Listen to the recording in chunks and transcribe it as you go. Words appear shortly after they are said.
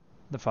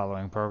The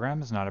following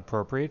program is not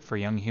appropriate for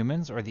young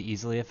humans or the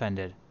easily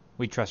offended.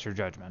 We trust your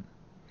judgment.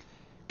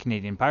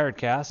 Canadian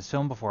Piratecast is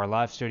filmed before a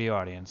live studio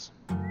audience.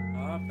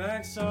 Our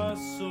backs are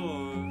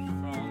sore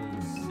from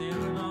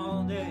sailing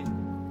all day.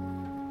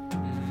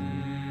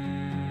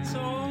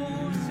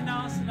 So sit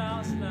down, sit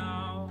down, sit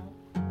down.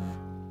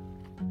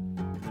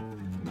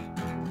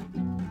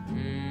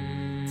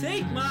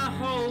 Take my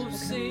horse,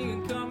 sing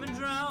and come and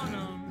drown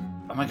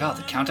 'em. Oh my god,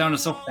 the countdown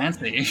is so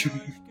fancy.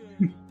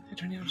 I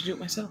don't know how to do it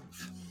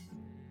myself.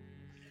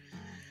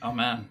 Oh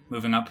man,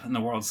 moving up in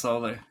the world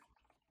slowly.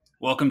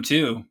 Welcome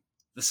to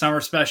the summer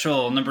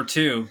special number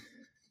 2.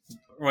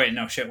 Wait,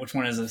 no shit, which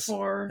one is this?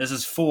 4. This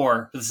is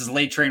 4. This is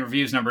Late Train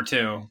Reviews number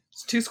 2.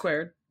 It's 2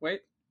 squared. Wait,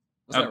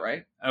 was that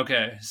right?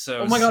 Okay,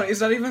 so... Oh my god, is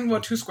that even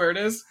what 2 squared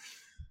is?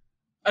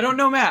 I don't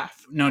know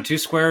math. No, 2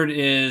 squared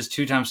is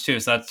 2 times 2,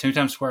 so that's 2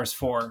 times square is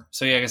 4.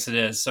 So yeah, I guess it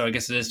is. So I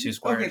guess it is 2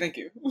 squared. Okay, thank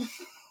you.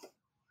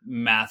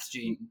 Math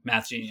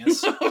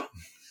genius.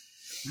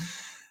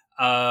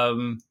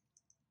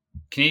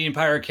 Canadian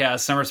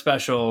Piratecast Summer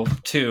Special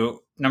 2,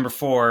 number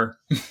 4.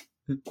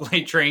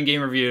 Late Train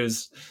Game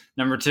Reviews,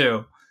 number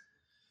 2.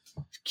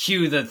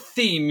 Cue the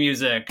theme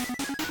music.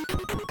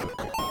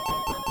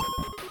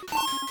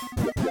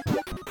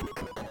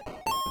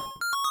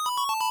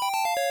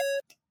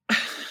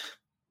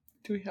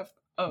 Do we have...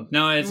 Oh,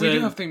 No, it's we do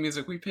have theme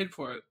music. We paid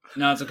for it.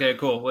 No, it's okay,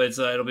 cool. It's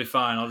it'll be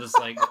fine. I'll just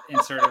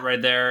insert it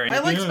right there. I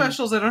like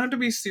specials. I don't have to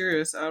be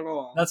serious at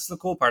all. That's the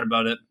cool part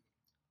about it.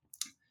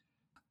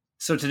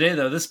 So today,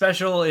 though, this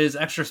special is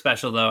extra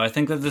special, though. I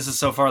think that this is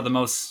so far the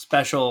most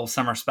special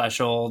summer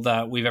special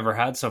that we've ever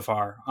had so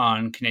far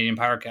on Canadian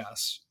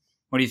Piratecast.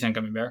 What do you think,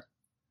 Gummy Bear?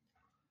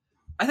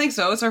 I think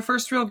so. It's our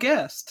first real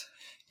guest.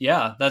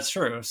 Yeah, that's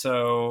true.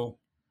 So,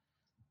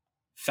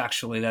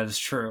 factually, that is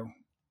true.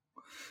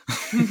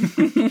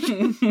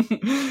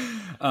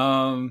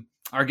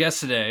 Our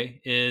guest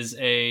today is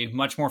a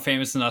much more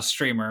famous than us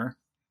streamer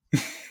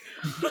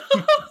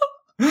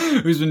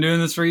who's been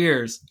doing this for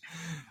years,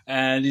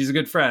 and he's a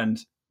good friend.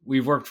 We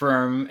worked with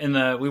him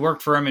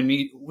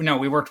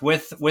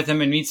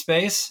in Meat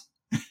Space,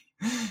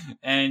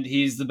 and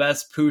he's the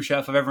best poo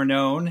chef I've ever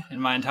known in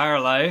my entire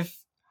life.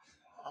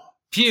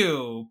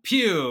 Pew.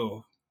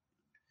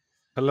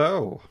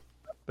 Hello,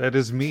 that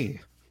is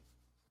me.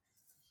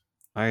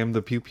 I am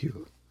the Pew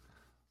Pew.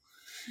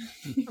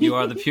 You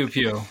are the Pew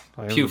Pew.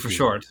 Pew for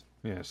short.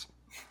 Yes.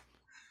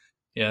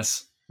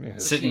 Yes.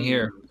 Yes. Sitting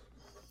here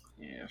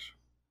Yes.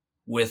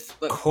 with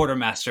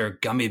Quartermaster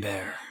Gummy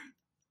Bear.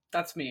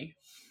 That's me.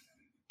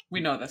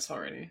 We know this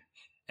already.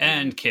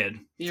 And Kid.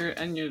 You're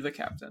the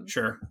captain.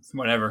 Sure.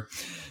 Whatever.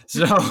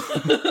 So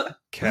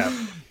Cap.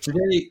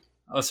 today...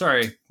 Oh,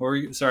 sorry.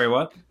 Sorry,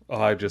 what? Oh,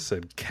 I just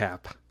said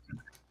cap.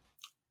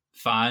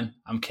 Fine.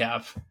 I'm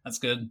Cap. That's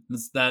good.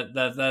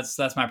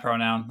 That's my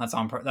pronoun. That's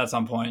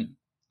on point.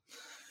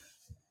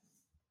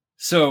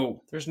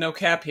 So There's no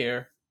cap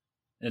here.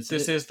 this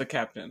is the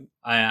captain.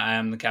 I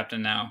am the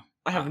captain now.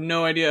 I have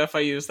no idea if I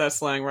use that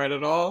slang right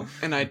at all,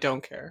 and I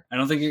don't care. I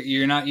don't think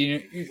you're not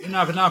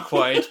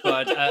quite,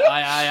 but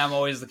I am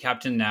always the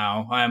captain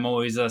now. I am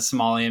always a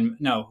Somalian.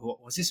 No,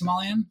 was he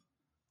Somalian?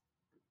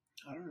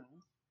 I don't know.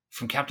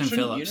 From Captain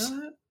Shouldn't Phillips. you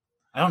know that?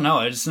 I don't know.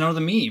 I just know the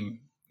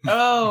meme.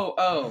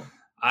 Oh.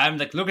 I'm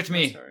like, look at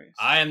me. Sorry.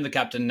 I am the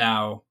captain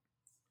now.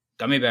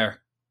 Gummy Bear.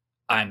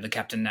 I am the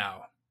captain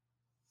now.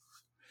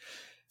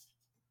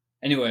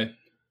 Anyway.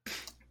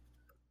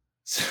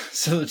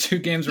 So the 2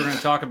 games we're going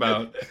to talk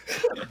about.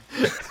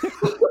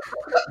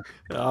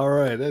 All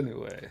right.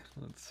 Anyway,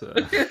 let's.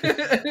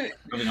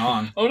 Moving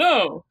on. Oh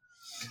no!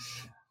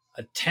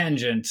 A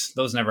tangent.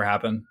 Those never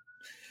happen.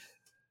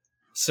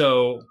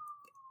 So,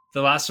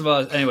 The Last of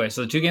Us. Anyway,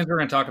 so the 2 games we're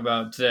going to talk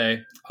about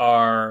today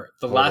are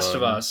The Last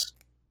of Us.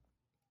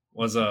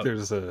 What's up?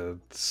 There's a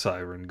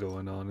siren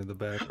going on in the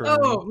background.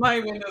 Oh, my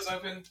window's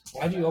open.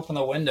 Why'd you open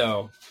the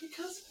window?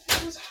 Because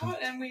it was hot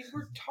and we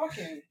were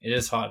talking. It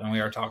is hot and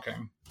we are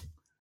talking.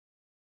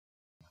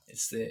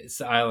 It's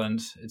the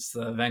island. It's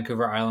the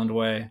Vancouver Island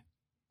way.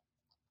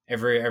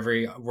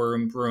 Every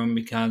room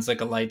becomes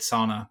like a light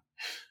sauna.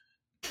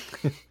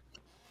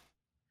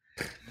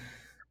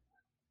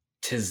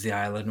 Tis the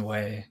island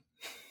way.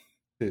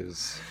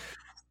 Is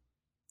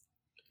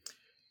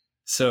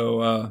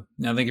So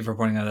now, thank you for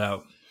pointing that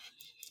out.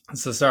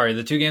 So sorry,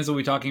 the 2 games we'll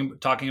be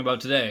talking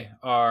about today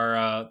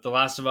are The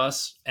Last of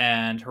Us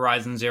and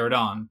Horizon Zero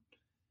Dawn.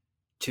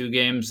 2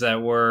 games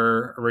that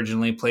were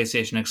originally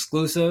PlayStation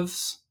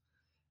exclusives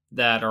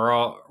that are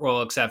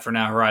all except for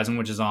now Horizon,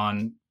 which is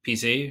on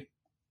PC.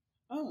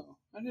 Oh,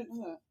 I didn't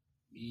know that.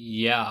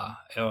 Yeah,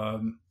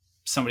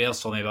 somebody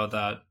else told me about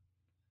that.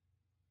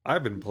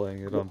 I've been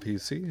playing it on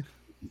PC.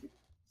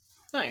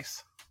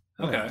 Nice.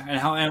 Okay,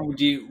 and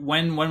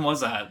when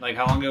was that? Like,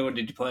 how long ago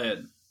did you play it?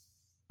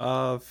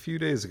 A few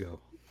days ago.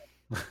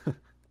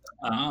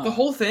 Oh. The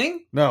whole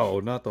thing? No,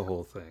 not the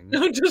whole thing.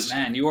 No, just...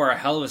 Man, you are a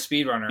hell of a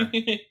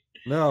speedrunner.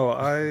 No,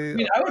 I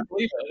mean, I would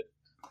believe it.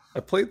 I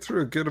played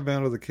through a good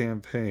amount of the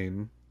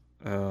campaign,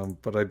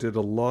 but I did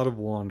a lot of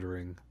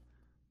wandering.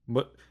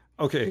 But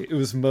okay, it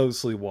was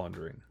mostly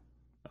wandering.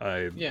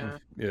 Yeah.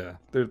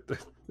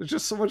 There's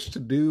just so much to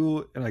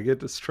do, and I get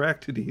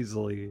distracted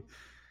easily.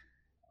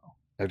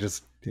 That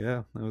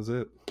was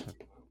it.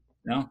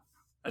 No,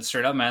 that's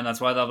straight up, man. That's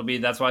why that's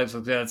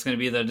going to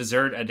be the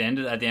dessert at the end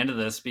of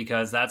this,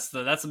 because that's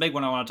the big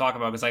one I want to talk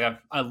about, because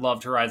I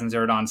loved Horizon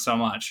Zero Dawn so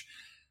much.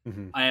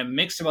 Mm-hmm. I am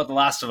mixed about The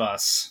Last of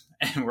Us,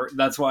 and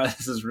that's why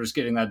we're just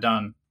getting that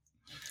done.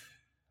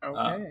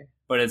 Okay.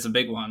 But it's a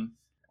big one.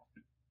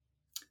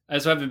 I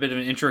just have a bit of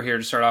an intro here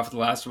to start off with The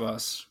Last of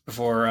Us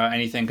before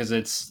anything, because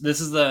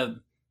this was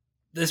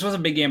a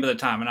big game at the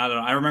time, and I don't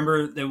know. I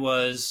remember it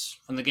was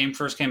when the game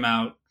first came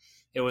out.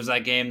 It was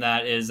that game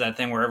that is that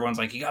thing where everyone's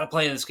like, "You got to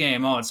play this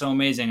game! Oh, it's so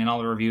amazing!" and all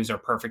the reviews are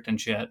perfect and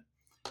shit.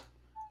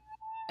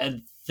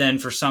 And then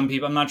for some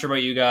people, I'm not sure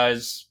about you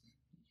guys.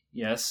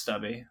 Yes,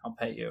 Stubby, I'll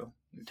pay you.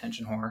 You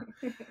attention whore.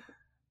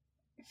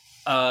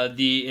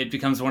 It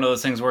becomes one of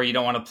those things where you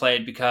don't want to play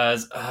it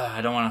because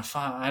I don't want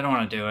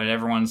to do it.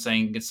 Everyone's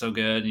saying it's so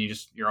good,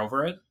 and you're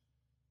over it.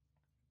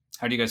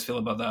 How do you guys feel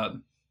about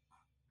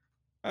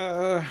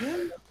that?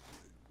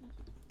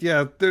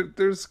 Yeah,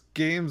 there's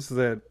games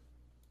that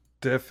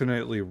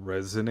definitely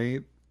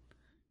resonate,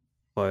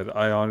 but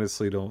I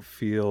honestly don't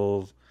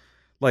feel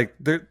like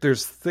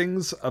there's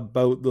things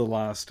about The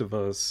Last of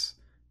Us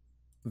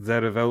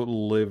that have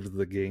outlived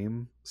the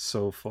game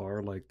so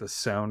far, like the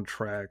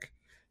soundtrack,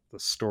 the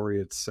story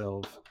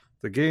itself.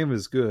 The game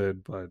is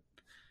good, but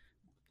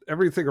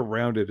everything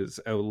around it is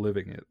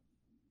outliving it.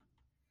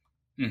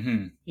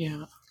 Mm-hmm.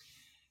 Yeah.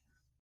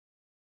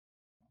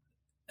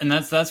 And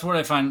that's what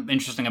I find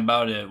interesting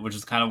about it, which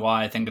is kind of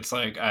why I think it's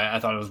like I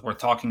thought it was worth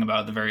talking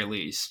about at the very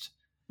least.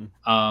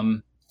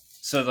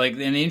 So like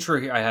in the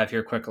intro I have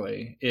here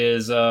quickly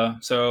is this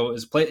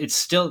one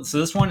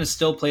is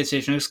still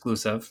PlayStation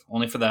exclusive,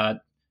 only for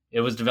that.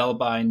 It was developed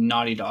by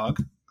Naughty Dog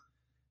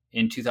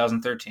in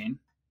 2013.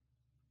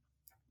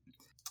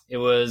 It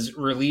was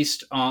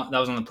released that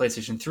was on the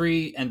PlayStation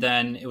 3, and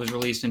then it was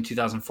released in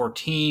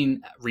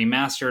 2014,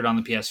 remastered on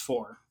the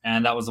PS4,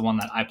 and that was the one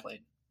that I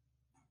played.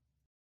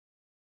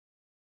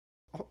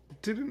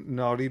 Didn't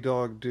Naughty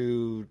Dog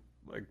do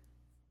like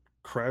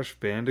Crash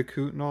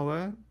Bandicoot and all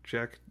that?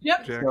 Jack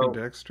and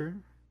Dexter?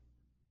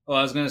 Well,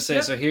 I was going to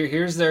say, so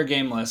here's their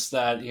game list.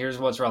 Here's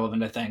what's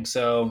relevant, I think.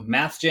 So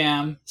Math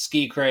Jam,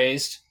 Ski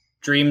Crazed,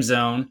 Dream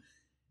Zone,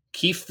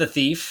 Keef the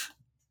Thief,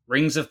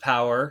 Rings of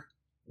Power,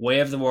 Way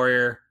of the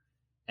Warrior,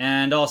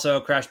 and also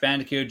Crash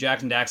Bandicoot,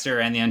 Jack and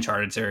Daxter, and the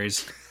Uncharted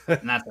series.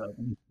 And that's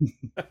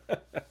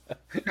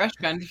it. Crash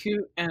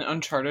Bandicoot and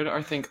Uncharted,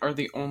 I think, are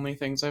the only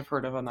things I've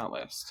heard of on that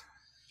list.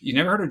 You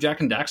never heard of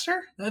Jack and Daxter?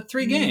 They had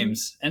 3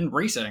 games and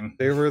racing.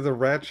 They were the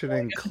Ratchet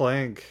and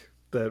Clank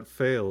that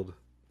failed.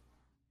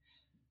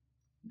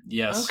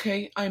 Yes.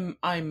 Okay,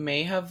 I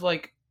may have,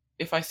 like,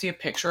 if I see a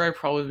picture, I'd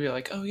probably be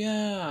like, oh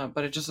yeah,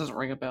 but it just doesn't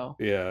ring a bell.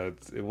 Yeah,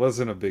 it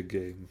wasn't a big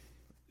game.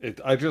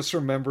 I just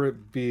remember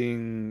it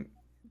being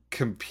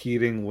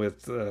competing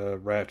with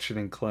Ratchet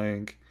and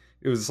Clank.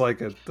 It was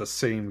like the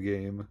same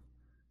game.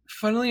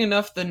 Funnily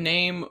enough, the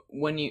name,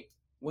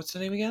 what's the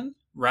name again?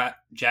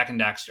 Jack and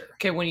Daxter.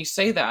 Okay, when you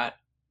say that,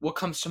 what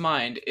comes to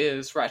mind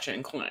is Ratchet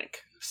and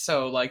Clank.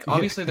 So, like,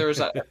 obviously there was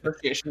that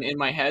association in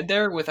my head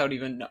there without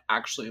even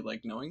actually,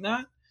 like, knowing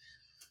that.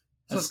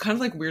 So it's kind of,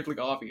 like, weirdly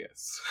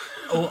obvious.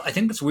 Oh, I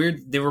think it's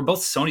weird. They were both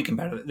Sony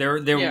competitors.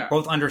 They were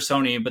both under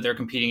Sony, but they're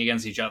competing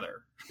against each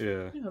other.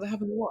 Yeah. Yeah, that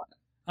happens a lot.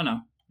 I don't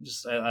know.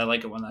 I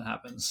like it when that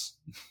happens.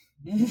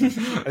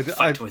 It's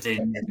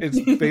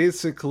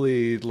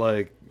basically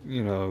like,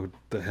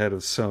 the head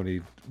of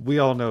Sony. We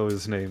all know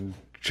his name,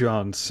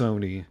 John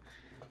Sony.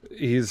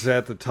 He's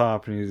at the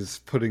top, and he's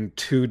putting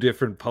 2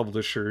 different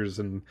publishers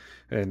and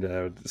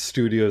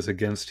studios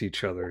against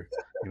each other.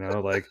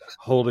 Like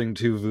holding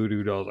 2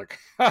 voodoo dolls, like,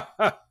 ha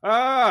ha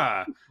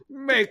ha,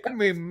 make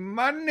me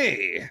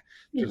money.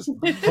 Just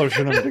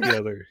pushing them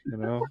together,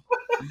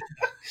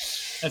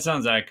 That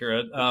sounds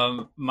accurate.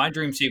 My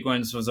dream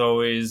sequence was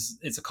always,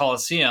 it's a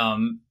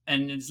Coliseum,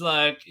 and it's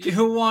like,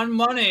 you want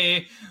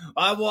money?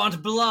 I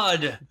want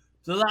blood.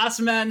 The last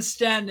man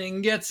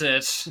standing gets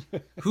it.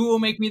 Who will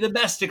make me the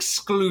best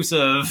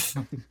exclusive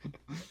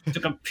to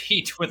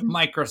compete with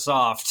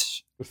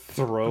Microsoft?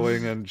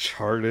 Throwing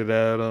Uncharted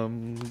at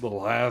him, The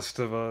Last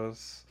of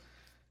Us.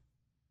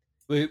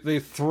 They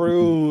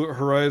threw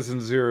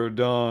Horizon Zero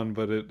Dawn,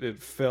 but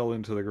it fell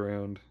into the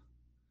ground.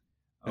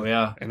 Oh,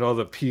 yeah. And all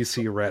the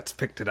PC rats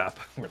picked it up.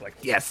 We're like,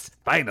 yes,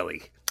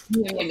 finally.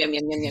 Yum, yum,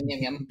 yum, yum, yum,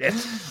 yum.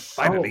 Yes,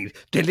 finally.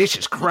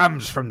 Delicious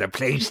crumbs from the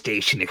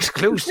PlayStation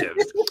exclusive.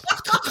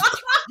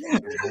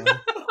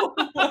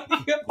 Oh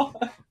my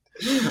God.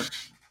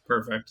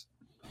 Perfect.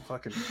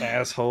 Fucking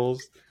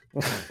assholes.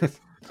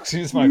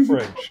 Excuse my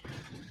French.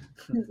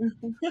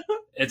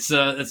 It's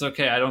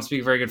okay. I don't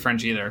speak very good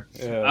French either.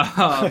 Yeah.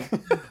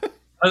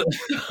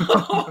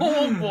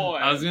 Oh boy!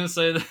 I was gonna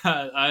say that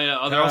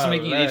they're also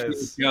making an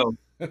HBO show.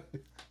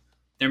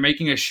 They're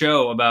making a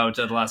show about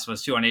The Last of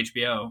Us 2 on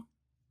HBO.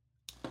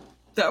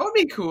 That would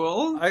be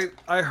cool.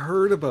 I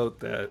heard about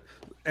that,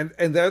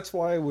 and that's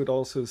why I would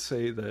also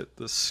say that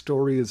the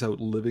story is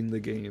outliving the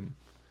game.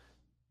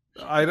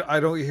 I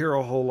don't hear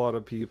a whole lot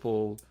of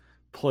people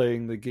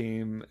playing the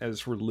game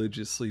as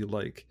religiously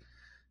like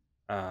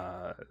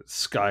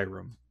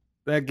Skyrim.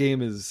 That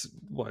game is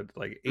what,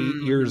 like 8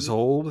 years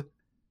old,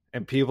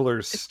 and people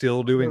are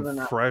still doing than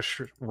that.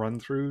 fresh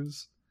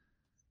run-throughs.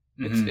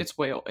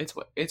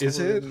 It's Is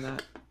older it? than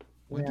that.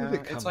 When did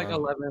it come it's like out?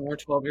 11 or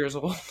 12 years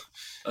old,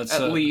 Let's,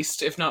 at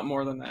least, if not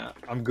more than that.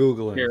 I'm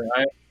googling. Here,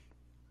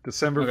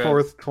 December Okay.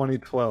 4th,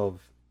 2012.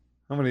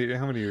 How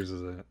many years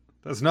is that?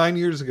 That's 9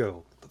 years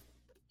ago.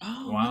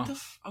 Oh, Wow. what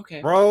the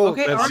okay. Bro,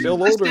 Okay, that's alright,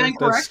 still I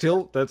older.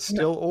 stand That's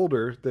still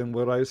older than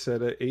what I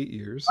said at 8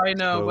 years. I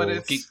know, but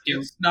So,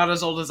 it's not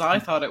as old as I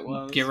thought it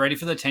was. get ready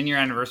for the 10-year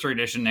anniversary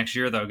edition next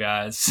year, though,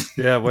 guys.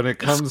 yeah, when it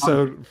comes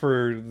out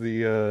for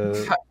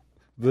the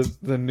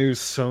new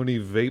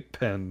Sony vape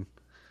pen,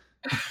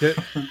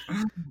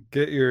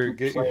 get your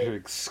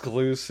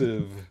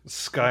exclusive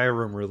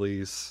Skyrim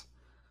release.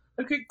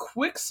 Okay,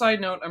 quick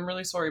side note. I'm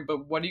really sorry,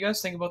 but what do you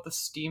guys think about the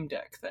Steam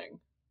Deck thing?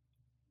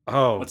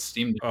 Oh, What's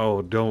Steam?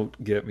 oh,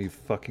 don't get me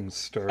fucking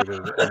started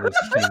on the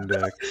Steam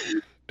Deck.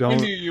 I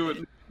Don't. knew you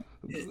would.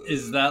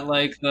 Is that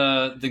like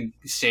the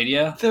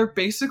Stadia? They're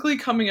basically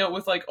coming out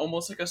with like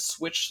almost like a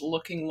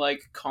Switch-looking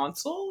like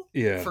console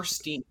Yeah, for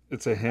Steam,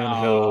 it's a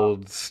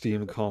handheld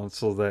Steam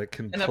console that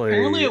can and play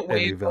apparently it any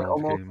weighs like Valve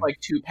almost game. like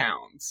 2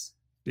 pounds,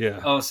 Yeah,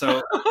 Oh,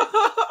 so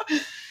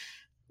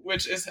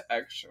which is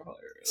extra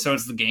hilarious. so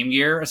it's the Game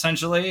Gear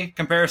essentially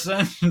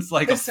comparison. It's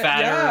like a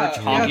fatter, yeah,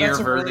 chunkier that's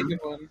a version. really good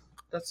one.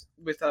 That's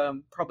with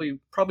probably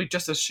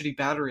just as shitty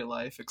battery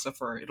life, except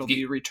for it'll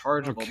be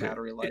rechargeable Okay.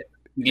 battery life.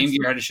 Game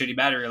Gear had a shitty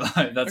battery life.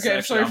 That's Okay, I'm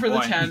actually sorry on for the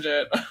point.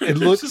 tangent. it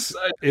looks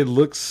it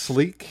looks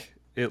sleek.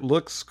 It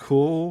looks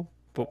cool,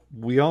 but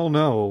we all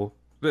know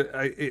that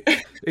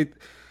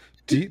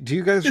do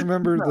you guys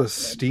remember the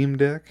Steam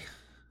Deck?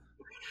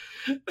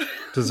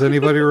 Does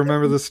anybody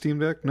remember the Steam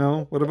Deck?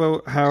 No. What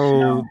about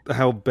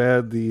how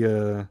bad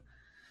the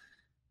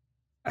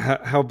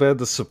how bad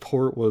the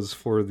support was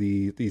for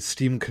the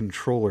Steam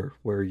controller,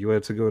 where you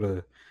had to go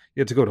to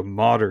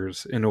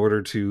modders in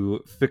order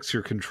to fix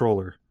your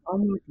controller? Oh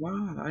my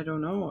god, I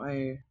don't know.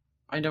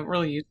 I don't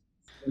really use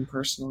them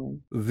personally.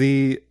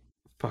 The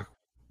fuck,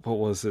 what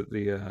was it?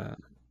 The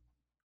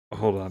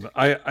hold on,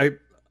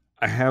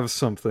 I have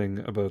something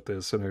about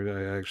this, and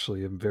I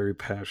actually am very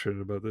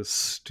passionate about this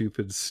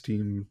stupid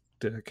Steam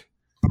Deck.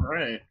 All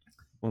right.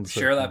 One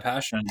Share second. that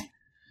passion,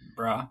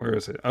 bruh. Where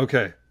is it?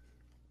 Okay.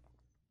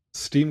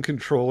 Steam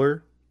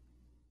controller.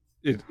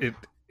 It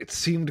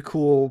seemed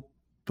cool,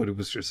 but it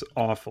was just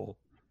awful.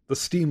 The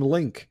Steam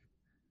Link.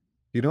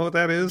 You know what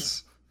that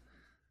is?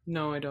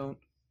 No, I don't.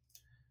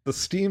 The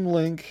Steam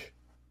Link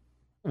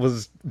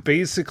was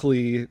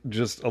basically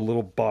just a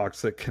little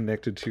box that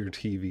connected to your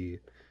TV.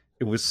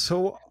 It was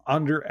so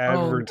under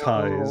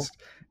advertised,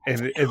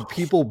 and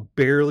people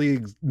barely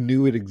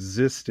knew it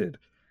existed.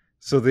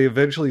 So they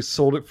eventually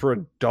sold it for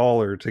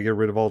 $1 to get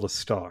rid of all the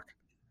stock.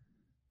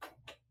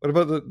 What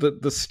about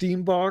the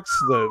Steam box,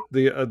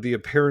 the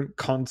apparent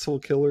console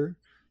killer?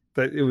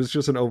 That it was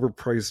just an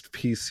overpriced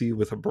PC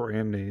with a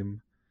brand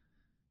name.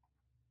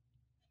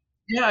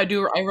 Yeah, I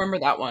do. I remember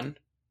that one.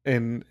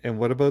 And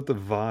what about the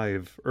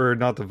Vive, or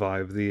not the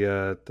Vive,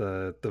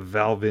 the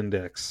Valve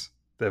Index,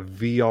 the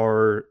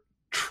VR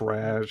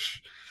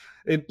trash?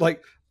 It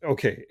like,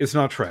 okay, it's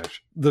not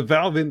trash. The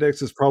Valve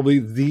Index is probably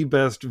the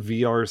best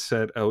VR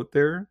set out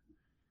there,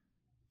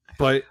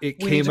 but it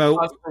We need came to out.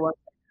 pause for one-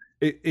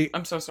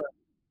 I'm so sorry.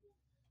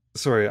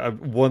 sorry.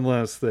 One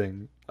last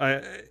thing.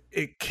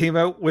 It came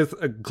out with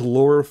a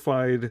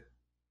glorified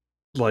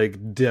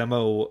like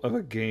demo of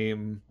a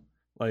game.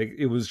 Like,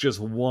 it was just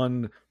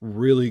one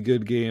really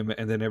good game,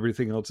 and then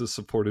everything else is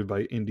supported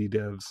by indie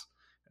devs,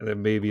 and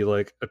then maybe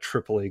like a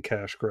AAA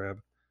cash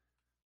grab.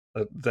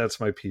 That's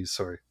my piece.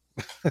 Sorry.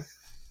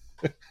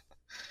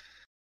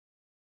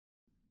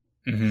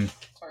 Mm-hmm.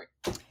 Sorry.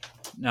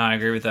 No, I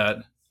agree with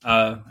that.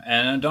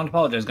 And don't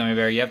apologize, Gummy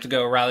Bear. You have to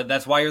go rally.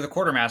 That's why you're the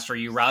quartermaster.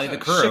 You rally the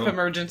crew. Ship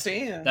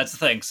emergency. That's the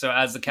thing. So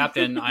as the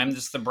captain, I'm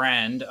just the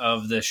brand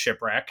of the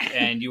shipwreck,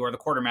 and you are the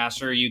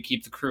quartermaster. You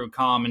keep the crew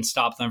calm and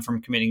stop them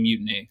from committing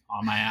mutiny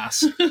on my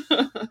ass.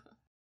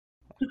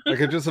 I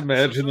could just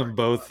imagine them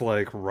both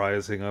like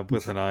rising up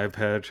with an eye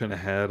patch and a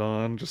hat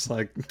on, just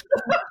like,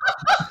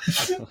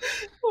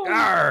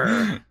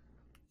 "Arr,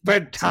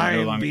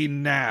 bedtime be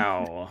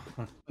now."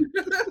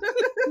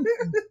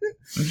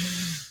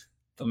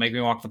 They'll make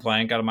me walk the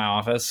plank out of my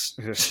office.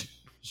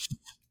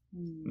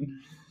 Hmm.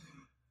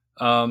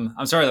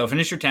 I'm sorry though.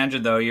 Finish your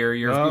tangent though.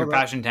 Your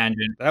passion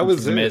tangent. That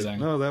was it. amazing.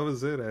 No, that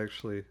was it.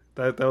 Actually,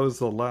 that was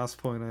the last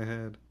point I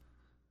had.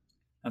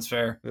 That's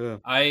fair. Yeah.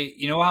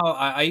 You know how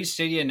I use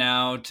Stadia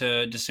now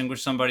to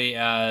distinguish somebody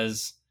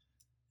as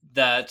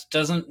that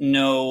doesn't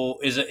know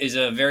is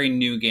a very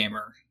new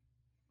gamer.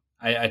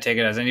 I take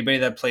it as anybody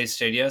that plays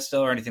Stadia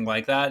still or anything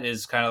like that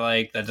is kind of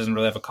like that doesn't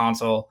really have a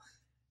console.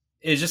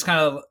 It's just kind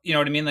of, you know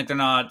what I mean? Like they're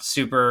not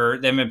super,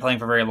 they haven't been playing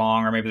for very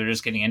long, or maybe they're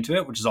just getting into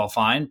it, which is all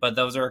fine. But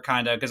those are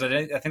kind of, because I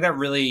think that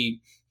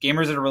really,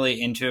 gamers that are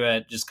really into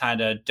it just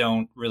kind of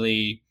don't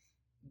really,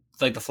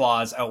 like the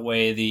flaws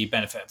outweigh the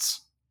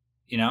benefits.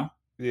 you know?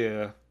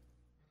 Yeah.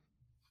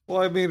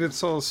 Well, I mean,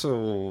 it's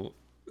also,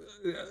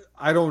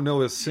 I don't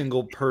know a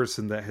single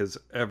person that has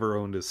ever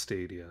owned a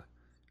Stadia,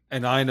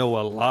 and I know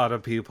a lot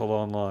of people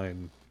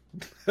online.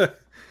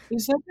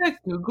 Is that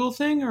Google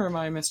thing, or am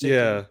I mistaken?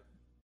 Yeah,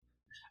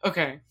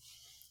 Okay.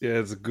 yeah,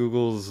 it's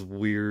Google's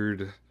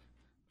weird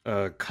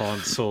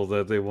console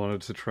that they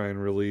wanted to try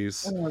and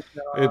release. Oh,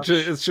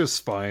 It's just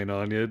spying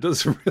on you. It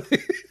doesn't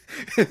really.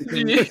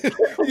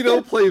 You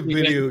don't play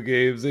video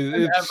games.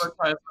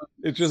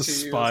 It just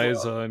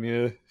spies on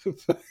you.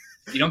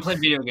 You don't play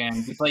video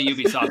games. You play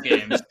Ubisoft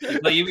games. You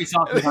play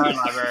Ubisoft Entire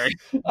Library.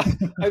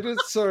 I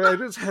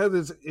just had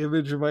this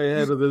image in my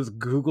head of this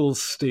Google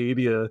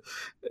Stadia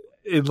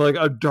in like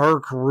a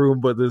dark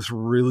room, but this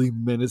really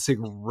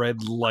menacing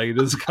red light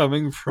is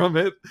coming from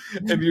it,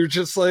 and you're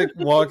just like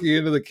walking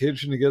into the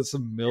kitchen to get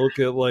some milk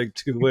at like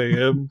 2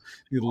 a.m.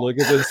 You look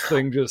at this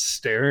thing just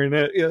staring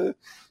at you.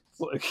 It's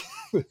like,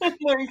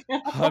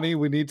 honey,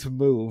 we need to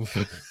move.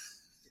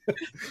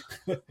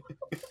 I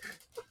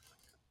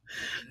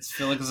just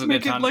feel like this is a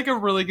Make good it time. like a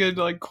really good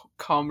like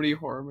comedy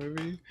horror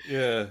movie.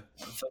 Yeah.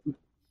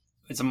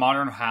 It's a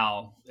modern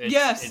HAL.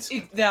 That's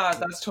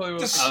totally what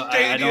The it's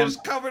Stadia's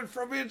coming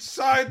from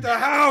inside the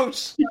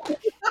house.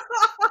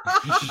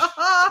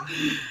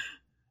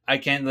 I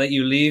can't let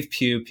you leave,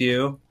 Pew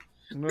Pew.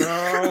 No.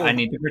 I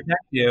need to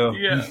protect you.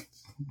 Yeah.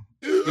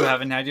 You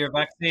haven't had your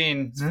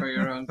vaccine. For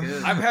your own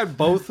good. I've had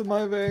both of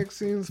my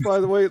vaccines, by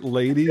the way.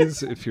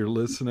 Ladies, if you're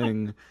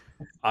listening,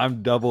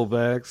 I'm double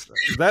vaxxed.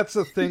 That's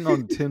a thing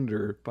on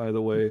Tinder, by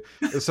the way.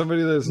 As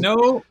somebody that's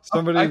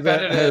I bet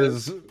that it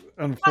has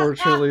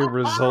unfortunately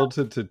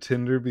resulted to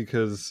Tinder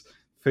because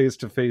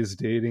face-to-face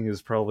dating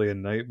is probably a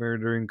nightmare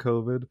during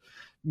COVID.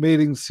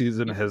 Mating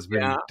season has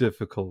been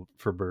difficult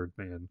for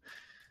Birdman.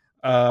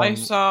 I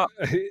saw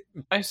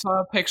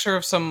a picture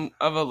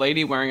of a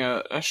lady wearing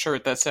a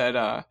shirt that said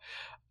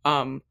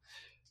all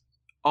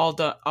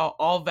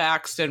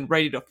vaxxed and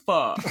ready to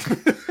fuck.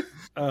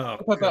 Oh, I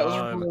thought that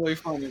God. was really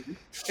funny.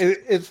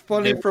 It's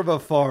funny from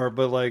afar,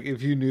 but like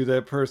if you knew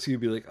that person,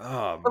 you'd be like,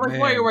 "Oh But like, man,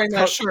 why are you wearing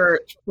that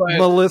shirt? But,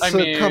 Melissa, I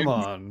mean, come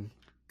on."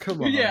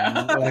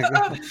 Yeah. Like,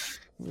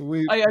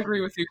 I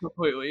agree with you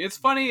completely. It's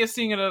funny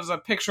seeing it as a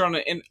picture on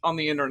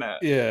the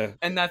internet, yeah,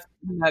 and that's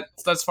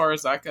as far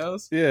as that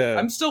goes. yeah.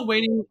 I'm still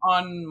waiting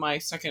on my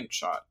second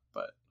shot,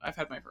 but I've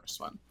had my first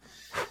one.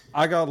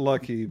 I got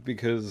lucky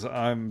because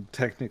I'm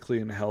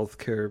technically in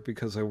healthcare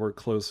because I work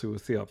closely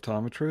with the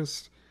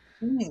optometrist.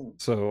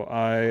 So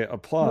I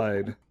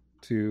applied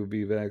to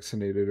be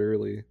vaccinated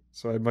early.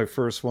 So I had my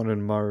first one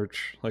in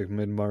March, like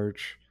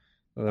mid-March.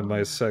 And then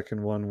my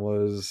second one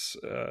was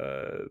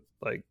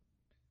like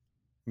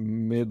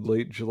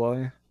late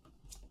July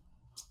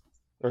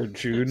or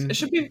June. It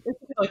should be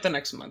like the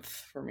next month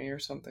for me or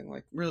something.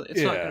 Like really,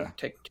 it's not going to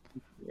take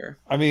a year.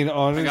 I mean,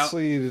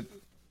 honestly,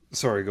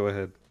 sorry, go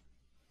ahead.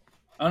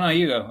 Oh no,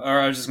 you go. Or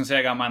I was just gonna say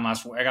I got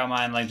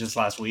mine like just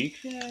last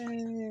week.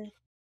 Yay.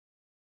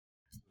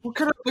 We'll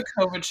cut out the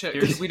COVID shit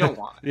because we don't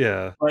want it.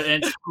 Yeah. But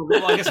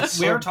well, I guess It's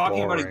we so are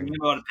talking about boring.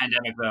 a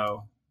pandemic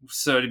though.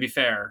 So to be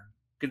fair,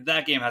 because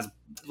that game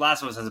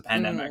Last of Us has a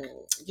pandemic.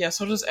 Yeah,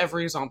 so does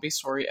every zombie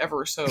story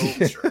ever. So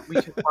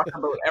we can talk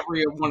about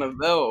every one of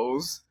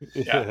those.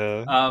 Yeah.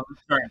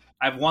 Sorry,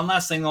 I have one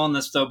last thing on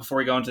this though before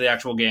we go into the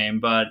actual game.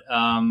 But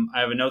I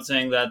have a note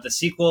saying that the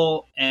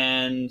sequel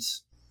and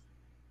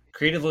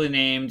creatively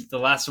named The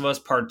Last of Us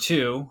Part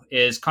 2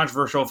 is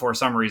controversial for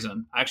some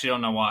reason. I actually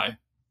don't know why.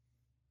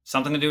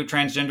 Something to do with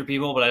transgender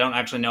people, but I don't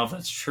actually know if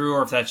that's true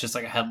or if that's just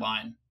like a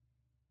headline.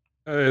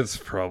 It's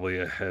probably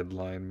a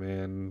headline,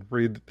 man.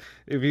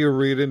 If you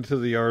read into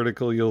the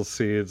article, you'll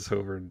see it's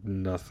over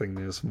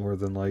nothingness more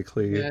than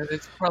likely. Yeah,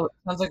 it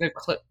sounds like a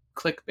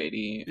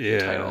clickbaity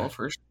title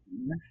for sure.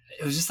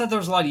 It was just that there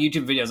was a lot of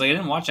YouTube videos. Like I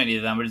didn't watch any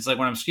of them, but it's like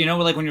when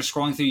like when you're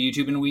scrolling through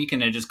YouTube in a week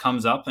and it just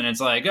comes up and it's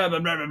like blah blah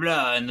blah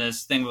blah, and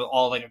this thing with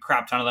all like a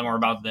crap ton of them are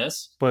about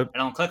this. But I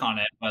don't click on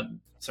it. But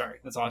sorry,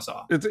 that's all I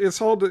saw.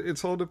 it's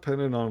all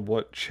dependent on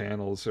what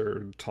channels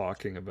are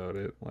talking about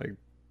it. Like,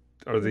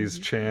 are these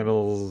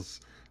channels,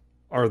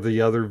 are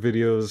the other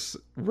videos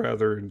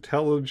rather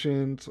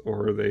intelligent,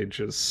 or are they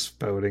just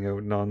spouting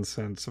out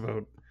nonsense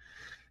about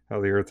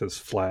how the Earth is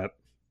flat?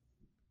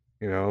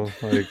 You know,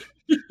 like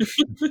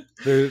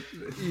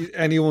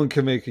anyone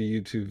can make a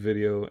YouTube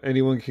video.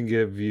 Anyone can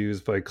get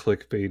views by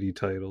clickbaity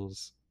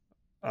titles.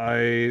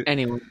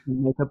 Anyone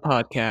can make a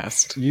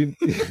podcast.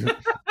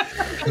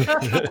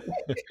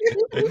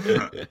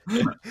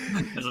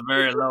 It's a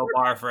very low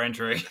bar for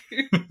entry.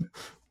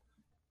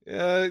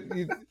 Yeah,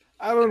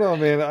 I don't know,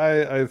 man.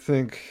 I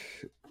think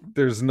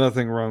there's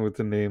nothing wrong with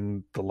the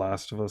name The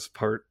Last of Us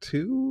Part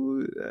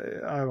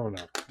 2. I don't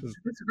know.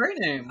 It's a great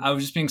name. I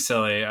was just being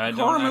silly.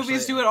 Horror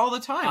movies do it all the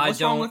time.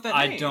 What's wrong with that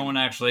name? I don't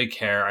actually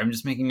care. I'm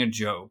just making a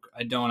joke.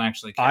 I don't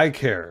actually care. I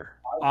care.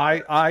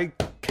 I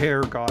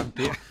care,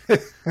 goddamn.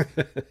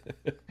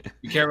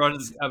 You care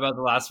about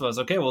The Last of Us?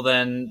 Okay, well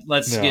then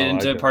let's get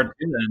into part 2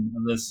 then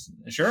of this.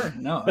 Sure.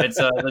 No, it's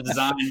the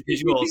design,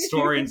 visual,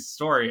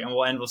 story, and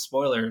we'll end with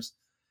spoilers.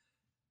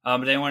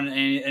 But anyone,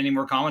 any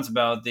more comments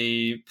about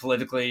the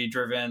politically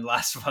driven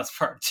Last of Us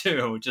Part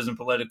 2, which isn't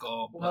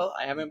political? Well,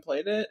 I haven't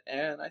played it,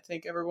 and I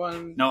think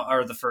everyone... No,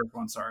 or the first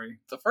one, sorry.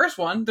 The first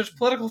one? There's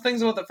political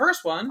things about the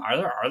first one. Are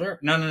there?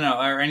 No.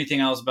 Or anything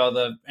else about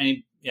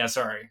yeah,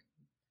 sorry.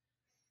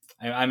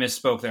 I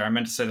misspoke there. I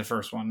meant to say the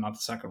first one, not the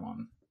second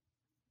one.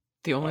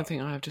 The only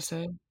thing I have to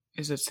say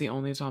is it's the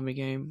only zombie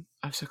game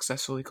I've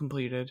successfully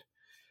completed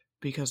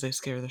because they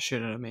scare the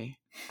shit out of me.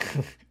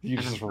 You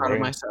and just I'm proud of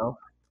myself.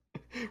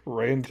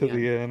 ran to Yeah.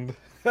 the end.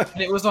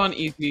 And it was on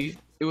easy.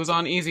 It was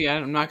on easy.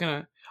 I'm not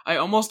gonna... I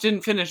almost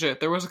didn't finish it.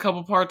 There was a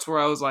couple parts where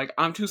I was like,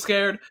 I'm too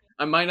scared.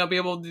 I might not be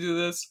able to do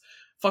this.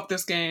 Fuck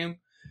this game.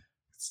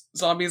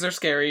 Zombies are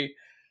scary.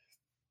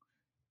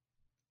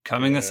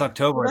 Coming this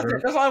October,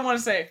 That's all I want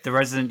to say. the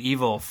Resident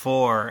Evil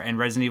 4 and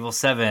Resident Evil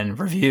 7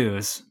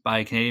 reviews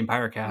by Canadian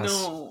Pyrocast.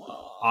 No.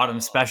 Autumn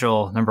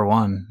Special number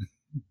 1.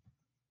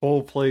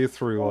 Full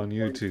playthrough on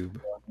YouTube.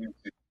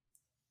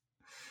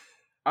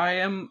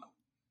 I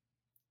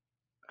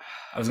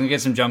was gonna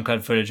get some jump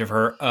cut footage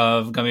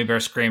of Gummy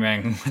Bear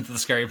screaming with the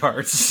scary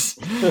parts,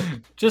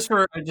 just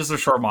for a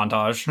short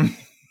montage.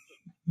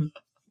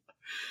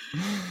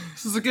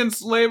 This is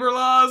against labor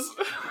laws.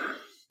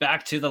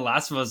 Back to the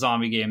Last of Us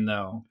zombie game,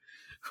 though.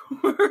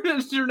 We're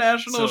an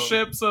international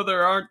ship, so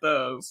there aren't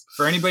those.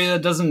 For anybody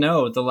that doesn't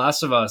know, The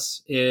Last of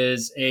Us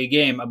is a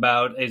game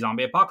about a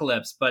zombie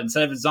apocalypse, but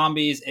instead of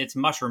zombies, it's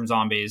mushroom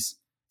zombies.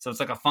 So it's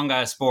like a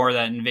fungi spore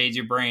that invades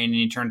your brain and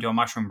you turn into a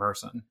mushroom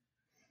person.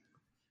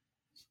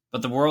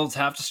 But the world's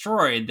half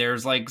destroyed.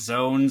 There's like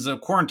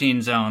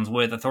quarantine zones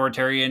with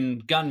authoritarian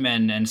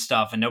gunmen and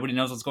stuff, and nobody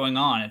knows what's going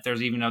on, if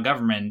there's even a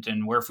government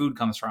and where food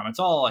comes from. It's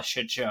all a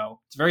shit show.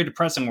 It's a very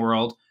depressing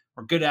world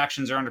where good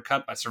actions are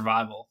undercut by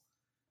survival.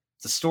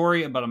 It's a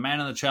story about a man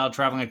and a child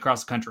traveling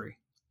across the country.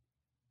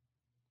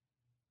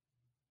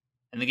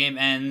 And the game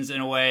ends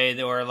in a way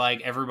that where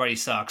like everybody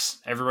sucks.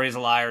 Everybody's a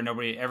liar.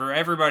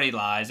 Everybody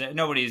lies.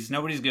 Nobody's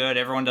good.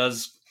 Everyone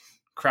does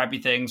crappy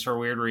things for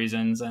weird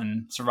reasons,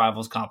 and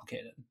survival's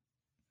complicated.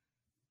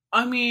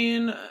 I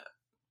mean,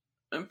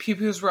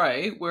 Pew-Pew's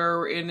right,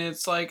 wherein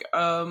it's like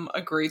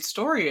a great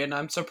story, and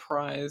I'm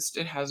surprised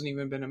it hasn't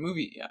even been a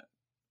movie yet.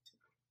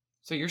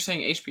 So you're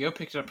saying HBO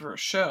picked it up for a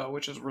show,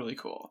 which is really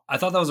cool. I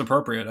thought that was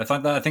appropriate. I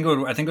think it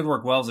would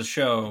work well as a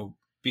show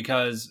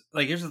because,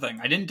 like, here's the thing: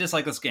 I didn't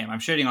dislike this game. I'm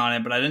shitting on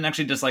it, but I didn't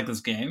actually dislike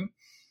this game.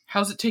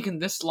 How's it taken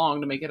this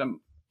long to make it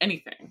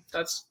anything?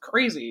 That's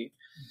crazy.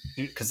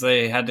 Because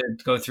they had to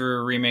go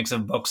through remakes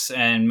of books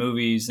and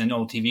movies and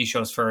old TV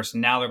shows first,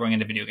 and now they're going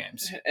into video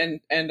games.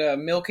 And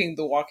milking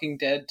The Walking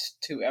Dead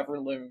to ever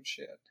live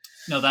shit.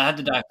 No, that had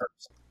to die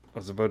first. I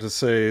was about to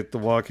say The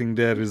Walking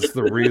Dead is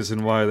the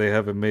reason why they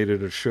haven't made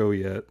it a show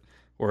yet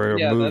or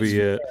a movie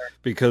yet,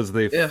 because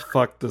they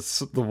fucked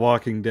The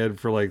Walking Dead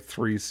for like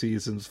 4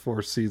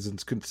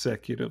 seasons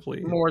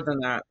consecutively. More than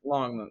that,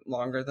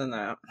 longer than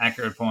that.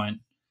 Accurate point.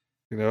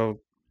 You know,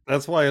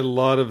 that's why a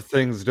lot of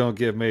things don't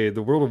get made.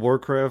 The World of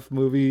Warcraft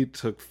movie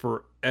took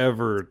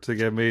forever to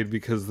get made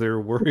because they're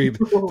worried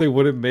they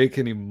wouldn't make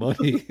any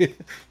money.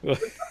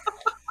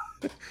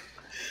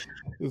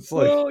 It's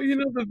like, well, you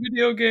know, the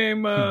video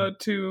game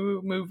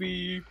to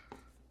movie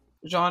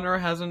genre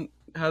hasn't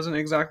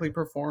exactly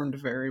performed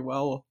very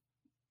well.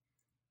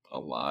 A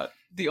lot.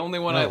 The only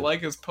one I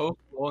like is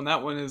Postal, and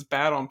that one is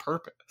bad on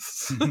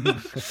purpose.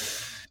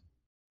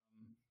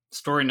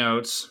 Story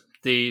notes: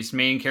 the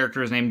main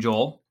character is named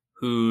Joel,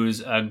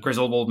 who's a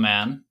grizzled old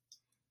man.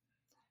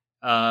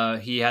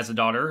 He has a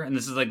daughter, and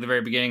this is like the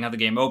very beginning how the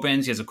game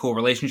opens. He has a cool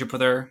relationship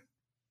with her.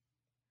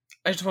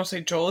 I just want to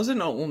say, Joel is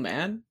an old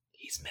man.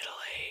 He's middle-aged.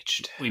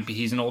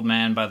 He's an old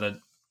man by the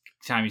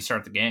time you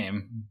start the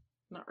game.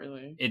 Not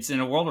really. It's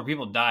in a world where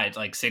people die at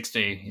like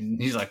 60,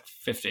 and he's like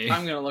 50.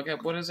 I'm gonna look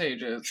up what his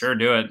age is. Sure,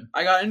 do it.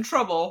 I got in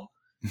trouble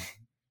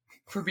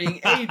for being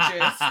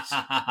ageist.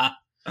 I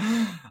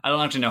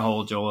don't actually know how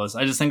old Joel is.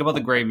 I just think about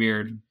the gray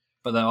beard,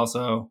 but that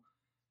also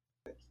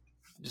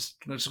just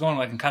go on.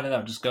 I can cut it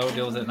out. Just go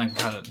deal with it, and I can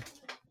cut it.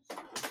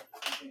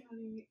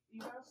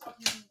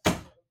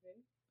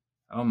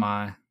 Oh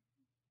my!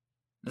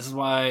 This is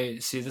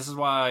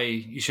why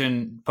you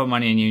shouldn't put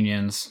money in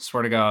unions.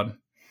 Swear to God.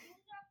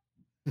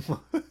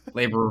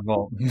 Labor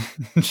revolt.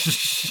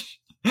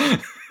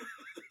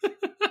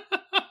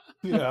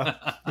 yeah.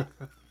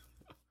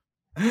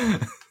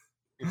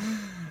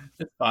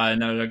 It's fine.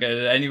 No,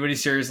 okay. Anybody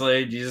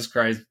seriously? Jesus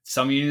Christ.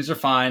 Some unions are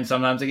fine.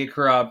 Sometimes they get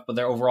corrupt, but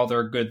they're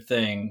a good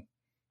thing.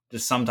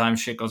 Just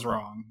sometimes shit goes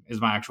wrong, is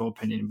my actual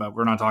opinion, but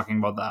we're not talking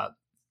about that.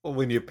 Well,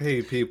 when you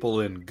pay people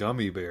in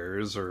gummy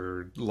bears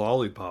or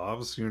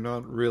lollipops, you're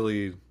not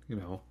really,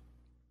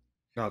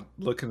 not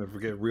looking to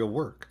get real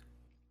work.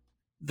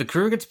 The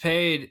crew gets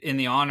paid in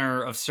the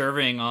honor of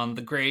serving on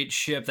the great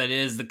ship that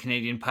is the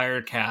Canadian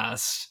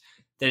Pyrocast.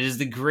 That is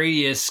the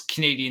greatest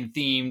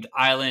Canadian-themed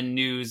island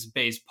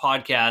news-based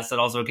podcast that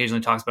also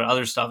occasionally talks about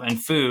other stuff and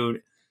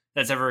food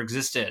that's ever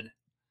existed.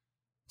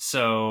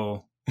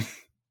 So,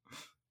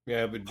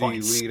 yeah, but do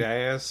you eat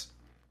ass?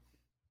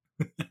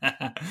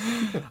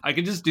 I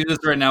could just do this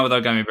right now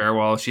without Gummy Bear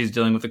while she's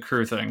dealing with the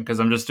crew thing, because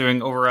I'm just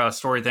doing over a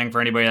story thing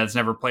for anybody that's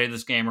never played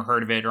this game or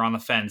heard of it or on the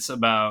fence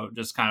about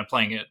just kind of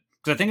playing it,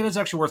 because I think it is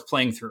actually worth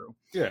playing through.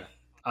 Yeah.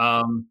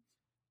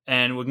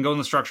 And we can go in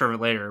the structure of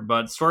it later.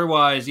 But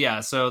story-wise,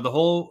 yeah, so the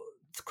whole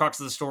crux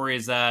of the story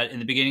is that in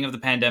the beginning of the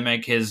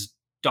pandemic, his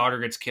daughter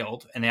gets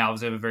killed, and they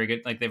obviously have a very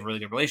good, like, they have a really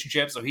good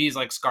relationship, so he's,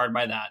 like, scarred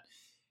by that.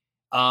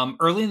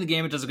 Early in the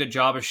game, it does a good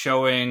job of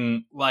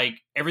showing,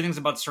 like, everything's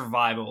about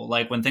survival.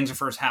 Like, when things are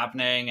first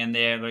happening and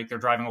they're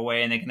driving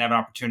away and they can have an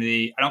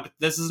opportunity.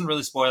 This isn't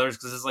really spoilers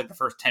because this is, like, the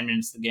first 10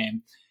 minutes of the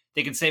game.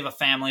 They can save a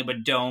family,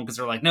 but don't, because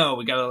they're like, no,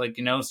 we gotta, like,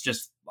 it's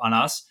just on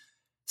us.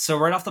 So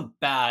right off the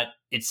bat,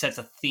 it sets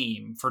a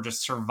theme for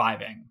just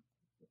surviving,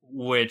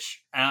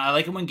 which, and I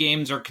like it when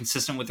games are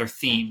consistent with their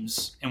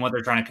themes and what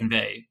they're trying to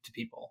convey to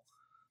people.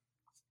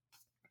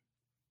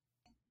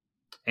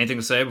 Anything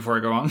to say before I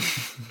go on?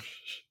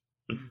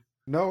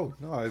 No,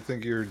 I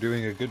think you're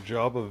doing a good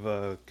job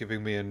of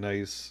giving me a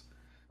nice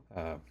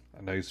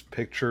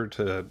picture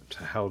to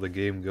how the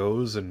game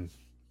goes, and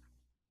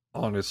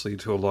honestly,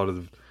 to a lot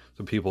of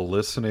the people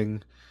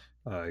listening,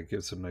 it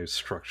gives a nice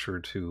structure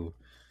to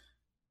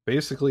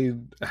basically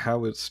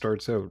how it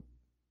starts out.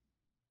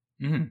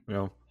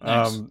 Mm-hmm.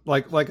 Nice.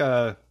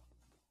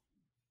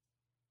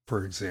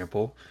 For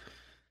example,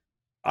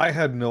 I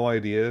had no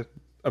idea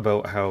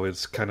about how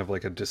it's kind of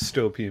like a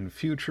dystopian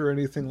future or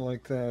anything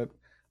like that.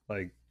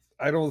 Like,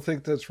 I don't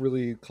think that's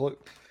really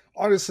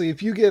honestly,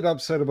 if you get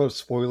upset about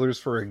spoilers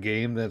for a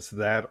game that's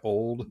that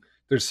old,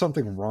 there's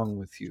something wrong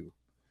with you.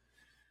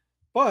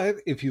 But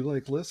if you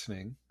like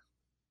listening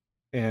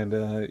and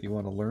you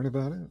want to learn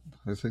about it,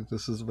 I think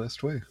this is the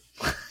best way.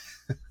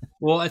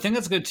 Well, I think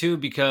that's good too,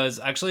 because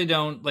actually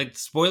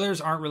spoilers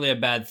aren't really a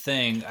bad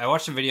thing. I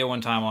watched a video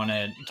one time on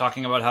it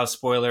talking about how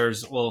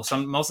spoilers, most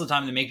of the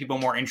time they make people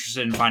more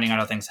interested in finding out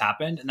how things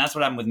happened. And that's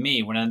what happened with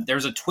me. When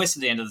there's a twist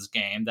at the end of this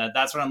game,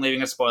 that's what I'm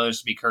leaving as spoilers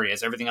to be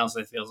courteous. Everything else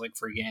it feels like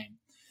free game.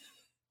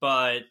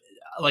 But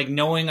like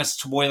knowing a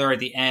spoiler at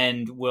the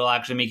end will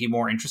actually make you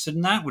more interested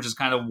in that, which is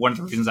kind of one of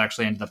the reasons I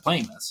actually ended up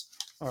playing this.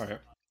 All right.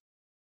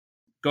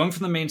 Going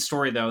from the main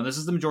story though, and this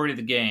is the majority of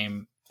the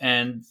game,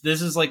 and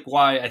this is like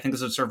why I think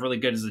this would serve really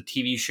good as a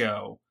TV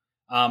show.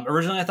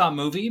 Originally I thought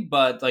movie,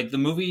 but like the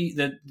movie,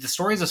 the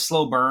story is a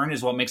slow burn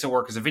is what makes it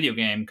work as a video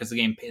game, because the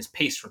game is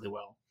paced really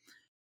well.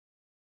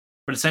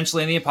 But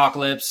essentially in the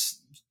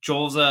apocalypse,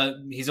 Joel's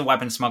he's a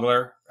weapon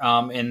smuggler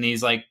in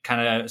these like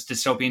kind of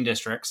dystopian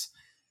districts.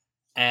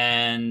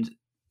 And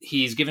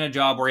he's given a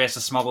job where he has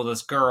to smuggle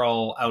this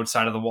girl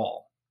outside of the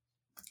wall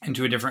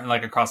into a different,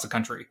 like across the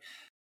country.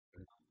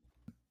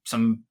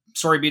 Some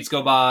story beats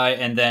go by,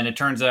 and then it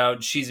turns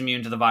out she's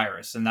immune to the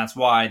virus, and that's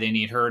why they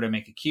need her to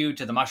make a cue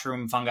to the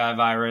mushroom fungi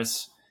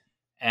virus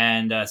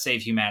and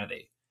save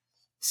humanity.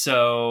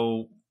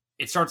 So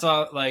it starts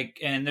out like,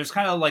 and there's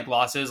kind of like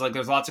losses, like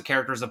there's lots of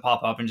characters that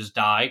pop up and just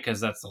die,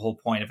 because that's the whole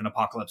point of an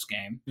apocalypse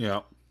game.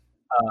 Yeah.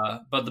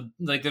 But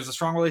there's a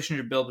strong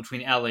relationship built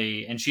between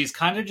Ellie, and she's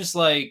kind of just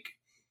like,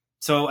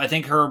 so I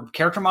think her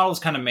character model is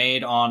kind of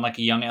made on like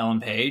a young Ellen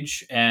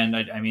Page, and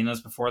I mean this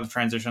before the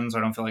transition, so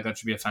I don't feel like that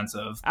should be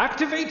offensive.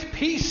 Activate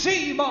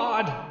PC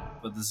mod!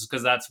 But this is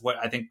because that's what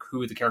I think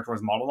who the character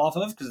was modeled off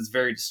of, because it's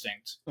very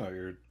distinct.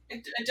 Oh,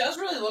 It does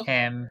really look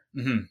Him.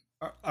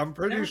 Mm-hmm. I'm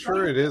pretty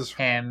sure it is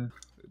Him.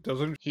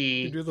 Doesn't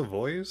He. he do the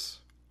voice?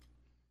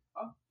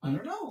 I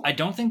don't know. I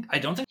don't think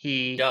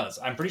He. does.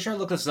 I'm pretty sure I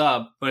looked this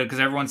up, but because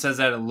everyone says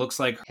that it looks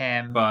like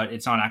Him. but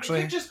it's not It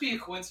actually. could just be a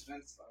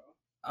coincidence, though.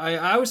 I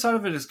always thought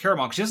of it as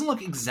Caramel, because she doesn't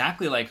look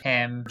exactly like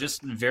Him.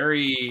 just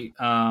very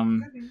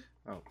There's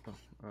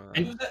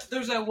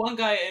that one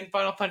guy in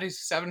Final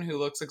Fantasy VII who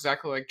looks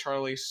exactly like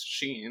Charlie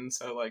Sheen,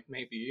 so like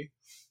maybe.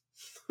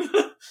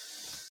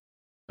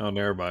 Oh,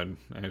 never mind.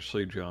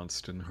 Ashley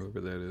Johnston,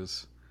 whoever that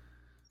is.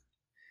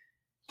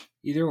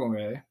 either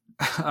way.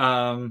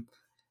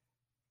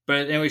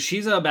 But anyway,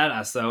 she's a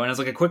badass though, and as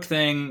like a quick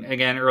thing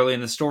again early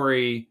in the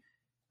story,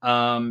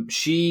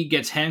 she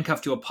gets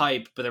handcuffed to a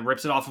pipe, but then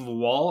rips it off of a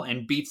wall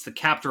and beats the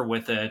captor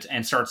with it,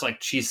 and starts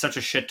like, she's such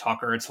a shit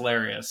talker, it's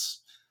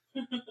hilarious.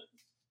 And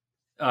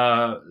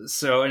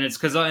it's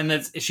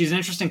because she's an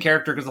interesting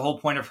character, because the whole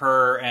point of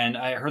her, and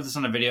I heard this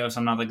on a video, so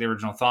I'm not like the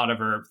original thought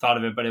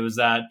of it, but it was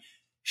that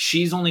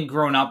she's only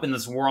grown up in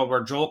this world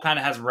where Joel kind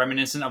of has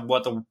reminiscent of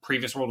what the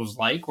previous world was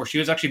like, where she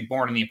was actually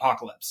born in the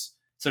apocalypse.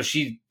 So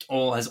she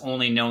has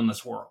only known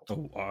this world.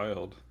 Oh,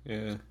 wild.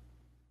 Yeah.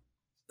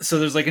 So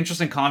there's like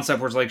interesting concept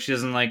where it's like she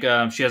doesn't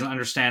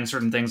understand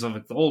certain things of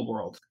like the old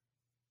world.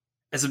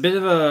 It's a bit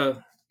of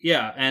a,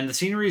 yeah, and the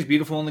scenery is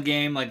beautiful in the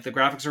game. Like the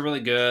graphics are really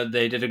good.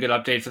 They did a good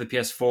update for the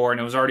PS4, and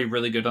it was already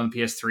really good on the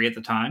PS3 at the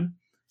time.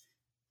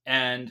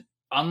 And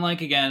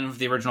unlike, again,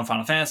 the original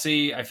Final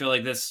Fantasy, I feel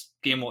like this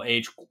game will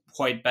age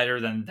quite better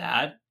than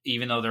that,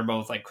 even though they're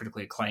both like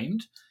critically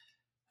acclaimed.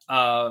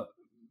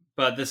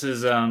 But this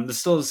game is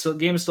still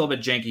a bit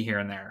janky here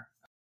and there.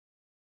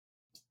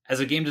 As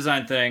a game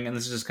design thing, and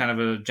this is just kind of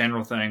a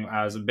general thing,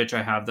 as a bitch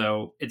I have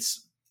though,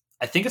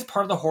 I think it's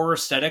part of the horror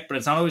aesthetic, but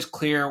it's not always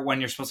clear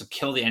when you're supposed to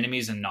kill the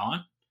enemies and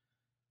not.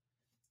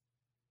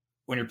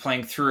 when you're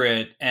playing through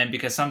it, and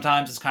because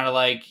sometimes it's kind of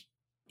like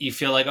you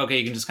feel like, okay,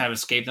 you can just kind of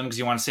escape them because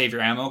you want to save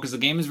your ammo, because the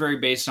game is very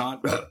based on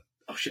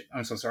oh shit,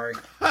 I'm so sorry.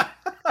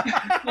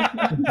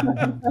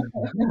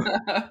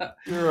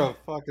 You're a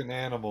fucking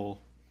animal.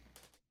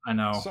 I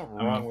know. Something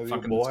I'm wrong a with you,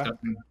 fucking boy.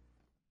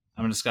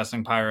 I'm a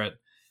disgusting pirate.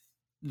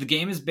 The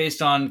game is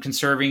based on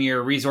conserving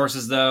your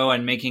resources, though,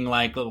 and making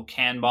like little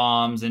can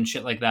bombs and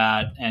shit like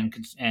that,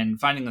 and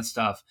finding the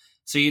stuff.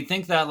 So you'd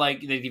think that like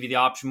they give you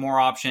the more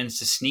options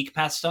to sneak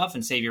past stuff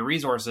and save your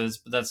resources,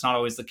 but that's not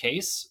always the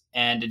case.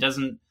 And it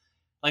doesn't,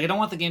 like, I don't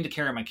want the game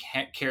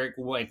to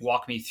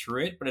walk me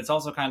through it, but it's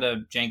also kind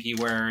of janky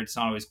where it's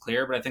not always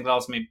clear. But I think that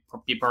also may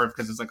be part of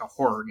because it's like a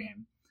horror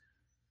game.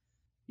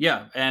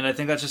 Yeah, and I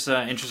think that's just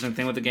an interesting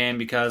thing with the game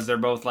because they're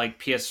both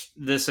like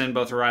this and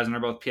both Horizon are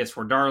both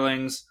PS4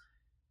 darlings.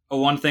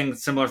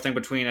 Similar thing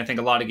between I think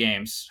a lot of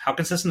games. How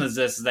consistent is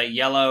this? Is that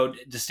yellow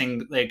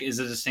distinct? Like, is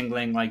it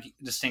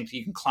distinct?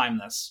 You can climb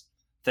this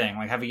thing.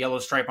 Like, have a yellow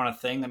stripe on a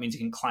thing. That means you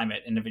can climb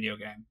it in a video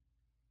game.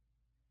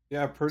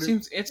 Yeah, It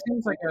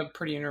seems like a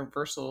pretty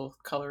universal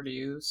color to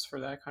use for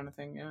that kind of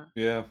thing. Yeah.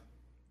 Yeah,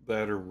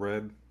 that or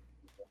red.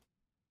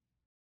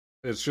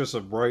 It's just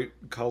a bright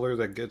color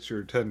that gets your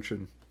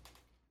attention.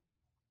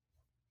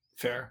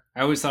 Fair.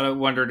 I always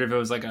wondered if it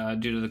was like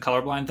due to the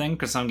colorblind thing,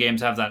 because some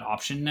games have that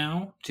option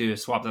now to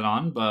swap that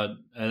on, but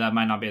that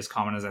might not be as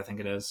common as I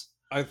think it is.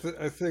 I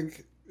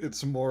think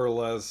it's more or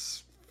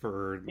less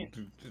for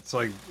it's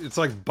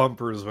like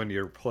bumpers when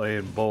you're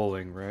playing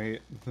bowling,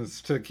 right?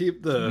 It's to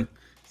keep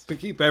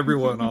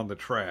everyone on the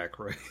track,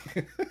 right?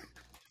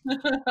 No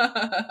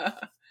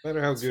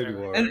matter how good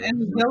you are.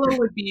 And yellow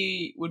would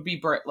be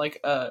bright,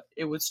 like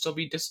it would still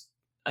be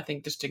I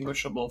think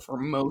distinguishable for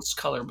most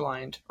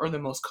colorblind or the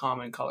most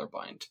common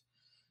colorblind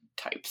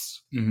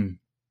types. Mm-hmm.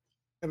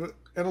 And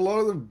a lot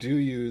of them do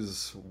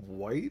use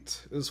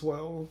white as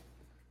well,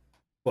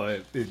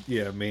 but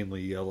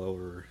mainly yellow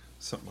or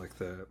something like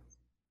that.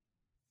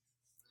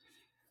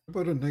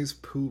 How about a nice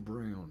poo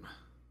brown?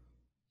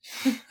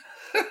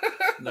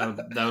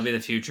 that would be the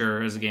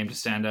future as a game to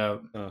stand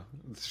out.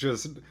 It's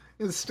just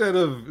instead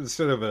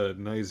of a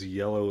nice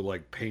yellow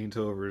like paint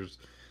over,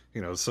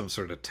 some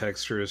sort of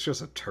texture, it's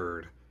just a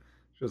turd.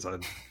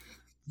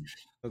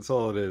 That's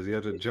all it is. You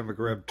have to jump and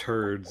grab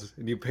turds,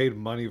 and you paid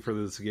money for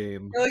this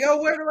game. You're like, oh,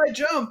 where do I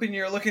jump? And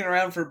you're looking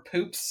around for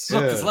poops.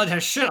 Look, this lead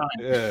has shit on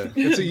it. Yeah,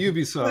 it's a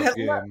Ubisoft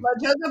game.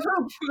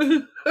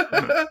 Poop.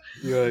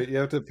 You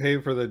have to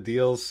pay for the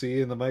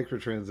DLC and the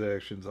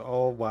microtransactions,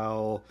 all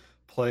while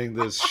playing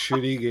this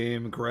shitty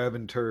game,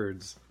 grabbing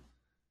turds.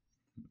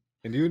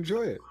 And you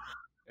enjoy it.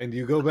 And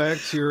you go back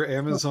to your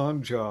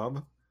Amazon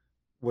job,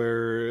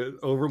 where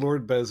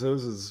Overlord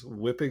Bezos is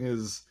whipping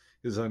his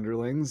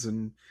underlings,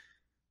 and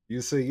you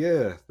say,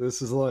 yeah,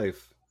 this is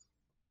life.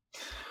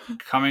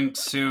 Coming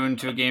soon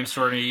to a game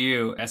store near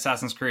you,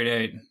 Assassin's Creed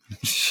 8.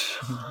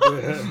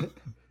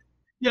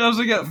 Yeah, as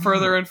we get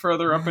further and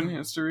further up in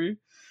history.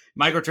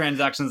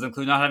 Microtransactions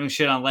include not having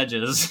shit on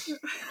ledges.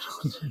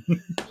 Just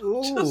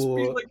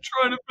be like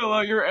trying to fill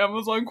out your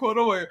Amazon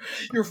quota where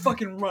you're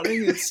fucking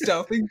running and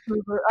stuffing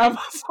through the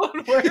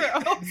Amazon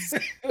warehouse.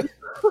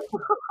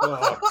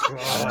 Oh,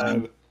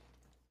 God.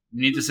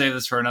 You need to save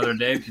this for another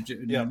day.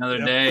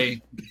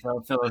 Day,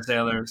 fellow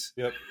sailors.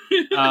 Yep.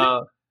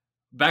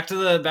 Back to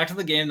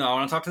the game though. I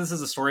want to talk to this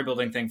as a story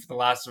building thing for The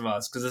Last of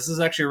Us, because this is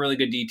actually a really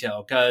good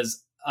detail.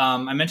 Because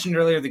I mentioned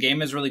earlier the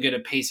game is really good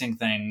at pacing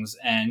things,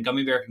 and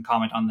Gummy Bear can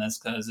comment on this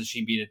because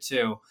she beat it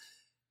too.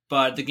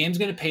 But the game's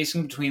good at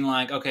pacing between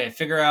like, okay,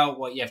 figure out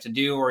what you have to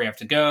do, where you have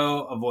to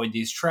go, avoid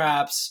these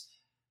traps.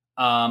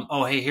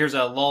 Oh, hey, here's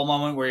a lull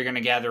moment where you're going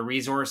to gather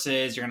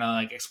resources, you're going to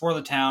like explore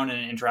the town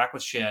and interact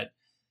with shit.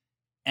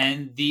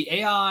 And the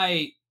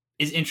AI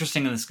is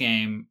interesting in this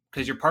game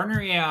because your partner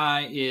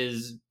AI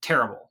is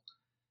terrible.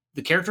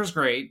 The character is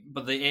great,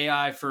 but the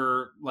AI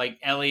for like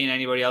Ellie and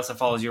anybody else that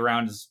follows you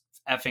around is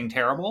effing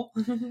terrible.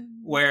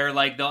 Where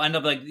like they'll end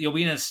up like you'll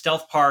be in a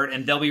stealth part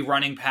and they'll be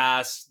running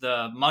past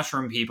the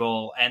mushroom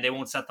people and they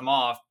won't set them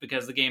off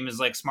because the game is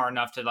like smart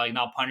enough to like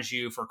not punish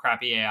you for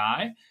crappy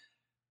AI.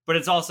 But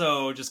it's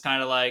also just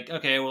kind of like,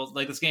 okay, well,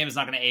 like this game is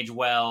not going to age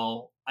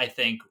well. I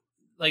think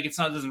like it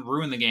doesn't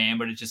ruin the game,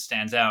 but it just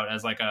stands out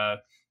as like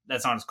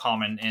that's not as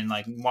common in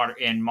like more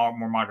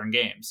modern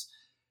games.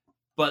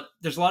 But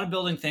there's a lot of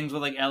building things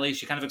with like Ellie.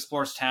 She kind of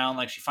explores town,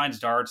 like she finds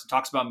darts,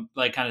 talks about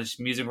like kind of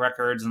music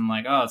records, and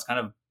like, oh, it's kind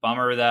of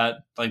bummer that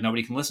like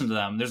nobody can listen to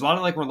them. There's a lot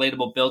of like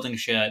relatable building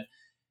shit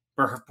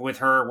with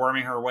her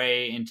worming her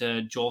way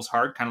into Joel's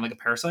heart, kind of like a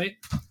parasite,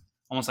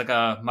 almost like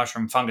a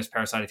mushroom fungus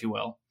parasite, if you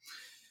will.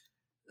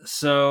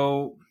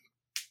 So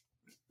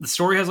the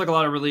story has like a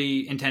lot of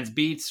really intense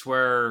beats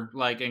where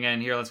like,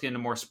 again, here, let's get into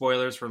more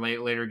spoilers for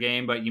later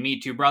game, but you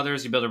meet two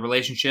brothers, you build a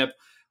relationship.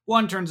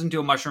 One turns into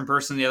a mushroom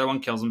person, the other one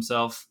kills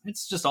himself.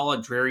 It's just all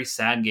a dreary,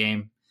 sad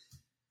game.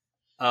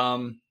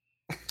 But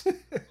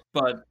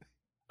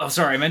oh,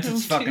 sorry, I meant to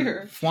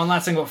fucking one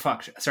last thing about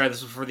fuck. Sorry,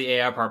 this was for the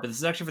AI part, but this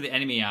is actually for the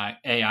enemy AI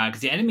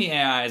because the enemy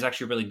AI is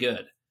actually really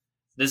good.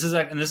 This is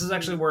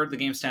actually where the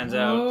game stands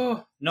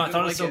out. No, I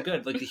thought it was so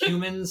good. Like the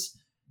humans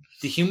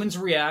the humans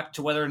react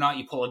to whether or not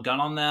you pull a gun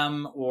on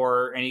them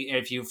or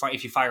if you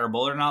fire a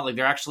bullet or not. Like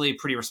they're actually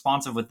pretty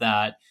responsive with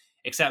that.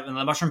 Except the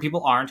mushroom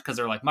people aren't because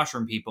they're like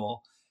mushroom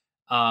people.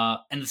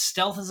 And the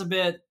stealth is a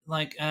bit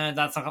like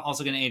that's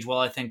also going to age well,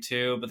 I think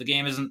too. But the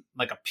game isn't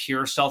like a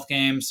pure stealth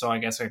game, so I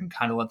guess I can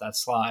kind of let that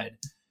slide.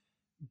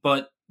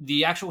 But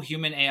the actual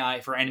human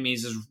AI for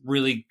enemies is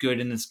really good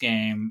in this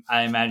game.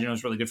 I imagine it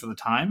was really good for the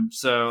time.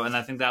 So, and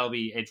I think that'll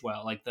be age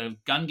well. Like the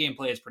gun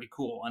gameplay is pretty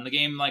cool, and the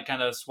game like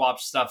kind of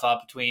swaps stuff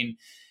up between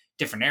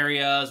different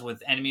areas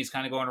with enemies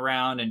kind of going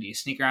around, and do you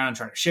sneak around and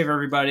try to shiv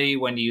everybody?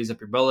 When do you use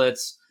up your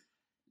bullets?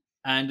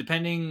 And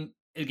depending,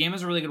 the game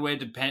is a really good way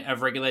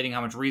of regulating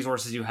how much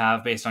resources you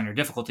have based on your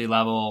difficulty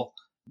level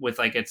with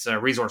like its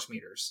resource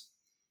meters.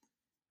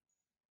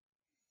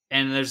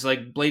 And there's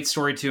like Blade's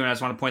story too, and I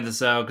just want to point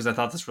this out because I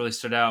thought this really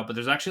stood out. But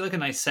there's actually like a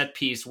nice set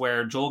piece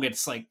where Joel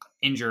gets like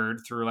injured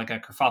through like a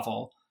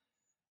kerfuffle.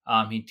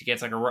 He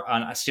gets like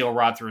a steel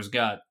rod through his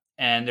gut,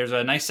 and there's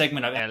a nice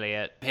segment of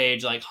Elliot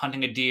Page like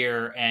hunting a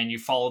deer, and you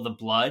follow the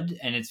blood,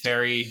 and it's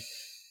very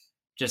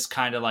just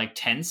kind of like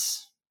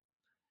tense.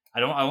 I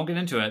won't get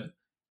into it.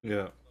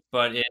 Yeah.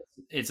 But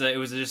it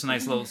was just a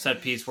nice little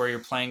set piece where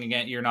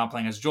you're not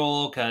playing as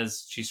Joel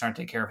because she's trying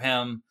to take care of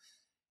him,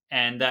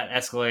 and that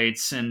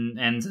escalates and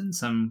ends in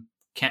some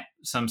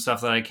stuff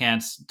that I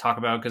can't talk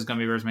about because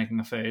Gummy Bear's making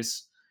a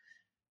face.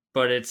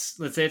 But let's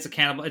say it's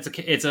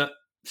a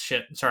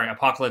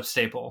apocalypse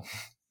staple.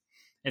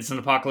 It's an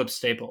apocalypse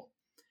staple.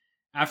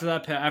 After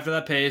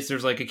that pace,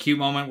 there's like a cute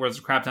moment where there's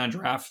a crap ton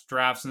of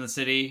giraffes in the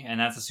city, and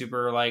that's a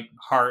super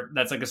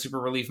that's like a super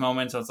relief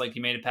moment. So it's like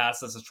you made it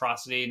past this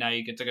atrocity. Now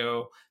you get to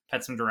go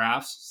pet some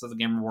giraffes. So the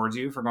game rewards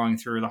you for going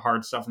through the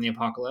hard stuff in the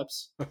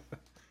apocalypse.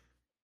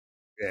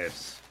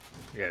 Yes,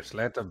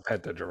 let them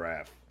pet the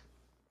giraffe.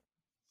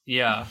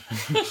 Yeah,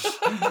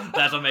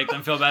 that'll make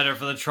them feel better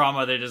for the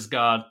trauma they just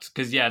got.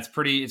 Because it's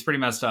pretty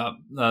messed up.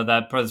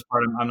 That part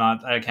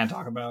I can't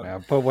talk about. Now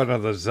put one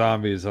of the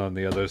zombies on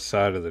the other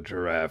side of the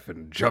giraffe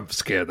and jump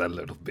scare that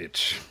little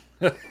bitch.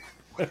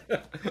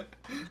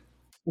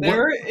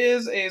 There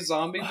is a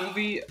zombie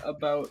movie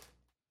about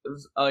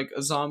like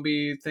a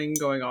zombie thing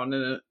going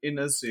on in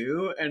a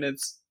zoo, and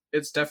it's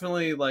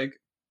definitely like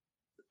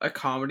a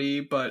comedy,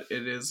 but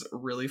it is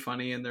really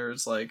funny, and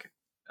there's like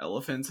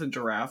elephants and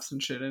giraffes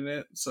and shit in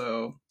it,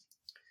 so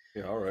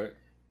yeah, all right.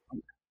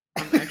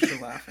 I'm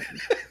extra laughing.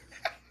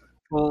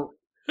 Well,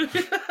 I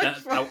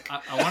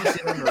want to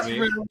see that movie.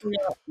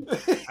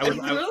 It's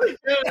really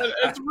good.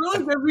 It's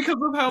really good because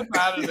of how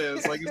bad it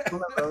is. Like, it's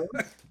one of those.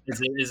 Is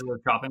it a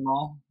shopping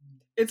mall?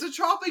 It's a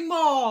shopping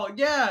mall.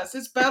 Yes,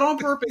 it's bad on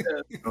purpose.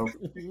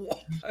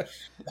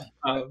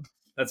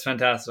 That's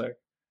fantastic.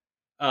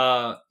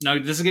 Now,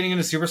 this is getting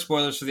into super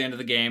spoilers for the end of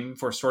the game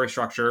for story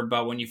structure,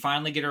 but when you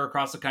finally get her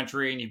across the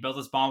country and you build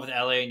this bond with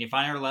Ellie and you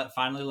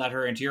finally let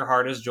her into your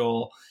heart as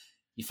Joel,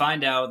 you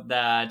find out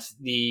that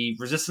the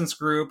resistance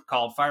group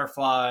called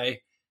Firefly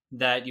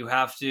that you've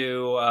been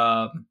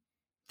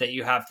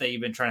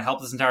trying to help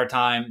this entire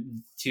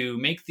time, to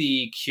make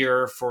the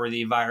cure for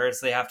the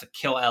virus, they have to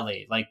kill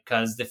Ellie, like,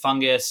 because the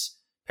fungus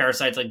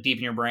parasites like deep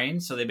in your brain,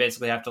 so they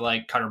basically have to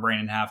like cut her brain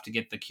in half to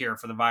get the cure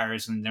for the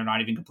virus, and they're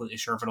not even completely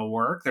sure if it'll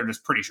work. They're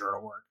just pretty sure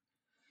it'll work.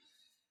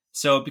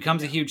 So it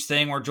becomes a huge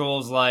thing where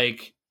Joel's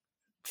like,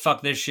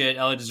 fuck this shit,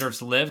 Ellie deserves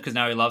to live, because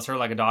now he loves her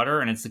like a daughter,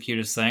 and it's the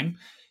cutest thing.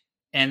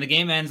 And the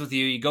game ends with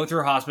you go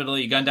through a hospital,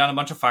 you gun down a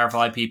bunch of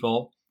Firefly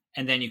people,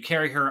 and then you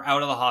carry her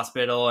out of the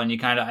hospital, and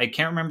I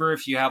can't remember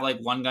if you have like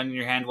one gun in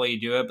your hand while you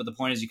do it, but the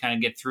point is you kind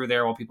of get through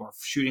there while people are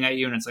shooting at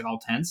you, and it's like all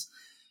tense.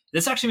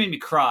 This actually made me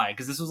cry,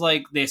 because this was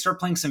like, they start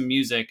playing some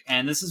music,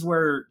 and this is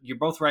where you're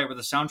both right, where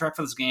the soundtrack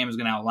for this game is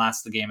going to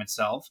outlast the game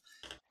itself.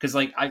 Because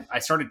like I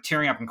started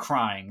tearing up and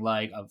crying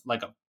like a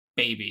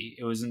baby.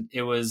 It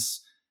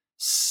was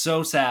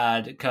so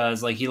sad,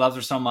 because like he loves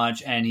her so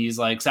much, and he's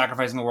like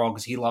sacrificing the world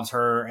because he loves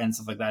her and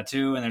stuff like that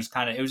too. And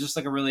it was just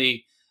like a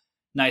really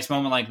nice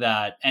moment like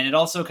that. And it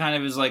also kind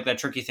of is like that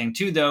tricky thing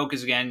too, though,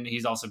 because again,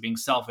 he's also being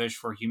selfish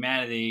for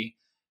humanity,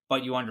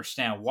 but you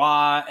understand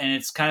why, and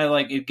it's kind of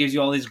like it gives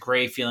you all these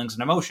gray feelings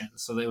and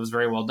emotions. So it was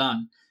very well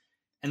done.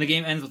 And the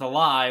game ends with a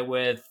lie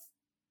with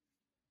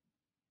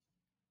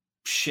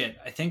shit.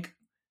 I think,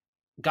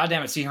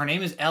 goddamn it. See, her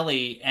name is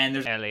Ellie, and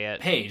there's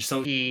Elliot Page.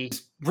 So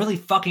he's really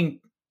fucking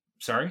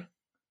sorry.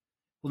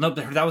 Well, no,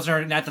 that was her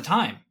at the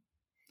time.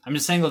 I'm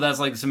just saying, though, that's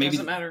like, so maybe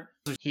Doesn't matter.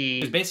 He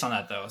was based on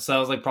that, though. So that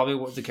was like probably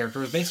what the character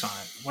was based on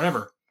it.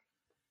 Whatever,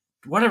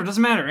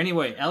 doesn't matter.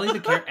 Anyway, Ellie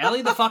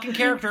the fucking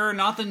character,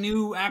 not the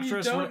new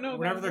actress,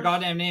 whatever their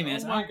goddamn name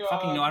is. I don't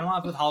fucking know. I don't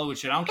want to put Hollywood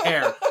shit. I don't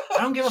care.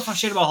 I don't give a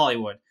shit about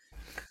Hollywood.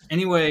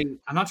 Anyway,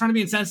 I'm not trying to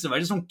be insensitive. I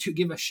just don't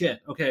give a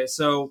shit. Okay,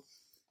 so,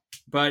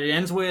 but it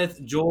ends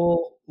with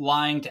Joel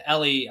lying to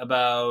Ellie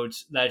about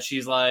that.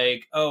 She's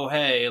like, oh,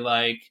 hey,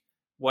 like,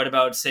 what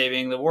about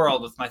saving the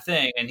world with my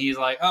thing? And he's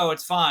like, oh,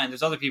 it's fine.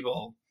 There's other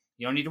people.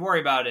 You don't need to worry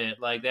about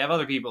it. Like, they have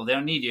other people. They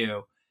don't need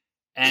you.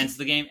 And so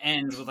the game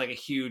ends with like a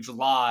huge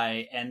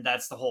lie, and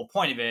that's the whole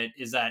point of it,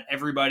 is that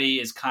everybody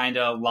is kind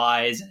of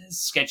lies and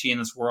is sketchy in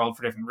this world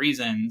for different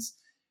reasons.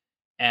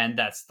 and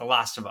that's The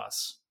Last of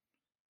Us.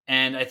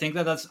 And I think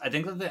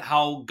that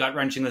how gut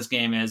wrenching this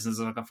game is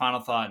like a final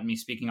thought. And me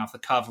speaking off the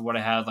cuff of what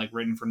I had like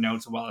written for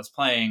notes while I was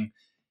playing.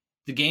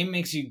 The game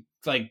makes you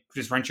like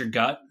just wrench your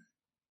gut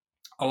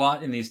a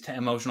lot in these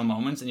emotional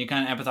moments, and you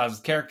kind of empathize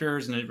with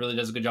characters, and it really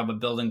does a good job of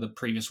building the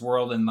previous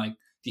world and like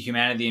the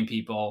humanity in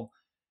people,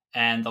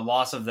 and the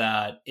loss of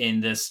that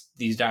in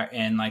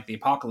like the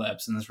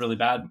apocalypse, and this really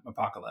bad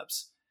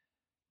apocalypse.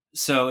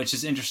 So it's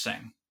just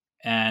interesting,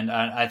 and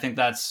I think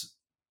that's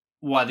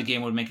why the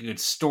game would make a good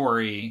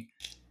story.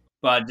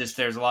 But just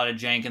there's a lot of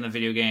jank in the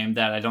video game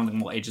that I don't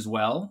think will age as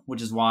well,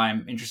 which is why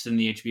I'm interested in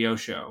the HBO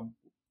show.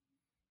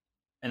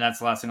 And that's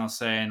the last thing I'll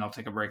say, and I'll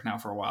take a break now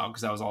for a while,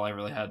 because that was all I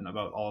really had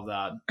about all of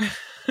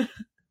that.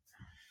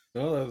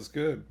 No, that was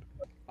good.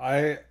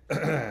 I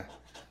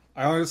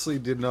I honestly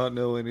did not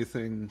know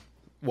anything.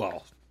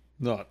 Well,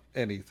 not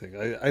anything.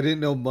 I didn't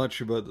know much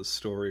about the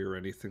story or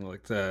anything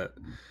like that.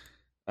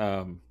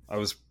 I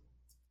was,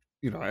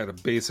 I had a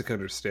basic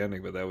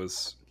understanding, but that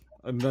was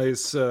a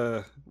nice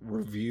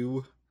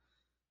review.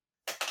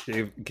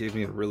 Gave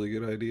me a really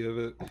good idea of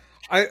it.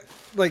 I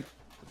like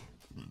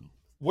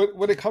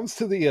when it comes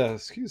to the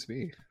excuse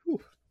me.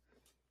 Whew.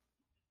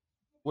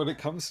 When it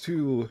comes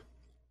to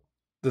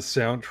the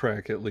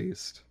soundtrack, at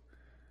least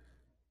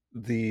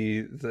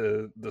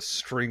the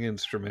string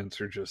instruments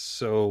are just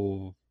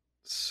so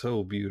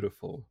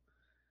beautiful,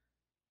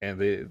 and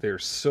they're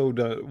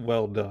so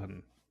well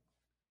done.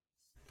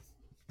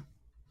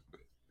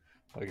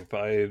 Like if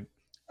I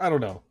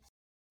don't know,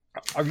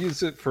 I've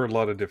used it for a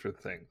lot of different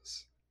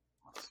things.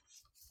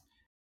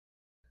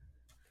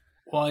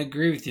 Well, I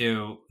agree with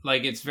you.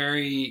 Like it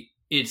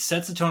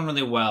sets the tone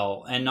really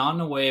well, and not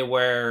in a way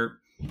where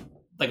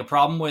like a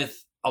problem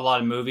with a lot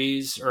of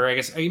movies, or I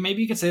guess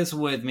maybe you could say this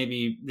with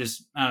maybe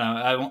just, I don't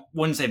know, I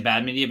wouldn't say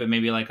bad media, but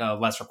maybe like a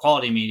lesser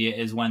quality media,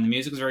 is when the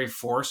music is very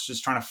forced,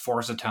 just trying to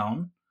force a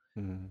tone.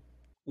 Mm-hmm.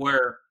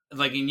 Where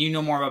like, and you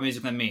know more about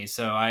music than me,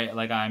 so I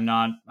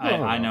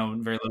know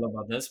very little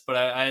about this, but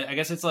I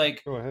guess it's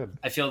like, go ahead.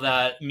 I feel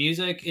that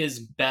music is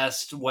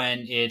best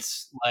when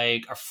it's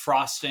like a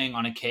frosting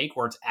on a cake,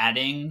 where it's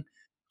adding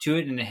to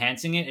it and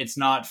enhancing it. It's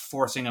not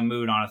forcing a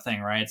mood on a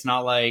thing, right? It's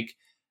not like,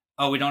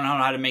 oh, we don't know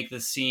how to make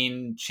this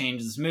scene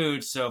change this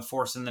mood, so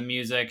force in the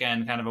music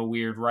and kind of a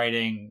weird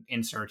writing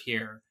insert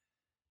here.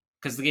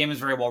 Because the game is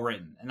very well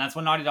written, and that's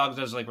what Naughty Dog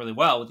does like really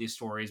well with these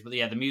stories. But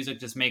yeah, the music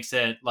just makes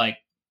it like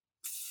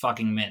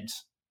fucking mint.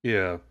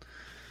 Yeah.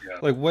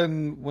 Like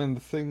when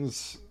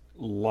things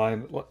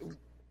line,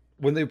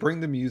 when they bring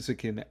the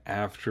music in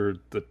after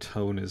the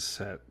tone is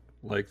set,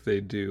 like they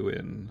do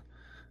in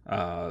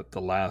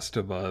The Last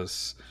of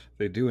Us,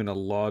 they do in a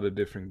lot of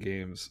different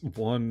games.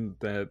 One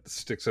that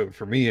sticks out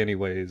for me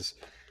anyways,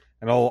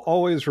 and I'll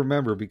always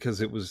remember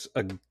because it was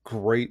a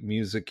great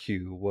music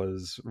cue,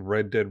 was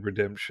Red Dead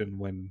Redemption.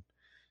 When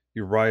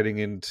you're riding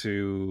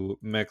into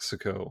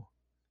Mexico,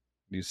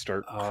 you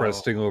start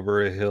cresting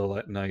over a hill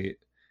at night,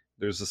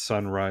 there's a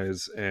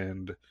sunrise,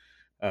 and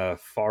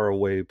Far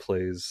Away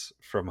plays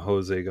from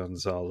Jose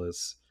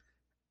Gonzalez,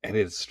 and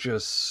it's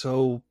just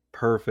so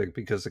perfect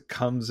because it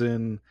comes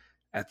in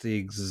at the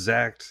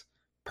exact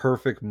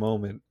perfect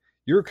moment.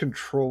 You're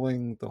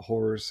controlling the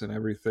horse and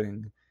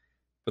everything,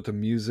 but the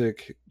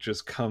music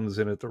just comes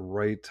in at the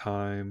right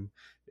time.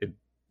 It,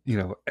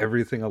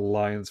 everything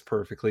aligns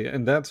perfectly,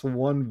 and that's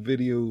one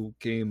video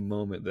game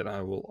moment that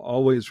I will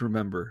always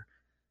remember.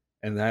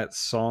 And that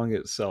song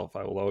itself,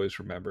 I will always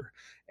remember.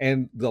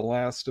 And The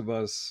Last of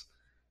Us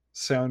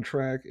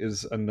soundtrack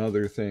is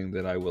another thing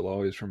that I will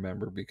always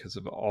remember because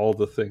of all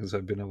the things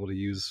I've been able to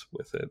use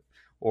with it,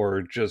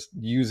 or just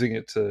using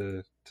it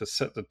to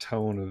set the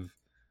tone of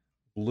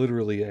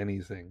literally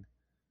anything.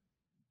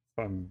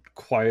 If I'm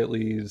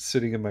quietly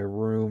sitting in my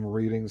room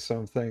reading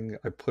something,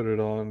 I put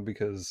it on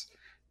because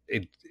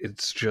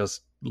it's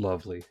just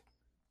lovely.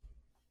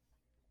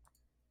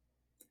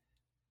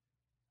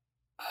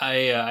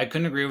 I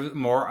couldn't agree with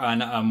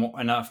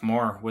enough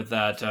more with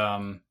that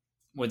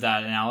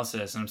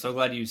analysis, and I'm so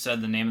glad you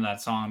said the name of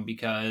that song,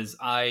 because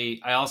I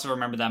also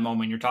remember that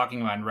moment you're talking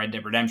about in Red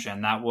Dead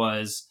Redemption.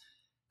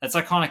 That's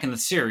iconic in the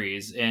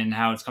series, in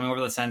how it's coming over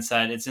the sense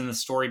that it's in the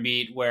story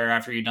beat where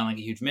after you've done like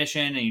a huge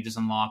mission and you just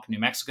unlock New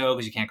Mexico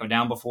because you can't go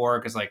down before,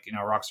 because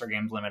Rockstar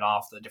games limit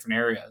off the different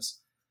areas.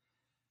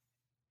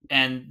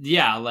 And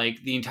yeah,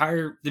 like the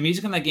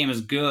music in that game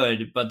is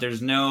good, but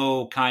there's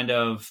no kind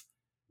of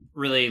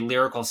really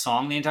lyrical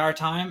song the entire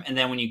time. And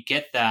then when you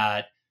get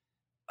that,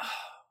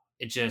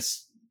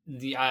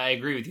 I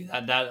agree with you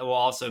that will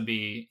also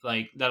be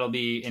like, that'll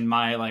be in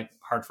my like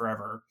heart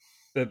forever.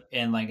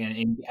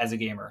 As a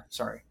gamer.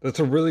 Sorry, that's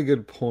a really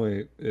good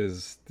point,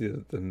 is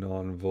the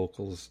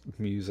non-vocals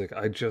music.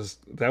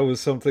 That was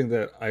something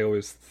that I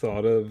always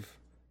thought of,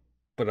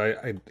 but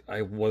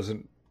I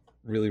wasn't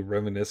really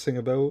reminiscing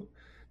about.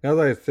 Now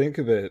that I think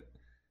of it,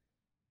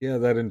 yeah,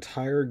 that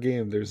entire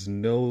game, there's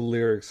no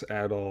lyrics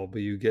at all,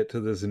 but you get to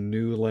this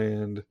new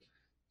land,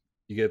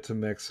 you get to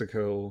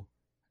Mexico,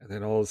 and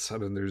then all of a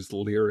sudden there's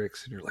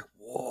lyrics, and you're like,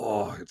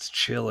 whoa, it's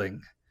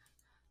chilling.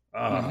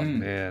 Oh,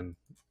 man.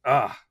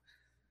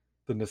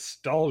 The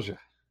nostalgia.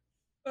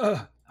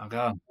 Ugh, Oh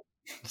god,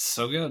 it's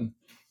so good.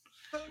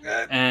 so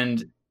good.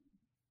 And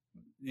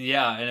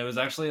yeah, and it was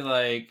actually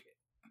like,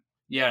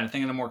 yeah, I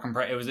think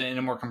it was in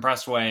a more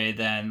compressed way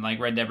than like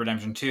Red Dead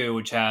Redemption 2,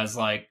 which has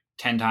like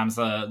 10 times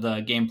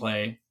the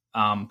gameplay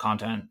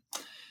content.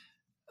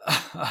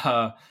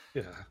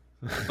 Yeah.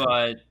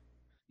 But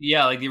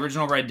yeah, like the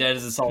original Red Dead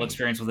is a solid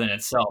experience within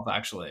itself.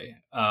 Actually,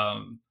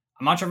 I'm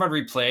not sure if I'd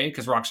replay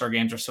because Rockstar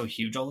games are so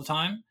huge all the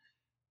time.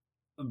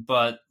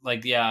 But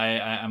like,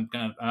 yeah, I'm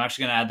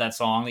actually gonna add that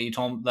song that you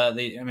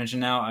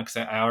mentioned now because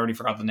I already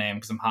forgot the name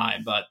because I'm high.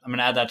 But I'm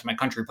gonna add that to my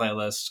country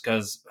playlist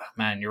because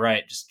man, you're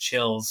right, just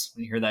chills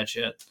when you hear that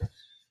shit.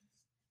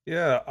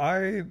 Yeah,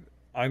 I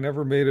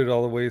never made it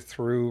all the way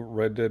through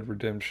Red Dead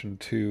Redemption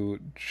 2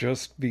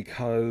 just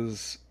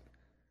because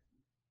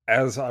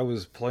as I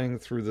was playing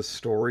through the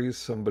story,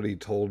 somebody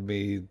told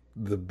me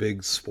the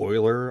big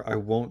spoiler. I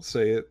won't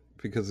say it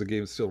because the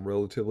game's still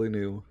relatively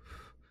new,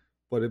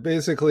 but it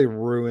basically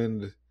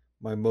ruined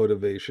my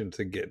motivation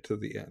to get to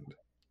the end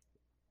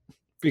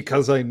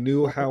because I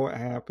knew how it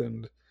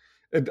happened.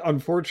 And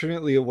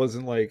unfortunately, it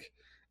wasn't like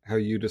how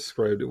you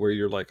described it, where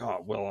you're like,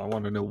 oh, well, I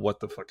want to know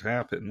what the fuck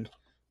happened,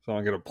 so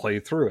I'm going to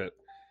play through it.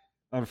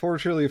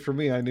 Unfortunately for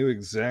me, I knew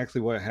exactly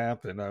what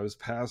happened. I was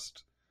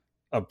past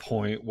a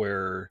point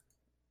where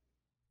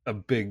a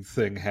big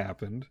thing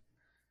happened,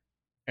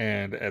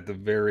 and at the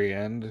very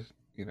end,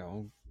 you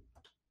know,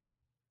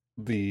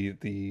 the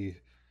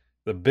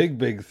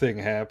big thing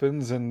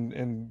happens,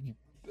 and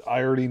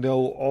I already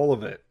know all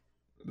of it.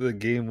 The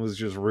game was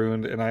just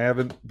ruined, and I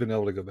haven't been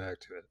able to go back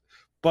to it.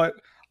 But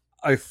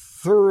I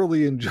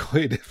thoroughly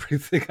enjoyed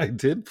everything I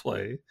did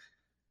play.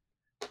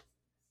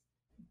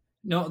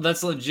 No,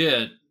 that's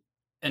legit.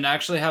 And I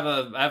actually have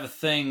a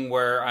thing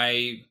where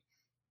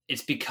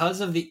it's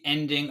because of the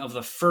ending of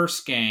the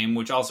first game,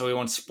 which also we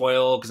won't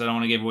spoil because I don't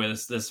want to give away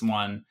this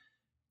one.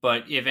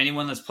 But if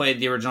anyone that's played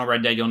the original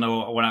Red Dead, you'll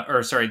know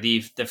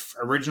the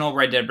original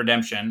Red Dead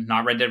Redemption,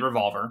 not Red Dead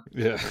Revolver.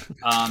 Yeah.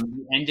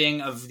 The ending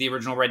of the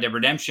original Red Dead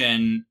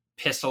Redemption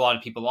pissed a lot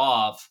of people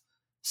off.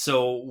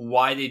 So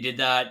why they did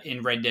that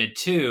in Red Dead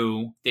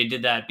 2, they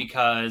did that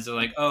because they're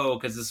like, oh,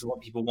 because this is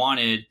what people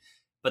wanted.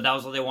 But that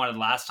was what they wanted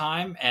last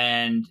time.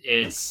 And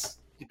it's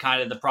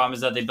kind of the problem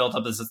is that they built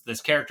up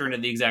this character into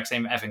the exact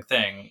same effing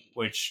thing,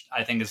 which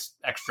I think is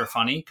extra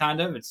funny,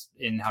 kind of. It's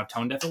in how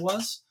tone deaf it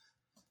was.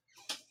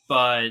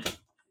 But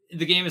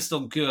the game is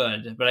still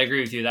good. But I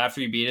agree with you. That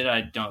after you beat it,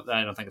 I don't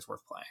think it's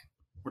worth playing.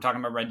 We're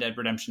talking about Red Dead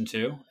Redemption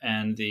 2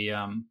 and the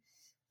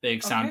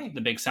big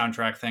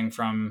soundtrack thing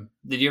from.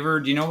 Do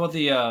you know about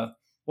the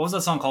what was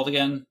that song called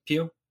again,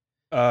 Pew?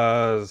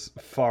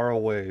 Far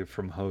Away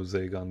from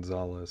Jose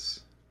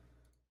Gonzalez.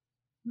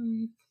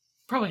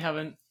 Probably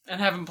haven't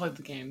played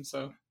the game,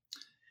 so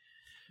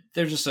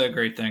they're just a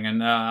great thing,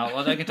 and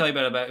I can tell you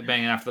about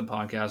banging after the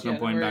podcast. No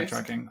point in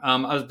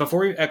backtracking.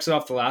 Before we exit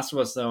off The Last of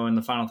Us, though, and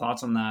the final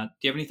thoughts on that,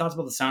 do you have any thoughts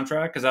about the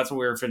soundtrack? Because that's what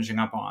we were finishing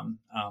up on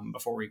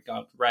before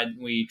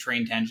we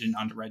train tangent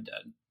onto Red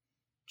Dead.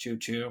 Choo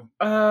choo.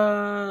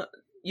 To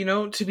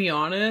be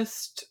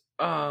honest,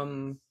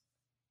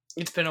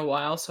 it's been a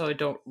while, so I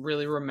don't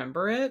really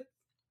remember it.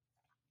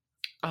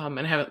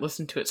 And haven't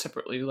listened to it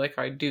separately like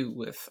I do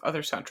with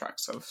other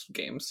soundtracks of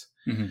games.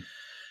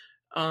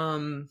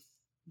 Mm-hmm.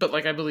 But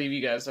like I believe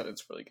you guys that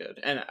it's really good,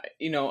 and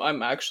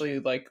I'm actually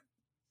like,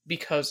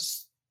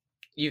 because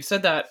you've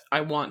said that,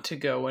 I want to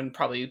go and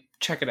probably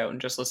check it out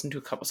and just listen to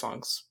a couple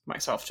songs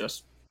myself,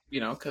 just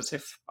because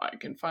if I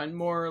can find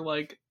more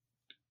like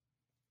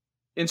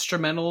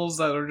instrumentals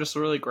that are just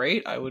really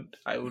great, I would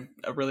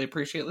really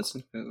appreciate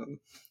listening to them.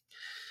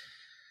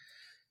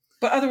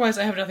 But otherwise,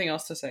 I have nothing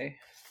else to say.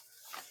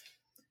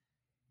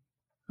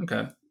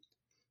 Okay.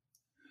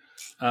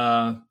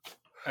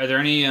 Are there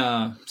any?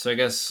 So I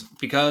guess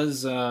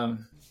because Pew,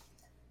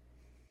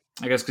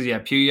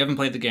 you haven't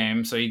played the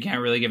game, so you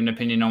can't really give an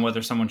opinion on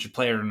whether someone should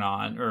play it or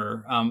not.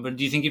 Or but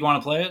do you think you'd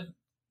want to play it?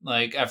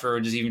 Like after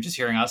just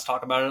hearing us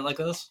talk about it like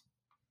this?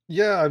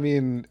 Yeah, I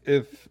mean,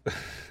 if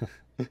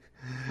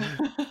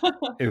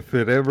if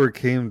it ever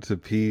came to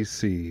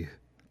PC,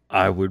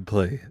 I would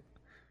play it.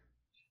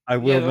 I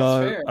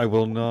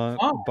will not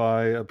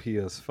buy a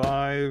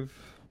PS5,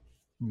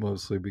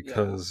 mostly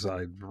because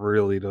I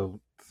really don't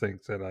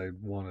think that I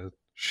want to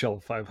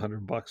shell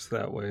 $500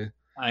 that way.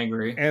 I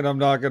agree. And I'm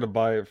not going to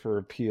buy it for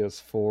a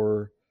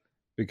PS4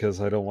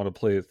 because I don't want to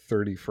play at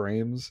 30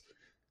 frames.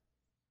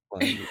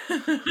 Like,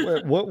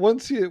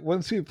 once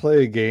you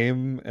play a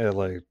game at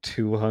like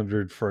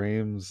 200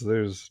 frames,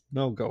 there's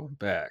no going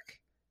back.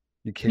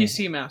 You can't. You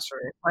see Master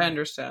Race. I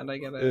understand. I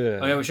get it. Yeah.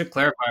 Oh yeah, we should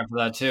clarify for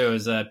that too.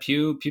 Is that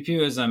Pew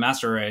is a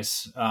Master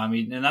Race,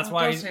 and that's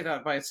why. Don't say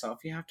that by itself.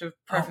 You have to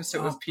preface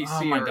it with PC.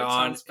 Oh my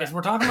god! If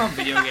we're talking about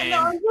video games,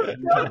 I'm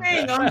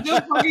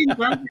just fucking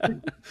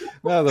joking.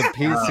 No, the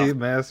PC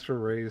Master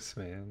Race,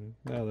 man.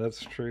 No,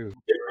 that's true.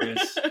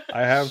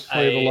 I have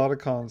played a lot of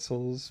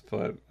consoles,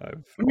 but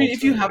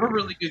if you have a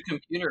really good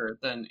computer,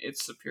 then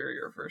it's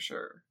superior for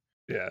sure.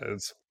 Yeah,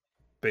 it's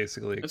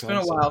basically It's been a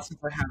console. while since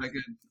I had a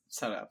good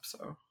setup,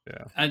 so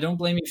Yeah. I don't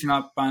blame you for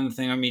not buying the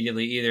thing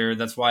immediately either.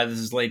 That's why this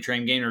is late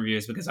train game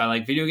reviews, because I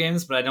like video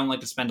games, but I don't like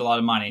to spend a lot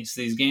of money.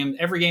 So these games,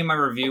 every game I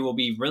review will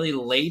be really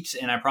late,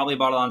 and I probably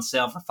bought it on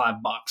sale for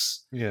 $5.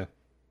 Yeah.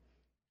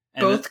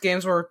 And both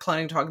games we're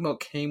planning to talk about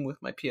came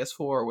with my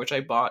PS4, which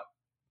I bought.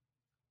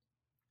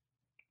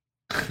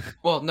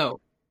 Well, no,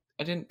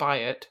 I didn't buy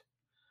it.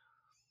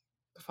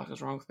 The fuck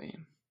is wrong with me?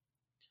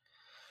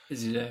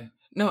 busy day.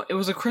 No, it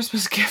was a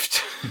Christmas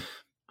gift.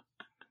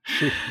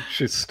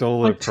 She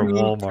stole Like it from two-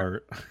 Walmart.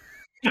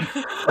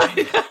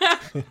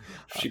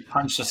 She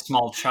punched a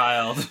small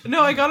child.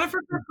 No, I got it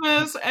for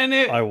Christmas, and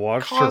it. I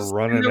watched her cost-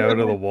 running there out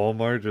of were the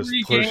Walmart, just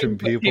three pushing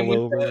games that came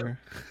people with over.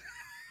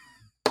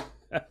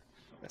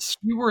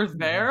 You were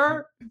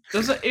there.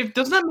 Doesn't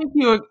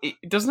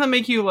that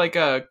make you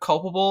like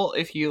culpable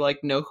if you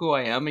like know who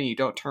I am and you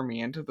don't turn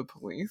me into the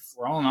police?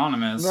 We're all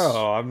anonymous.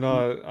 No, I'm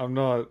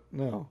not.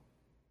 No,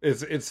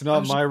 it's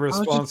not was my just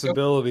joking.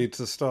 responsibility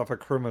to stop a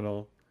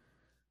criminal.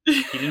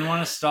 You didn't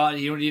want to stop.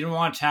 You didn't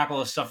want to tackle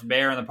a stuffed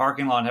bear in the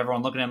parking lot and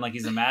everyone looking at him like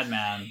he's a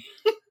madman.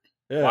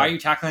 Yeah, Why are you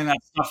tackling that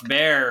stuffed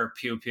bear,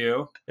 Pew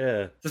Pew?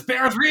 yeah. This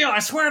bear is real. I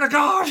swear to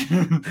God,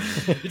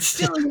 it's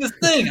stealing this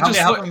thing. Just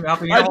How come you're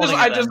holding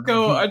I it just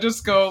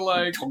then? go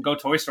like Go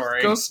Toy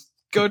Story.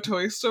 go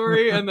Toy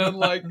Story, and then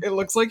like it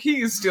looks like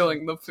he's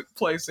stealing the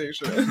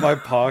PlayStation. My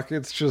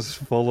pocket's just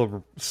full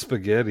of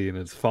spaghetti and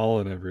it's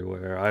falling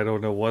everywhere. I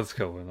don't know what's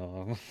going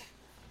on.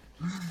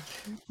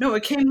 No,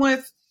 it came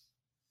with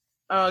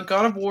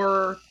God of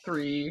War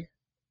 3,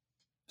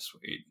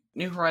 Sweet.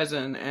 New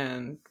Horizon,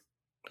 and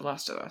The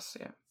Last of Us.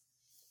 Yeah.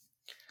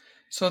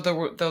 So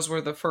those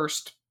were the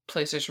first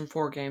PlayStation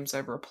 4 games I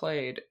ever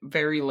played.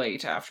 Very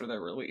late after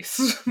their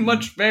release,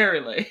 much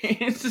very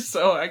late.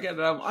 So I get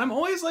I'm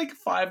always like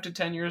 5 to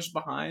 10 years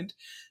behind,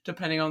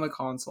 depending on the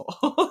console.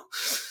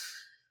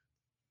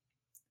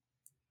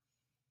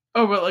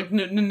 Oh, but like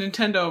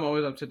Nintendo, I'm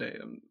always up to date.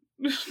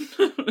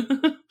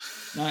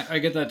 I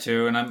get that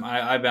too, and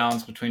I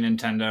balance between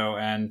Nintendo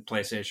and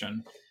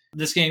PlayStation.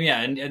 This game,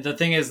 yeah, and the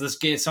thing is, this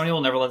game Sony will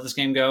never let this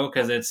game go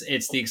because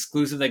it's the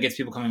exclusive that gets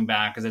people coming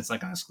back because it's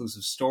like an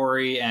exclusive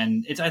story,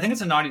 and I think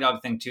it's a Naughty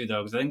Dog thing too,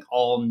 though, because I think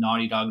all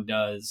Naughty Dog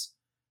does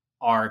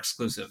are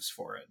exclusives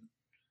for it.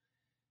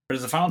 But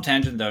as a final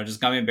tangent, though,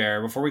 just Gummy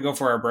Bear, before we go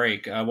for our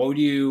break, what would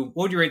you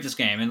rate this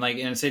game?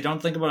 And say,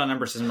 don't think about a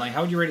number system. Like,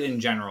 how would you rate it in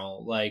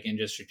general? Like, and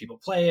just should people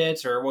play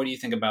it, or what do you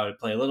think about it?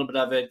 Play a little bit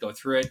of it, go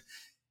through it.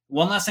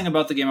 One last thing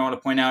about the game I want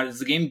to point out is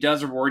the game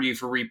does reward you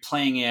for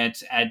replaying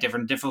it at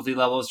different difficulty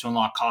levels to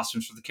unlock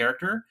costumes for the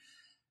character.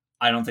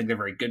 I don't think they're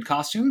very good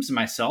costumes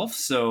myself,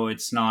 so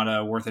it's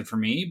not worth it for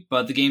me.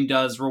 But the game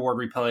does reward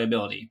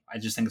replayability. I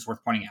just think it's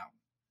worth pointing out.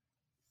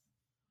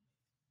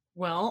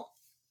 Well,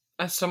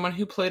 as someone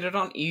who played it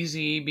on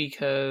easy,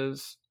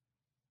 because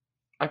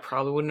I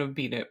probably wouldn't have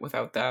beat it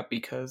without that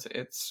because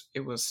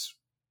it was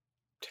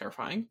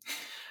terrifying.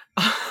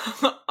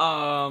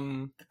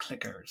 The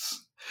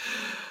clickers.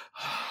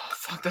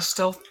 Fuck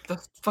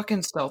the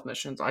fucking stealth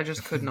missions. I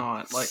just could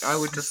not. Like, I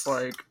would just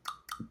like,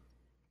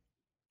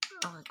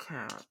 I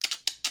can't.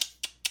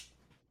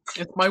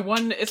 It's my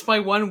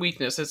one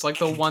weakness. It's like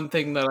the one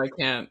thing that I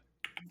can't,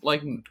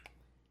 like,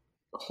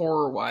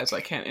 horror-wise, I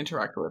can't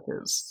interact with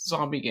is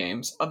zombie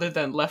games, other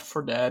than Left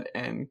 4 Dead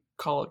and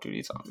Call of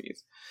Duty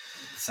Zombies.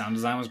 The sound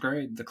design was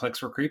great. The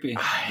clicks were creepy.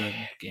 The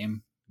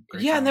game.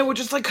 Great Yeah, sound. and they would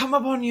just like come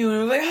up on you, and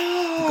it was like,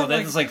 Oh, they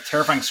had this like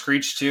terrifying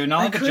screech too.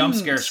 Not I like a jump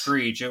scare couldn't.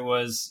 screech. It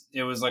was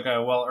like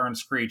a well-earned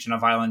screech and a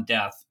violent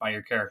death by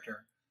your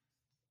character.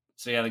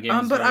 So yeah, the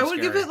game. But I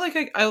would give it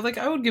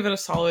I would give it a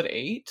solid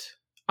 8.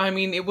 I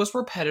mean, it was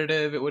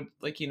repetitive. It would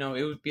it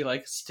would be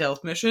like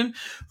stealth mission,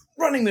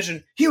 running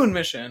mission, human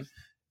mission.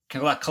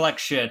 collect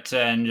shit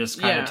and just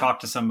kind Yeah. of talk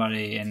to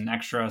somebody and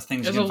extra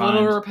things It you was a can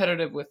little find.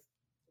 repetitive with,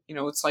 it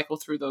would cycle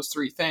through those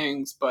 3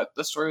 things, but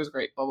the story was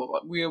great. Blah blah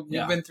blah. We've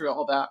Yeah. been through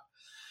all that.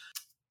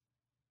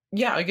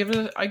 Yeah, I give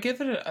it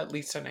at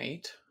least an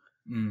 8.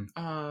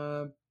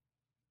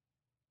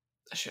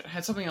 Shit, I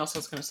had something else I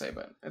was gonna say,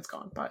 but it's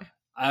gone. Bye.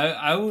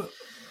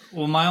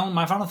 Well,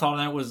 my final thought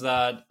on it was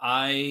that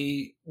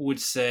I would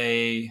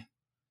say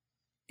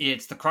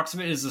it's the crux of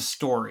it is the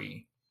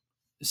story.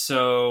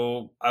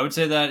 So I would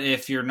say that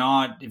if you don't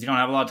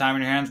have a lot of time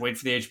in your hands, wait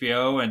for the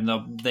HBO,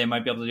 and they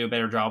might be able to do a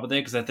better job with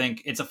it, because I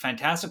think it's a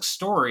fantastic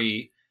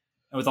story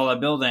with all that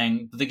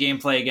building. But the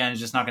gameplay again is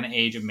just not going to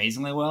age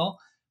amazingly well.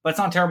 But it's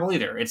not terrible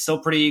either. It's still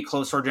pretty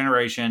close to our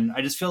generation.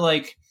 I just feel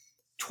like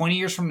 20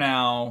 years from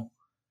now,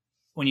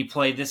 when you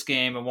play this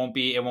game, it won't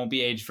be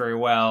aged very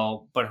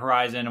well. But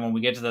Horizon, and when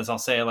we get to this, I'll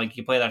say like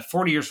you play that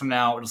 40 years from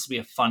now, it'll still be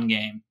a fun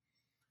game.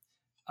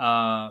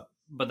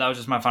 But that was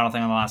just my final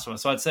thing on The Last of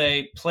Us. So I'd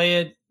say play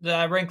it.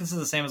 I rank this as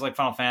the same as like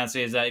Final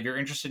Fantasy. Is that if you're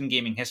interested in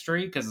gaming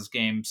history, because this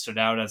game stood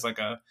out as it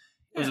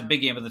was a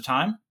big game at the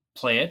time,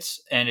 play it,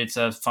 and it's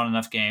a fun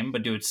enough game.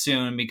 But do it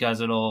soon,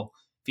 because if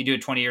you do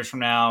it 20 years from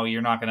now,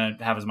 you're not going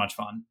to have as much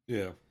fun.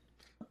 Yeah,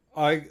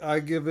 I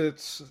give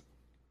it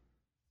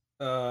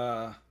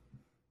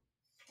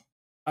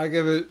I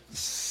give it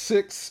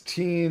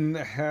 16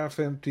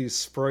 half-empty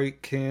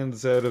Sprite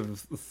cans out of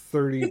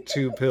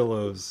 32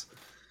 pillows.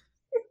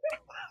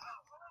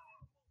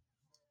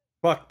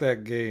 Fuck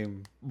that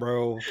game,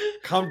 bro.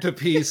 Come to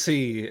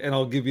PC and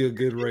I'll give you a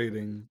good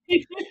rating.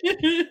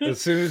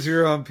 As soon as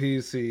you're on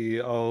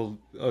PC, I'll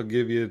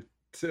give you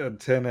a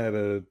 10 out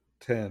of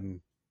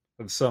 10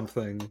 of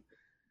something.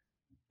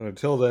 But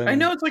until then, I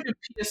know it's like a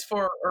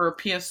PS4 or a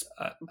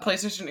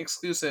PlayStation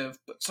exclusive,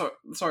 but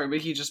sorry, but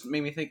he just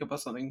made me think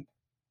about something.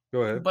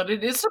 go ahead. But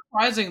it is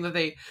surprising that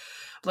they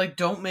like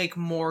don't make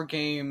more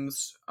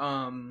games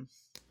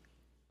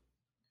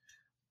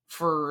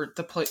for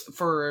the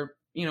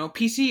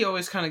PC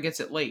always kind of gets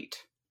it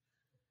late.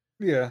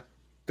 Yeah.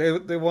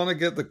 They want to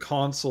get the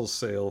console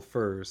sale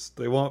first.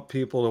 They want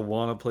people to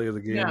want to play the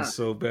game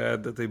so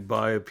bad that they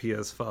buy a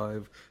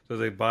PS5, that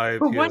they buy a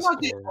But PS4.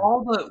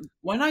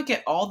 why not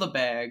get all the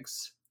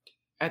bags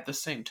at the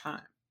same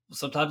time?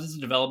 Sometimes it's a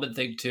development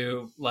thing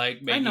too,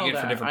 like making it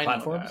for different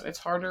platforms. It's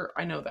harder.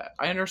 I know that.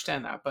 I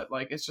understand that, but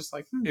like it's just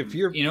like If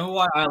you're You know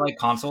why I like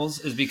consoles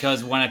is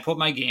because when I put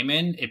my game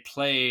in, it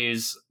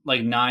plays like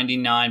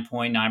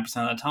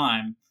 99.9% of the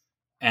time,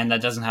 and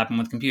that doesn't happen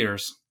with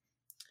computers.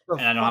 the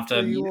and I don't have fuck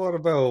to- are you on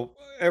about?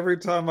 Every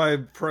time I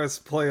press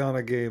play on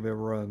a game, it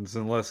runs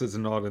unless it's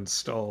not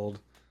installed.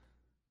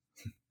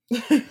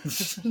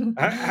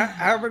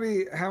 How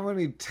many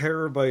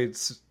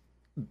terabytes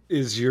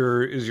is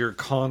your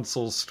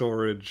console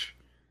storage?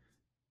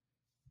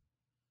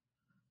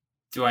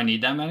 Do I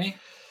need that many?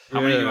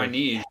 How many do I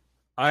need?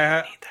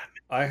 I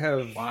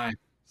have Why?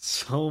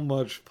 so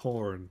much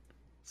porn.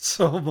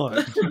 So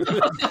much.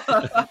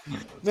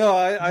 No,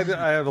 I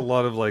have a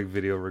lot of like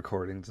video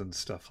recordings and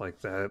stuff like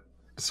that.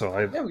 So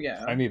oh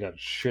yeah. I need a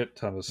shit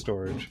ton of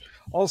storage.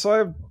 Also,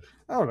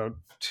 I don't know,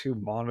 2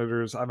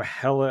 monitors. I'm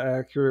hella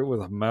accurate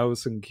with a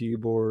mouse and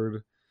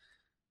keyboard.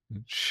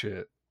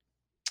 Shit.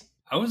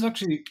 I was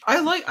actually I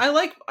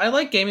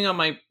like gaming on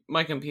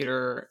my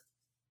computer,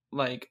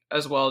 like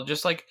as well,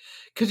 just like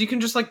because you can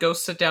just like go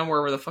sit down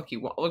wherever the fuck you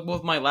want. Like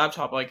with my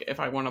laptop, like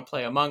if I want to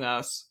play Among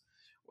Us,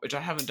 which I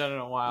haven't done in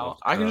a while,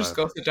 Oh, I can just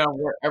God. go sit down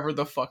wherever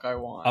the fuck I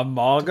want.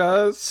 Among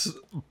Us,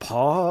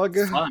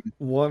 Pog, fun.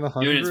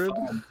 100. Dude, it's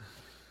fun.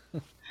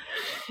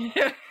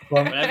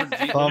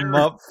 Thumb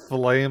up,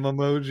 flame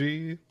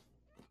emoji.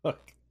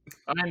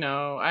 I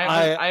know.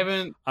 I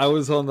haven't. I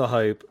was on the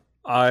hype.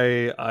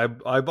 I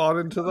bought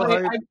into the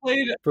hype I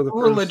played for the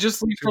first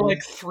religiously 2 for like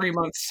months. 3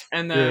 months,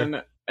 and then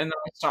I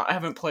stopped. I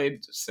haven't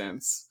played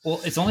since.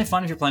 Well, it's only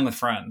fun if you're playing with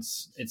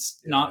friends. It's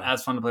not Yeah.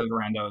 as fun to play with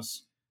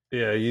randos.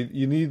 Yeah,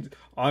 you need,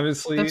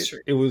 honestly, That's true.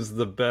 it was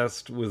the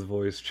best with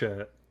voice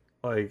chat.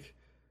 Like,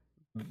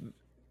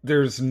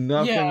 there's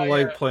nothing Yeah,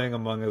 like yeah. playing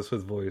Among Us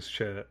with voice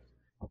chat.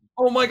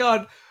 Oh my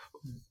god!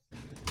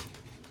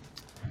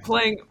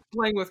 Playing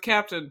with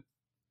Captain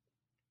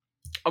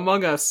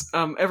Among Us.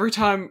 Every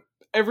time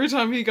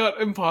he got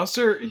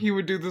imposter, he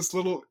would do this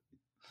little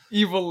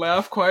evil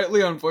laugh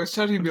quietly on voice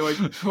chat. He'd be like,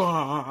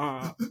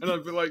 "Ah," and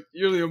I'd be like,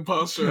 "You're the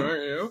imposter,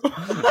 aren't you?"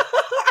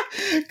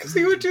 Because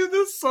he would do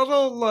this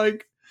subtle,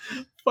 like,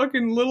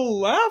 fucking little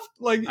laugh,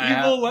 like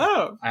evil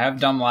laugh. I have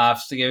dumb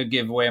laughs to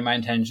give away my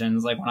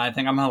intentions. Like when I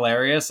think I'm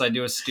hilarious, I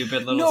do a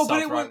stupid little. No, but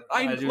Seth it was Rogen-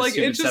 I do a like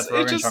stupid it just Seth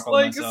Rogen chuckle to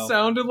like myself.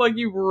 sounded like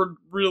you were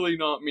really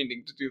not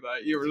meaning to do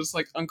that. You were just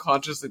like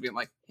unconsciously being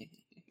like.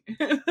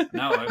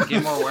 No, I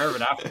became more aware of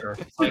it after.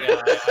 It's like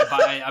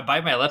I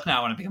bite my lip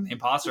now when I become the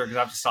imposter because I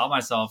have to stop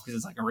myself because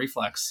it's like a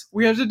reflex.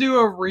 We have to do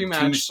a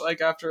rematch,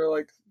 like after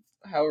like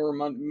however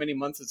many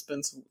months it's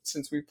been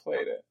since we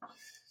played it. I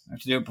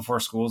have to do it before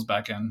school's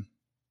back in.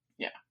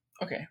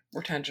 Okay,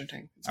 we're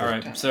tangenting. All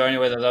right. So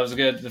anyway, that was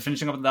good. That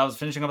was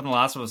finishing up in The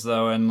Last of Us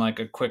though, and like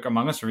a quick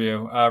Among Us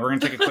review. We're gonna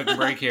take a quick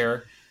break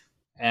here,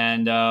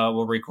 and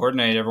we'll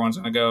recoordinate. Everyone's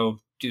gonna go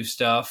do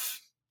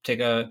stuff, take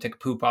a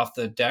poop off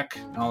the deck,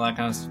 and all that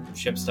kind of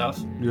ship stuff.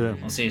 Yeah.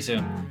 We'll see you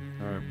soon.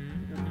 All right.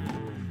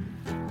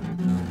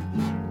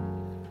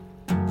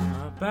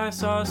 My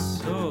back's all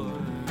sore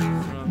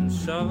from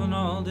shoveling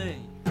all day.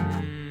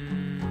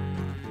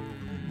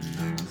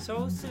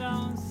 So sit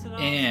down,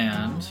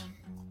 And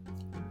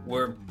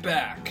we're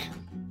back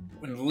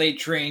with Late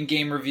Train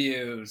Game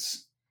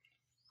Reviews.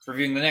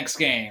 Reviewing the next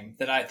game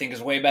that I think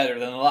is way better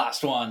than the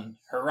last one,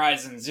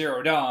 Horizon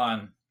Zero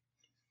Dawn.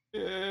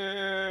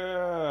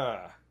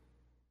 Yeah.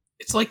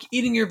 It's like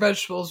eating your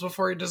vegetables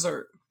before your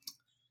dessert.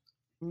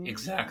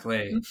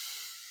 Exactly.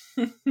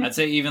 I'd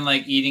say even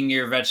like eating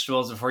your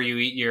vegetables before you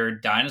eat your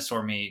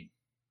dinosaur meat.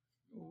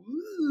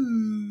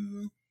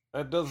 Ooh.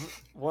 That doesn't.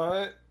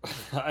 What?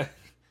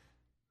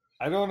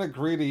 I don't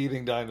agree to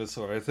eating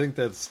dinosaur. I think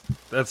that's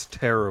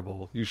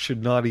terrible. You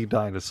should not eat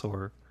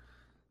dinosaur.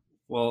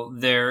 Well,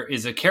 there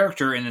is a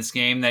character in this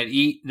game that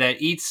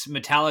eats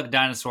metallic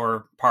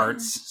dinosaur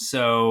parts.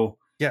 So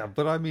Yeah,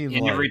 but I mean,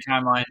 in like, every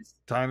timeline,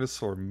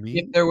 dinosaur meat.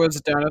 If there was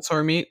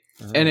dinosaur meat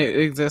Uh, and it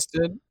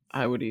existed,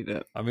 I would eat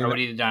it. I I mean, would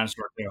eat a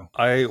dinosaur too.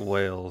 I ate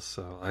whales,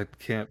 so I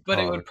can't. But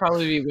it talk. would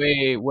probably be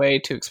way, way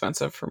too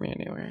expensive for me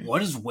anyway. What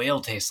does whale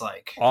taste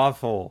like?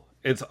 Awful.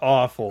 It's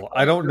awful.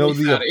 I don't know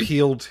Really the fatty.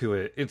 appeal to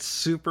it. It's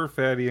super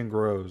fatty and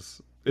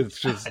gross. It's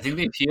just I think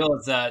the appeal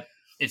is that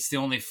it's the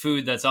only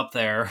food that's up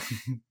there.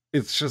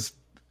 it's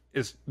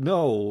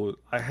no,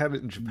 I had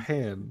it in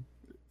Japan.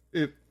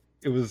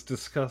 It was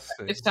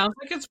disgusting. It sounds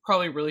like it's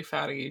probably really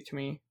fatty to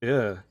me.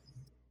 Yeah.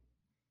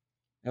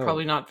 Oh,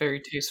 Probably not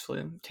very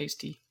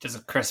tasty. Does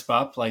it crisp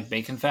up like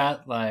bacon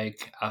fat,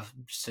 like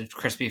just a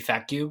crispy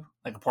fat cube,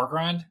 like a pork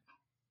rind?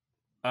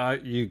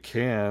 you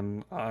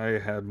can. I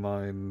had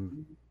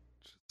mine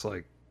just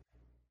like,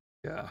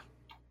 yeah,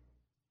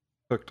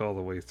 cooked all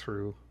the way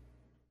through.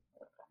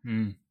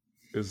 Mm.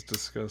 It was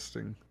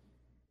disgusting.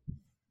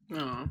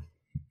 Oh.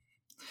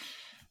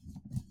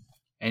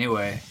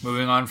 Anyway,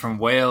 moving on from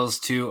whales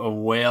to a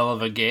whale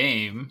of a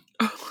game.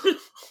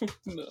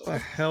 No. What the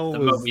hell The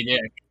was? Moby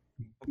Dick.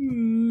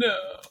 No.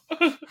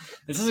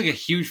 This is like a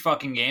huge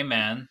fucking game,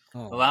 man.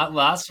 Oh,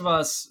 Last of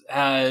Us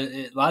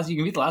you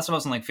can beat The Last of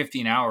Us in like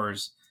 15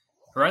 hours.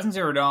 Horizon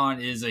Zero Dawn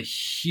is a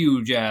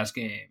huge ass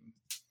game.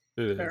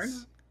 it Fair is.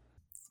 enough.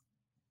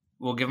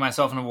 We'll give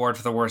myself an award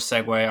for the worst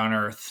segue on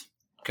Earth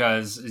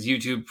because, as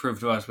YouTube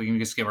proved to us, we can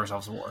just give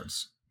ourselves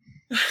awards.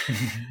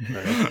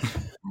 Right.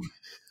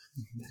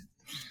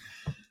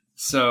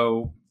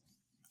 So,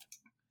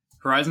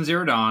 Horizon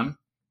Zero Dawn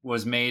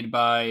was made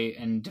by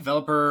and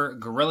developer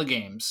Guerrilla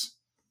Games.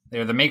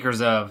 They're the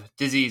makers of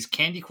Dizzy's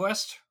Candy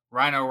Quest,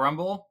 Rhino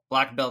Rumble,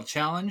 Black Belt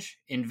Challenge,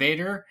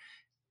 Invader,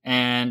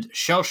 and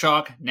Shell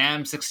Shock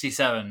Nam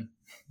 67.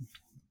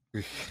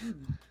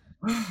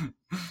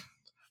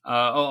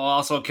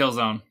 Also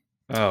Killzone.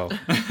 Oh,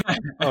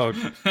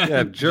 oh,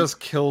 yeah, just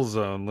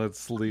Killzone.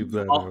 Let's leave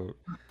that Oh. out.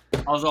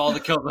 Also all the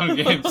Killzone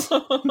games.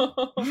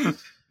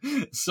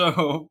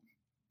 So,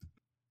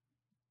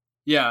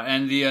 yeah,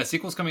 and the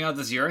sequel's coming out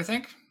this year, I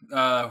think.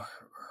 The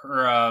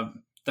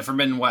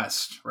Forbidden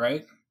West,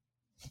 right?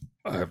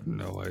 I have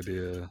no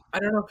idea. I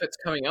don't know if it's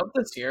coming out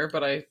this year,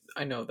 but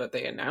I know that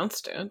they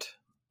announced it.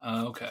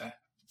 Okay.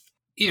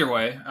 Either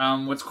way,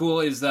 what's cool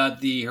is that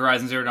the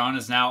Horizon Zero Dawn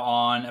is now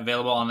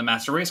available on the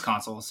Master Race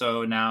console.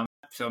 So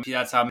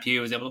that's how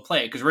MPU was able to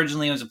play it. Because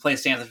originally it was a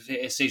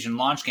PlayStation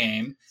launch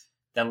game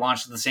that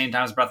launched at the same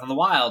time as Breath of the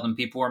Wild, and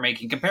people were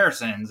making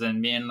comparisons and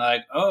being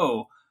like,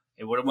 "Oh,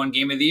 it would have won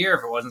Game of the Year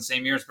if it wasn't the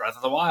same year as Breath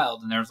of the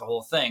Wild." And there's the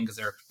whole thing because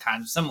they're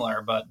kind of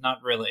similar, but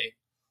not really.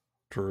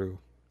 True.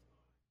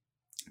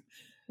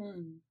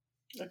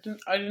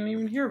 I didn't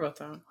even hear about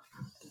that.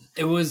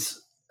 It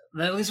was,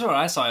 at least what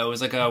I saw, it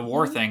was like a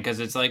war thing because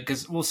it's like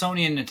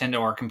Sony and Nintendo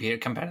are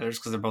competitors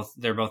because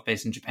they're both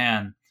based in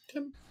Japan.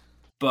 Yep.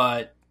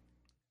 But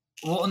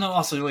no,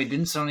 also wait,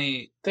 didn't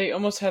Sony? They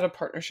almost had a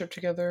partnership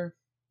together.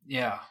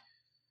 Yeah.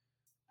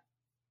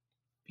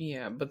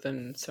 Yeah, but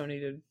then Sony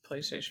did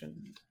PlayStation,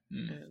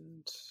 Mm.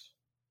 and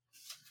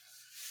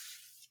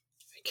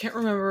I can't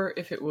remember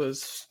if it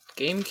was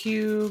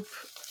GameCube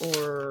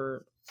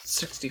or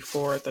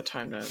 64 at the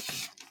time.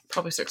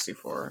 Probably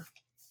 64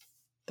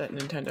 that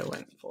Nintendo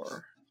went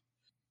for.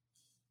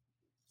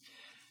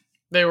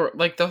 They were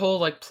like the whole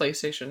like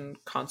PlayStation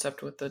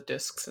concept with the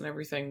discs and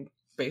everything.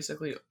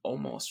 Basically,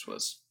 almost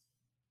was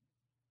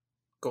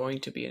going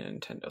to be a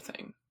Nintendo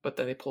thing, but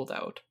then they pulled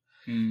out.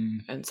 Mm.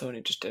 And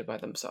Sony just did it by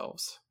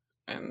themselves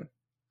and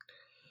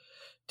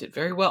did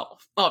very well,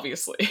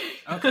 obviously.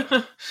 Okay.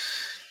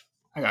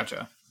 I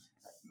gotcha.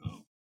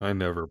 I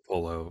never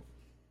pull out.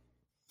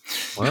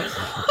 What?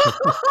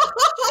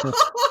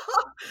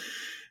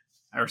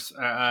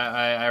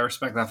 I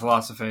respect that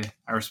philosophy.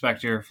 I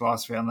respect your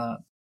philosophy on that.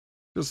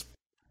 Just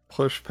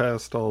push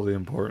past all the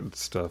important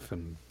stuff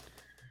and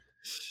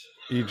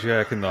eat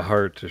Jack in the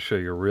heart to show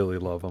you really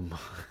love him.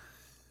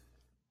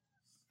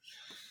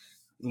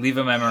 Leave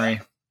a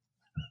memory.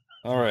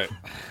 All right.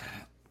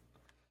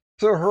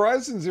 So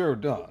Horizon Zero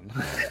Dawn.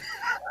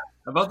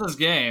 About this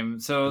game,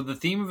 so the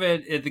theme of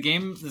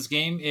this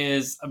game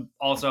is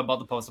also about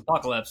the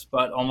post-apocalypse,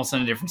 but almost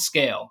on a different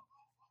scale.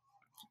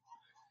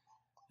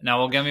 Now,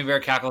 we'll get me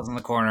Bear cackles in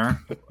the corner.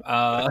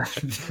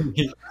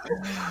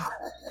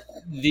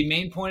 The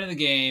main point of the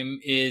game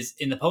is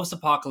in the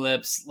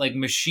post-apocalypse, like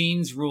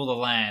machines rule the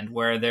land,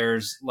 where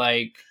there's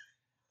like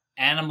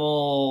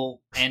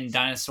animal and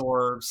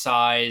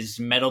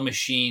dinosaur-sized metal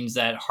machines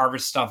that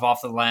harvest stuff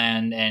off the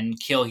land and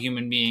kill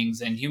human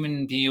beings, and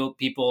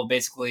people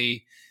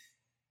basically,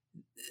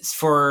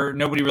 for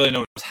nobody really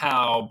knows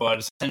how,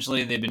 but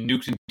essentially they've been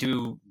nuked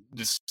into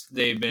this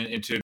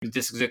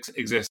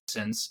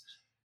existence.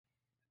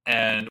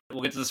 And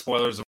we'll get to the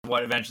spoilers of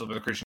what eventually the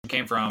creation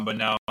came from, but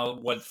now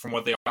from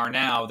what they are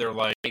now, they're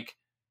like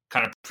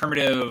kind of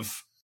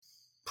primitive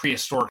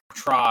prehistoric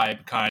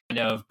tribe kind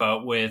of,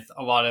 but with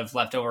a lot of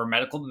leftover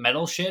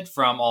metal shit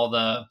from all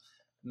the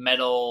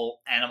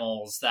metal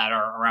animals that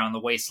are around the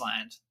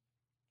wasteland.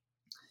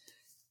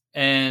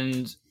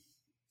 And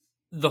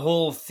the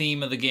whole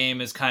theme of the game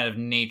is kind of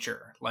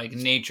nature. Like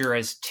nature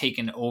has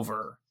taken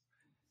over.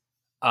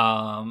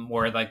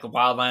 Where like the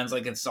wildlands,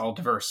 like it's all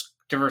diverse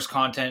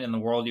content in the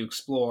world you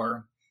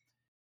explore.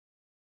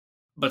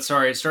 But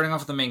starting off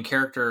with the main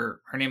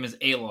character, her name is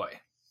Aloy.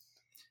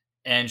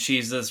 and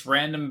she's this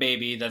random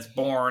baby that's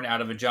born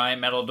out of a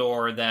giant metal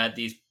door that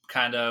these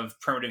kind of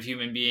primitive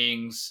human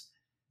beings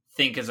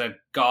think is a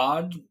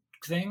god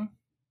thing.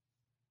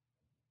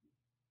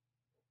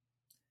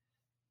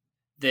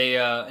 They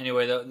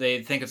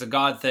they think it's a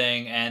god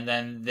thing, and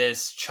then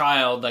this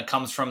child that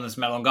comes from this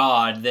metal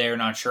god, they're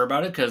not sure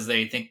about it because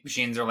they think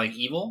machines are like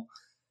evil.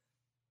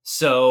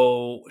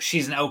 So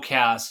she's an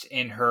outcast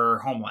in her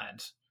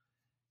homeland.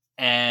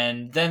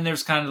 And then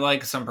there's kind of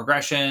like some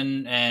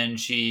progression, and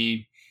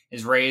she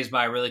is raised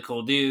by a really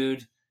cool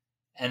dude,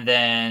 and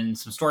then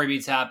some story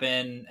beats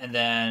happen, and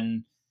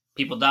then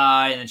people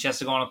die, and then she has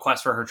to go on a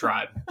quest for her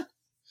tribe.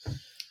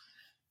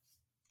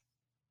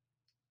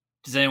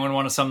 Does anyone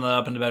want to sum that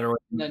up in a better way?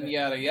 And then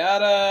yada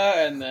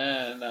yada, and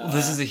then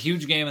This is a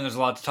huge game, and there's a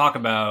lot to talk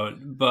about,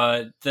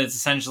 but that's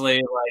essentially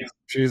like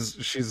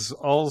She's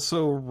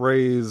also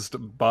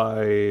raised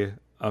by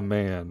a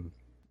man.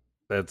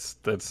 That's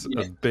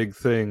Yeah. a big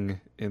thing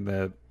in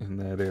that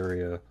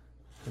area,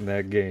 in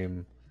that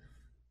game.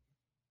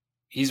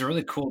 he's a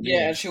really cool dude.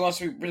 yeah, and she wants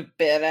to be really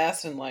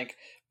badass and like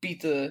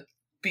beat the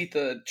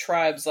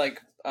tribes like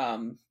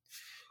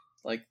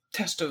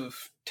test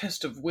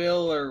of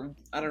will, or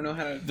I don't know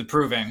how to The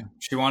proving.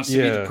 She wants to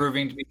be the Yeah.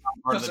 proving to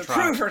become part of just the to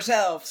tribe. prove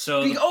herself.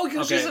 So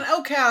Because she's an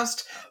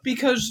outcast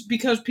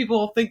because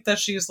people think that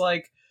she's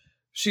like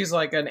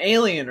an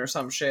alien or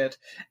some shit,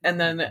 and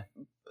then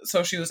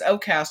so she was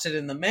outcasted,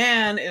 and the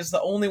man is the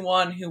only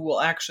one who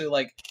will actually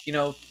like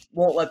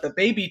won't let the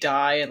baby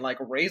die and like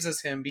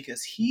raises him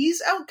because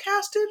he's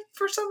outcasted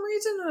for some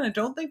reason, and I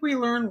don't think we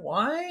learn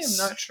why. I'm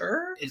not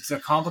sure. It's a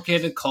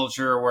complicated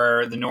culture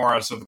where the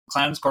Nora, so the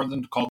clan's called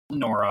the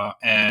Nora,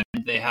 and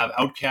they have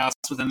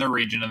outcasts within their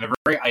region, and they're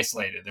very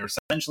isolated. They're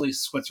essentially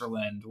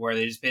Switzerland, where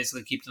they just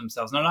basically keep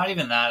themselves. No, not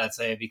even that, I'd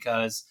say,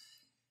 because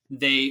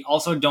they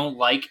also don't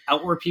like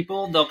outward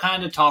people. They'll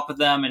kind of talk with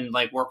them and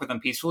like work with them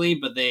peacefully,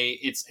 but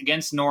it's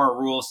against Nora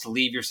rules to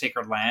leave your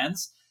sacred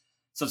lands.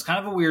 So it's kind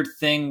of a weird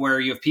thing where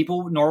you have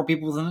Nora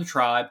people within the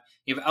tribe.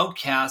 You have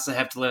outcasts that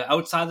have to live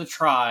outside the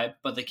tribe,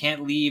 but they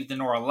can't leave the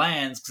Nora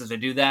lands because if they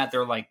do that,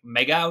 they're like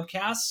mega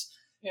outcasts,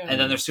 Yeah. and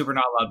then they're super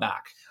not allowed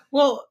back.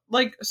 Well,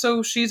 like,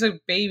 so she's a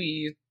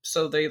baby,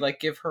 so they like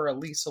give her at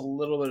least a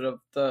little bit of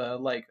the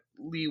like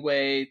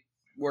leeway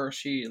where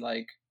she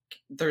like.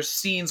 There's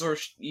scenes where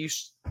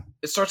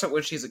it starts out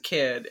when she's a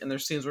kid, and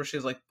there's scenes where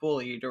she's like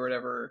bullied or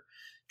whatever,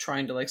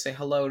 trying to like say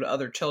hello to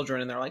other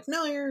children, and they're like,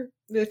 "No,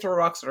 they throw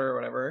rocks at her or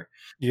whatever."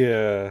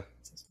 Yeah.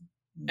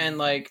 And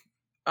like,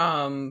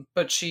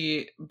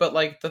 but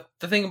like the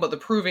thing about the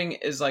proving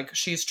is like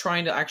she's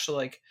trying to actually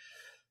like,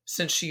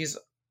 since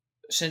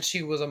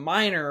she was a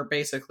minor,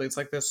 basically it's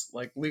like this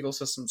like legal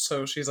system.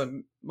 So she's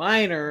a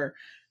minor,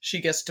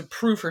 she gets to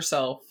prove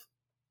herself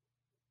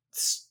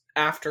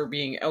after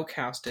being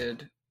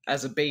outcasted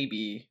as a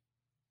baby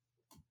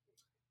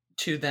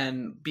to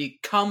then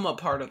become a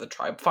part of the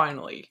tribe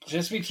finally.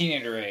 Just be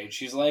teenager age.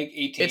 She's like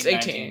 18. It's 18.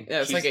 19. Yeah,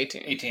 it's She's like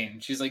 18. 18.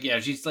 She's like, yeah,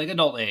 she's like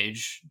adult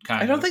age, kind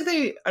I of.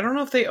 don't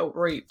know if they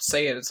outright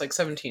say it. It's like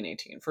 17,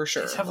 18 for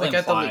sure. It's heavily Like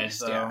at the implied, least.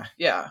 though.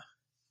 Yeah.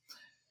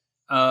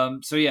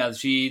 So yeah,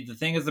 the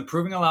thing is the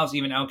proving allows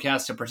even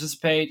outcasts to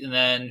participate, and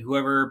then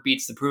whoever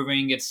beats the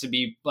proving gets to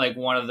be like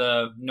one of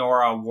the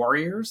Nora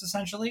warriors,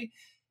 essentially.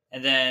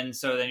 And then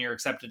you're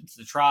accepted into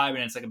the tribe,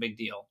 and it's like a big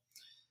deal.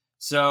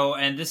 So,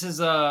 and this is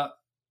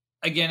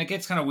again, it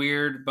gets kind of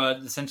weird, but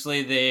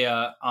essentially they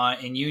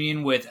in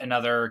union with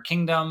another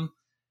kingdom,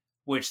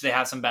 which they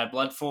have some bad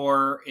blood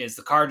for, is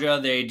the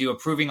Karja. They do a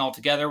proving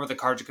altogether where the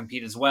Karja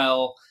compete as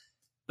well.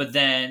 But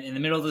then in the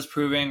middle of this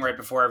proving, right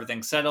before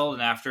everything's settled,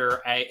 and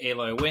after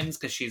Aloy wins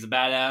because she's a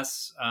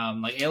badass,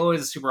 like Aloy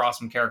is a super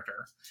awesome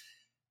character.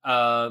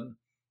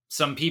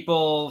 Some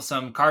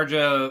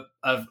Karja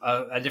of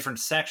a different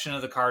section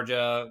of the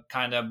Karja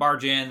kind of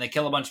barge in. They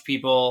kill a bunch of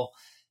people.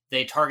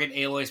 They target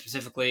Aloy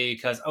specifically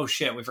because, oh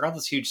shit, we forgot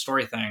this huge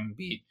story thing.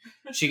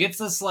 She gets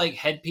this like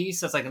headpiece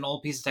that's like an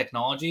old piece of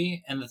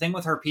technology, and the thing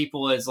with her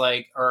people is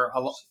like,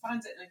 She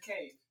finds it in a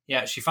cave.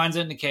 yeah, she finds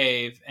it in a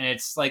cave, and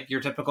it's like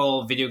your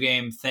typical video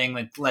game thing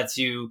that lets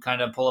you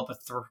kind of pull up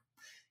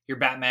your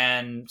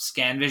Batman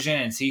scan vision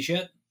and see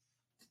shit.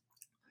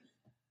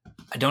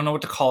 I don't know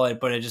what to call it,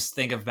 but I just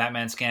think of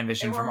Batman scan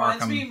vision It from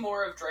reminds Arkham. me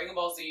more of Dragon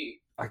Ball Z.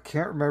 I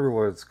can't remember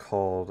what it's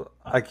called.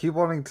 I keep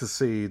wanting to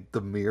say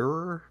the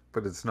mirror,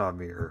 but it's not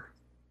mirror.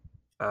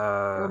 It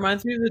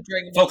reminds me of the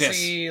Dragon Ball Focus.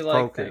 Z like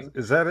Focus. thing.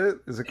 Is that it?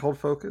 Is it called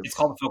Focus? It's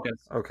called Focus.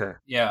 Okay.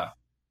 Yeah.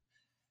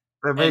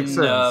 That makes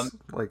And, sense.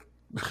 Like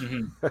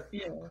Mhm.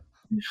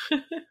 Yeah.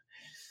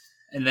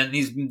 And then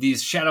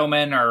these shadow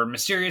men are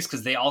mysterious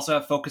because they also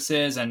have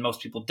focuses, and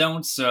most people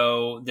don't.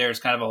 So there's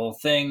kind of a whole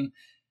thing.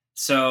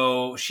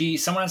 So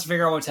someone has to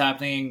figure out what's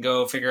happening,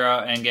 go figure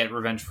out and get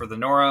revenge for the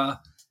Nora,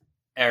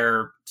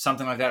 or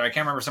something like that. I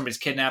can't remember. Somebody's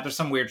kidnapped. There's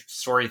some weird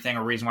story thing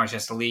or reason why she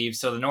has to leave.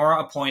 So the Nora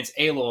appoints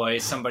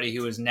Aloy, somebody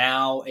who is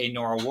now a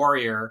Nora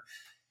warrior,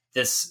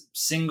 this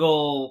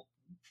single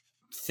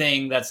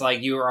thing that's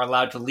like you are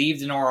allowed to leave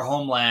the Nora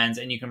homelands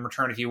and you can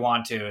return if you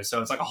want to. So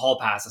it's like a hall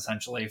pass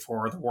essentially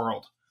for the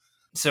world.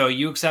 So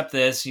you accept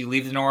this. You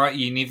leave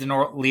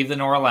the leave the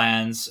Nora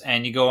lands,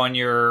 and you go on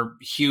your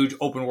huge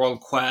open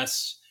world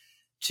quest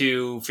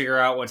to figure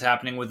out what's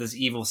happening with this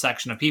evil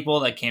section of people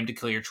that came to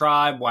kill your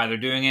tribe, why they're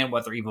doing it,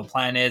 what their evil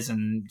plan is,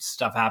 and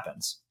stuff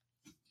happens.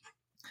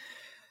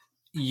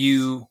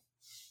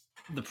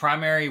 The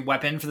primary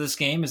weapon for this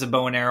game is a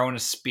bow and arrow and a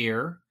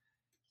spear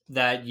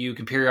that you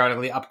can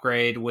periodically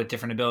upgrade with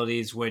different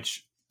abilities,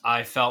 which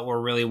I felt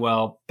were really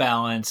well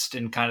balanced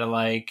and kind of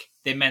like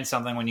they meant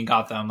something when you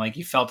got them. Like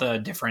you felt a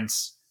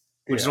difference,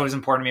 which is always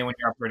important to me when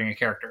you're upgrading a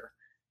character.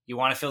 You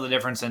want to feel the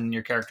difference in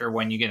your character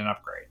when you get an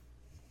upgrade.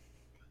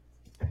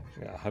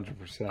 Yeah,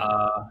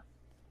 100%.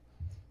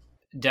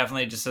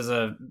 Definitely just as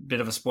a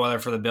bit of a spoiler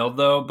for the build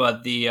though,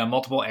 but the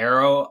multiple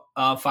arrow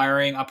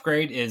firing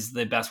upgrade is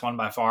the best one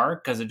by far,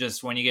 because it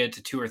just, when you get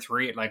to 2 or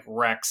 3, it like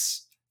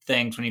wrecks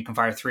things when you can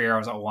fire 3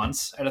 arrows at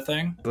once at a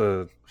thing.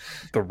 The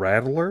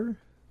Rattler?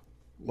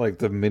 Like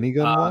the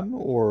minigun one?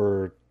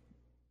 Or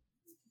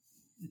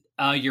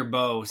your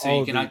bow, so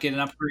you cannot get an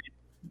upgrade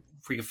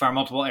where you can fire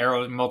multiple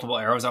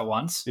arrows at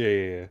once.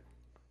 Yeah.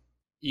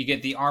 You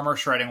get the armor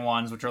shredding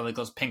ones, which are like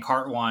those pink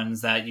heart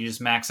ones that you just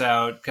max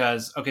out.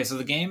 Because, okay, so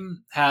the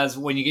game has,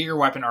 when you get your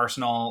weapon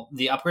arsenal,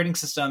 the upgrading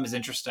system is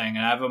interesting, and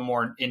I have a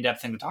more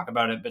in-depth thing to talk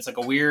about it, but it's like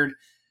a weird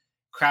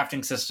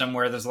crafting system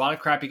where there's a lot of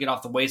crap you get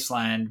off the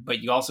wasteland, but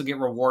you also get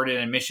rewarded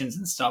in missions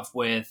and stuff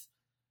with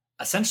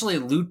essentially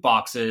loot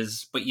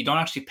boxes, but you don't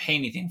actually pay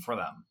anything for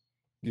them.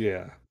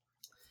 Yeah.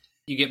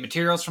 You get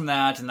materials from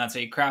that, and that's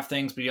how you craft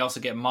things, but you also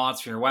get mods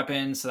for your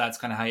weapons, so that's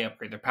kind of how you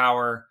upgrade their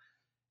power.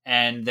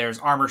 And there's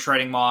armor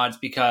shredding mods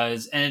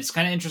and it's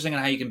kind of interesting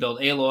on how you can build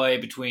Aloy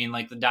between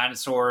like the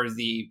dinosaurs,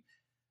 the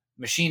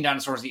machine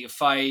dinosaurs that you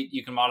fight.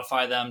 You can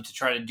modify them to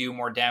try to do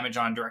more damage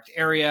on direct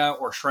area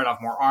or shred off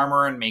more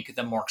armor and make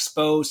them more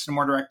exposed to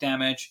more direct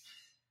damage.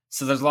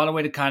 So there's a lot of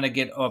way to kind of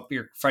get up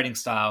your fighting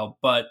style,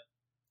 but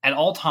at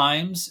all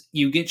times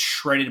you get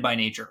shredded by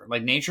nature.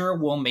 Like nature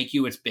will make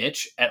you its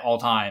bitch at all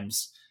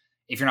times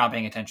if you're not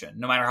paying attention,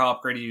 no matter how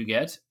upgraded you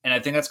get. And I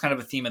think that's kind of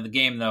a theme of the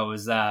game though,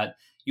 is that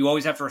you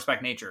always have to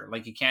respect nature.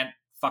 Like you can't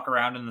fuck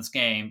around in this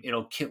game.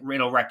 It'll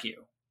wreck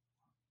you.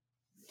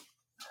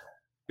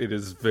 It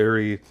is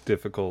very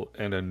difficult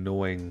and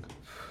annoying.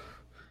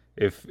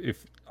 If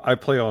I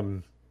play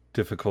on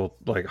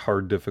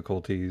hard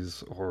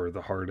difficulties or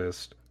the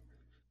hardest,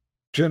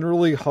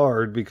 generally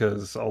hard,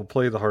 because I'll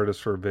play the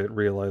hardest for a bit,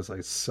 realize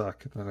I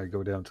suck, and then I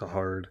go down to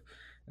hard,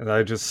 and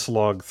I just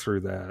slog through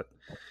that.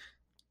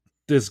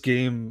 This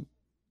game,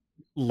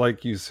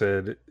 like you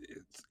said,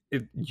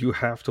 you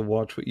have to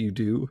watch what you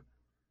do,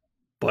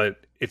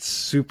 but it's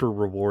super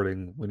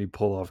rewarding when you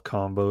pull off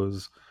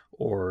combos,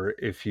 or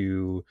if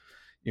you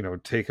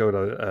take out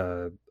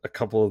a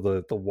couple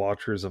of the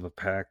watchers of a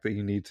pack that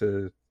you need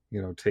to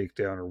take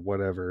down or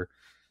whatever.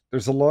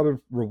 There's a lot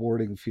of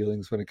rewarding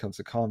feelings when it comes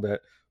to combat,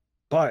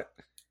 but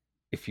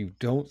if you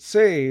don't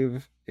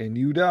save and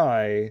you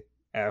die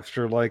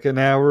after like an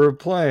hour of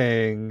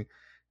playing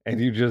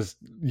and you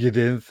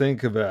didn't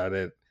think about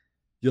it,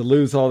 you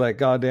lose all that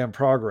goddamn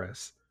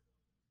progress.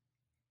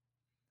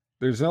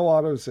 There's no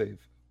autosave.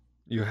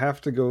 You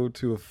have to go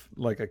to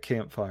a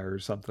campfire or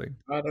something.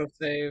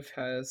 Autosave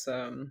has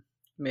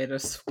made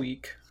us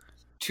weak.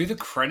 To the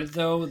credit,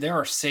 though, there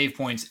are save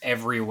points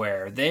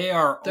everywhere. They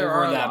are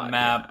over that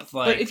map. Yeah.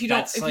 Like, but if you don't,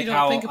 that's if like you don't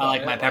how think about I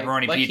like it, my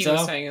pepperoni like pizza. Like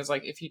he was saying, is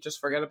like if you just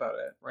forget about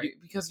it, right?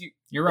 Because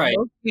you're right.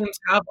 Most games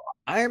have.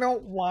 I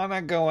don't want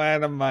to go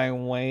out of my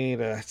way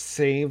to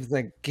save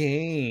the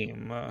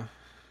game.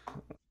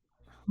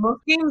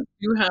 Most games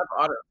do have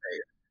autosave.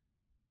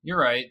 You're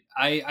right.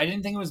 I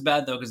didn't think it was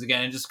bad though, because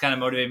again, it just kind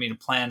of motivated me to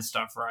plan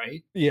stuff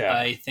right. Yeah.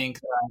 I think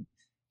that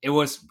it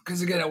was,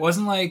 because again, it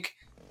wasn't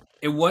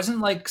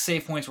like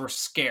save points were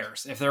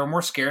scarce. If they were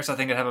more scarce, I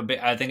think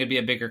it'd be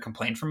a bigger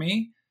complaint for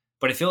me.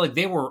 But I feel like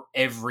they were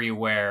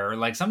everywhere.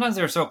 Like sometimes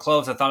they were so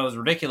close, I thought it was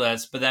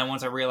ridiculous. But then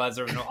once I realized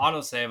there was no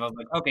autosave, I was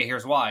like, okay,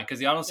 here's why. Because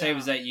the autosave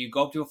is that you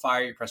go up to a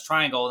fire, you press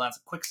triangle, and that's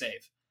a quick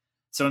save.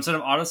 So instead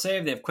of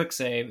autosave, they have quick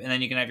save, and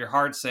then you can have your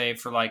hard save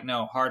for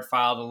hard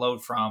file to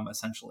load from,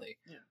 essentially.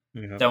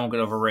 Yeah. That won't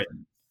get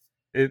overwritten.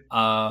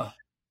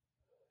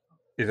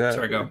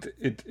 Sorry, go.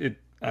 It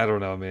I don't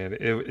know, man.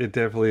 It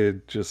definitely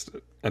just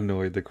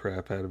annoyed the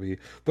crap out of me.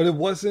 But it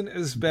wasn't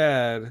as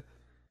bad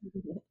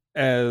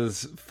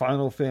as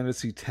Final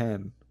Fantasy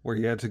X, where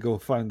you had to go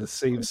find the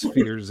save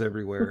spheres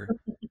everywhere.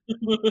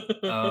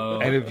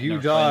 And if you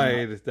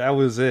died, that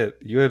was it.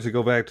 You had to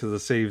go back to the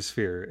save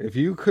sphere. If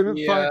you couldn't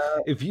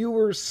if you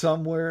were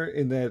somewhere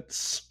in that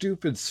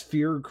stupid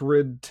sphere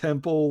grid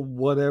temple,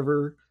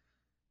 whatever.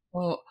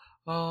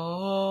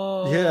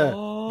 Yeah,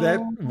 that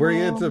where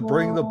you had to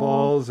bring the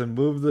balls and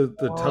move the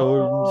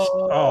totems.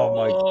 Oh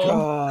my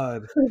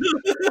god!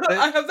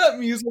 I have that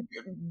music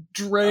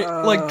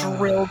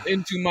drilled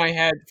into my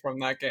head from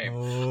that game.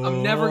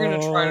 I'm never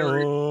gonna try to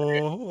read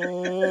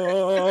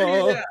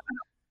it.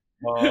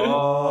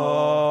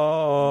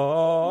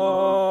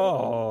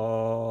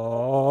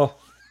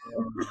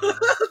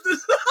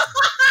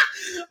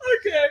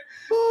 Okay.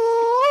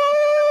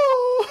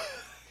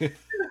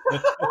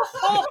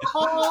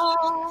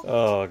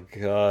 Oh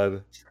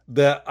god.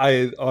 That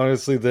I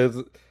honestly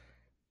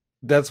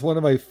that's one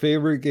of my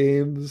favorite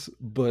games,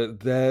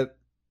 but that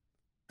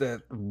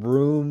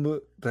room,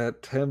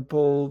 that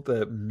temple,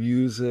 that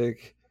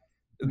music,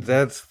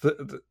 that's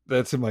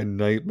in my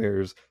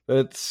nightmares.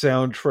 That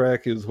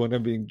soundtrack is when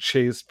I'm being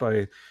chased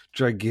by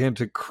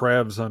gigantic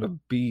crabs on a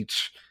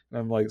beach. And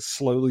I'm like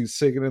slowly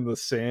sinking in the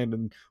sand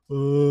and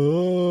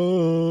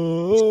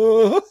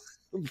oh,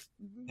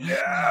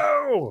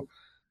 no.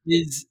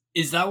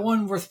 Is that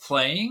one worth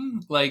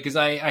playing? Like, because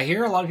I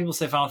hear a lot of people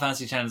say Final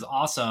Fantasy X is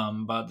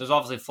awesome, but there's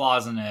obviously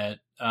flaws in it.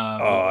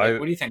 Oh,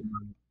 What do you think?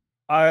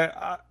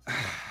 I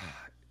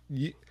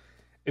y-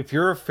 if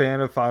you're a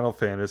fan of Final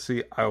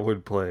Fantasy, I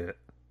would play it.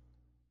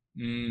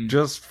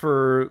 Just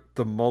for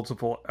the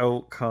multiple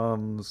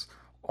outcomes,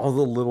 all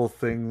the little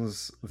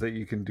things that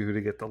you can do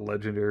to get the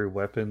legendary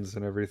weapons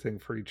and everything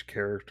for each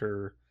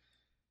character.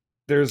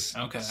 There's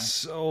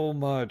so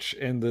much,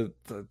 and the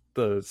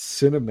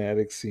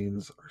cinematic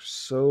scenes are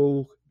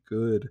so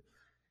good.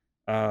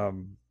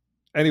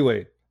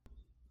 Anyway,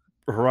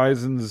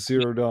 Horizon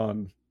Zero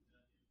Dawn.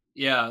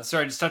 Yeah,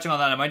 sorry, just touching on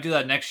that. I might do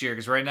that next year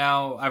because right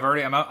now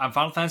I'm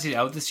Final Fantasy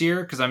out this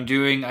year because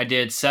I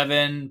did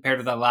 7 paired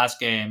with that last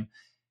game,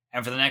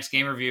 and for the next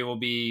game review will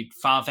be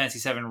Final Fantasy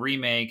 7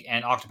 Remake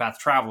and Octopath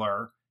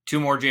Traveler, 2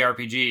 more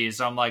JRPGs.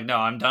 So I'm like, no,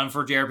 I'm done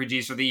for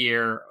JRPGs for the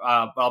year.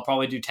 But I'll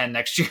probably do 10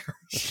 next year.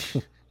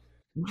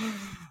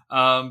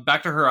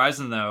 Back to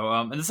Horizon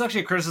though, and this is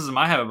actually a criticism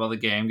I have about the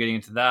game. Getting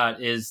into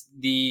that is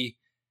the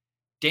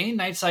day and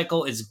night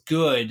cycle is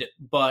good,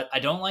 but I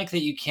don't like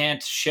that you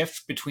can't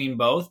shift between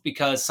both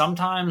because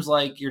sometimes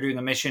like you're doing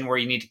a mission where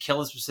you need to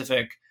kill a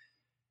specific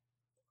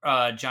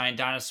giant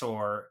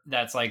dinosaur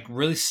that's like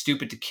really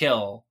stupid to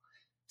kill.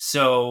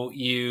 So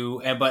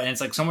but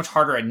it's like so much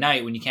harder at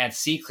night when you can't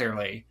see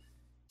clearly.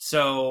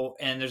 So,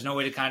 and there's no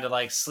way to kind of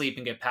like sleep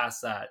and get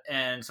past that.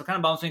 And so it kind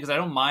of bums me because I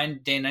don't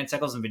mind day and night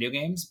cycles in video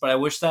games, but I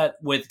wish that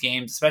with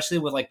games, especially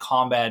with like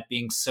combat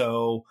being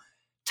so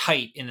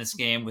tight in this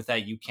game with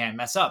that you can't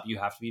mess up. You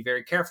have to be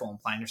very careful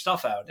and plan your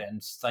stuff out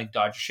and like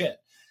dodge your shit.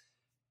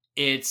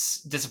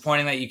 It's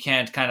disappointing that you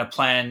can't kind of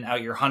plan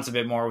out your hunts a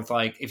bit more with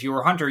like, if you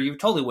were a hunter, you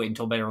would totally wait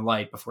until better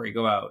light before you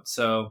go out.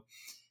 So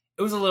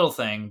it was a little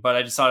thing, but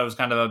I just thought it was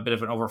kind of a bit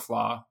of an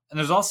overflaw. And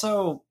there's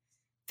also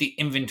the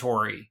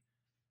inventory.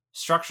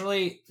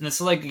 Structurally, and this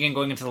is like again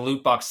going into the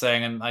loot box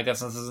thing, and I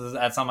guess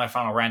that's not my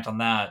final rant on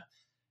that.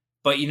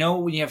 But you know,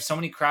 when you have so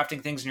many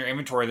crafting things in your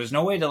inventory, there's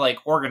no way to like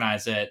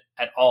organize it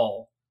at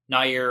all.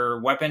 Not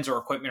your weapons or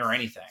equipment or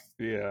anything.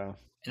 Yeah.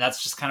 And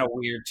that's just kind of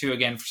weird too,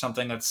 again, for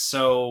something that's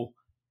so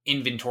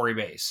inventory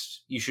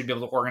based. You should be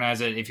able to organize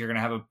it if you're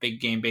gonna have a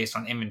big game based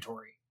on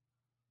inventory.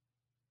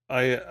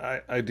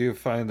 I do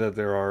find that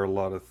there are a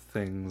lot of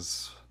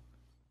things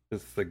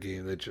with the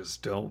game that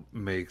just don't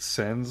make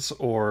sense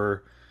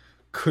or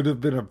could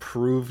have been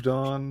improved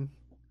on,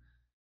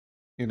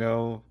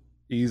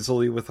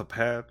 easily with a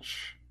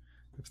patch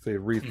if they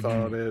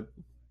rethought it.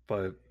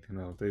 But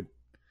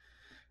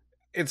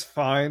it's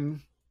fine.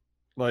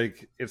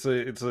 Like it's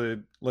a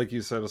like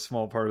you said, a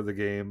small part of the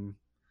game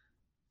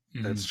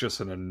that's just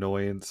an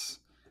annoyance.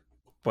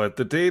 But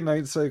the day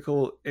night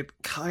cycle, it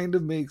kind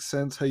of makes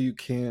sense how you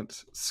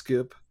can't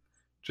skip,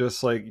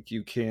 just like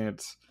you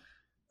can't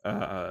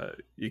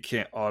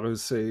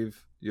autosave.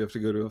 You have to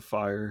go to a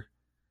fire.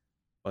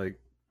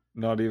 Like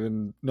not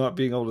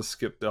being able to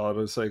skip the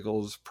auto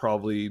cycles,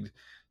 probably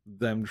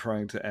them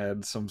trying to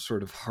add some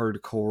sort of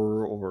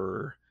hardcore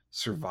or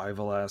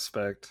survival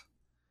aspect,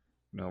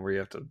 where you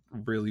have to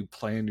really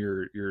plan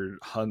your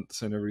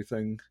hunts and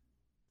everything.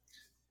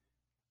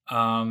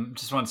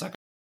 Just 1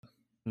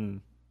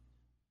 second.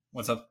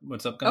 What's up? I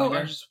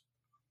just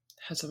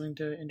had something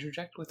to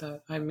interject with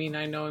that. I mean,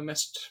 I know I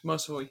missed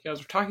most of what you guys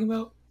were talking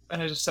about,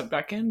 and I just stepped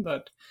back in,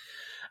 but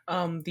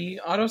the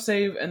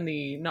autosave and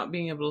the not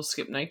being able to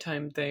skip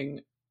nighttime thing,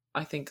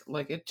 I think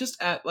it just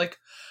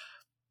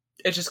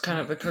kind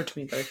of occurred to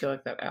me that I feel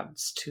like that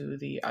adds to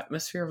the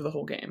atmosphere of the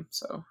whole game.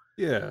 So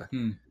yeah,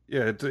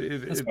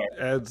 it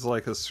adds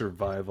like a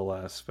survival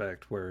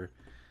aspect where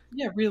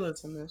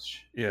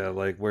realism-ish. Yeah,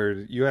 like where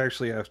you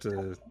actually have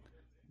to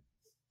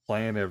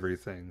plan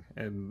everything,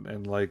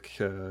 and like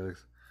the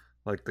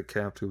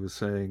captain was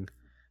saying,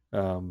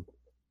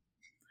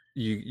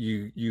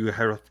 you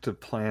have to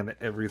plan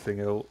everything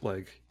out,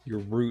 like your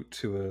route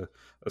to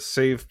a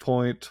save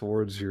point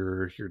towards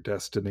your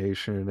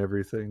destination and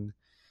everything.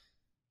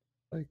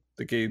 Like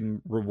the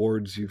game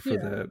rewards you for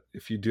that.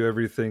 If you do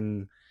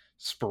everything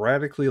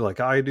sporadically like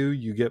I do,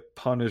 you get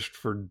punished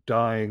for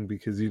dying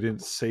because you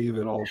didn't save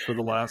it all for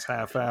the last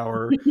half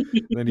hour.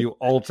 And then you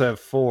alt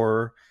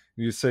F4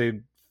 and you say,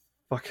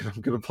 fuck it,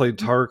 I'm gonna play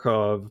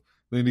Tarkov.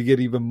 Then you get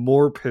even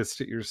more pissed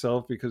at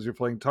yourself because you're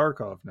playing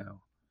Tarkov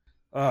now.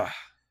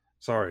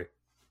 Sorry.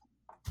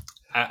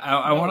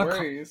 I want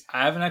to.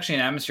 I have actually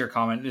an atmosphere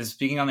comment. Is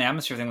speaking on the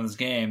atmosphere thing with this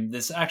game.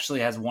 This actually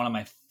has one of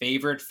my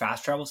favorite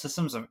fast travel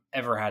systems I've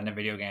ever had in a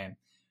video game.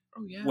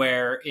 Oh yeah.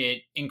 Where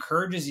it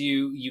encourages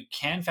you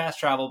can fast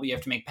travel, but you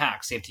have to make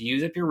packs. You have to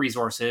use up your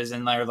resources,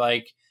 and they're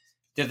like,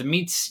 they're the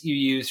meats you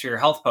use for your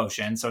health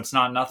potion, so it's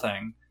not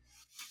nothing.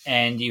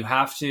 And you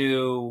have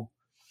to,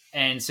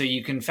 and so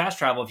you can fast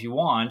travel if you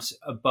want,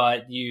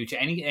 but you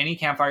to any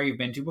campfire you've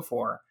been to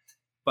before,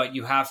 but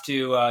you have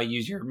to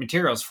use your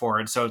materials for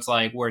it. So it's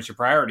like, where's your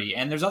priority?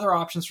 And there's other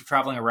options for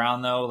traveling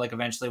around though. Like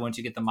eventually, once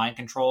you get the mind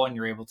control and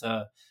you're able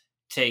to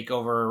take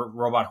over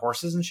robot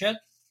horses and shit.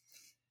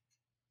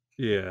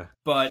 Yeah.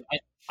 But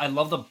I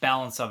love the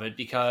balance of it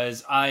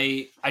because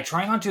I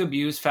try not to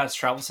abuse fast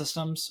travel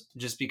systems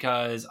just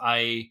because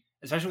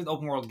especially with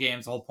open world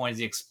games, the whole point is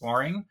the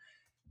exploring.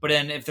 But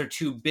then if they're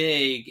too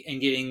big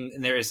and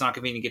it's not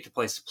convenient to get to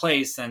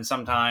place, then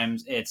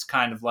sometimes it's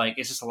kind of like,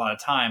 it's just a lot of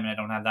time and I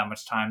don't have that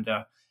much time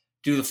to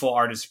do the full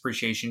artist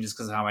appreciation just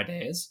because of how my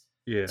day is.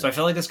 Yeah. So I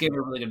feel like this gave a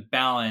really good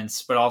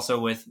balance, but also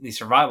with the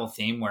survival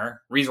theme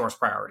where resource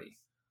priority.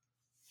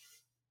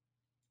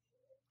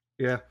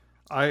 Yeah.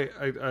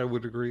 I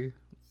would agree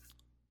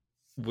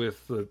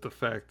with the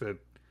fact that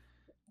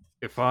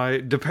if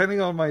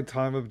depending on my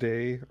time of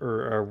day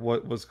or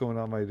what's going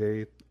on my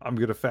day, I'm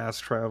going to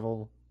fast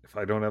travel. If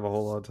I don't have a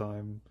whole lot of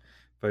time,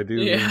 if I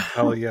do, then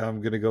hell yeah,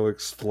 I'm gonna go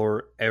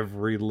explore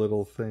every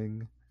little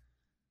thing.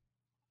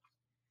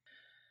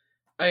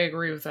 I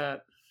agree with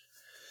that.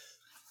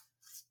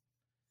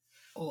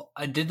 Well,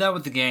 I did that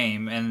with the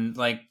game, and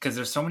like, because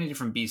there's so many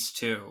different beasts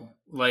too.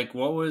 Like,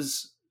 what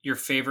was your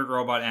favorite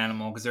robot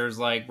animal? Because there's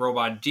like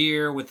robot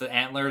deer with the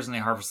antlers, and they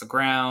harvest the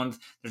ground.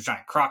 There's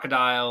giant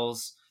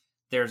crocodiles.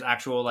 There's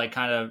actual like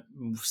kind of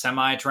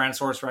semi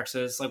Tyrannosaurus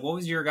Rexes. Like, what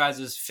was your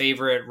guys'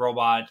 favorite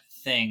robot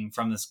thing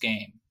from this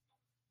game?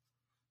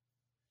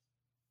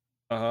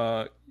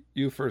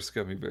 You first,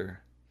 Gummy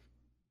Bear.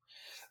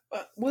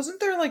 Wasn't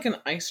there like an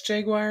ice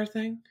jaguar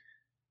thing?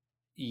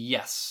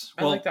 Yes.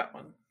 I like that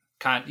one.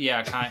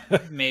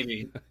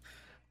 Maybe.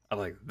 I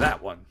like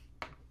that one.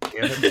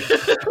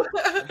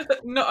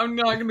 No, I'm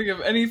not going to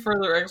give any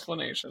further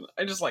explanation.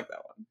 I just like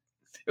that one.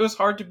 It was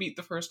hard to beat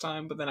the first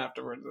time, but then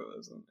afterwards it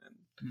was, and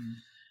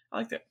I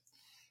liked it.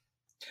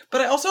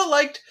 But I also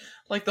liked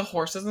like the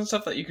horses and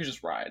stuff that you could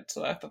just ride,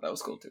 so I thought that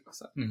was cool too.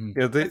 So.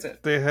 Yeah,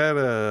 they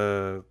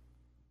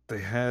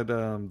had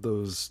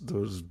those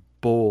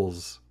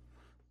bulls,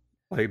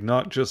 like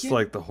not just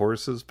like the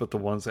horses, but the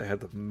ones that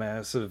had the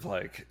massive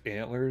like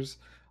antlers.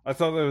 I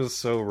thought that was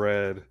so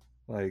rad.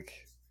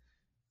 Like,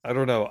 I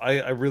don't know,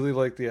 I really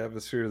like the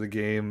atmosphere of the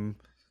game.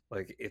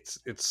 Like it's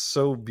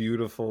so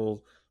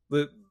beautiful.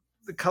 The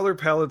color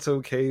palette's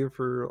okay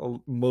for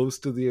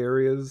most of the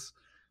areas.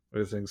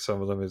 I think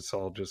some of them it's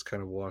all just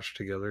kind of washed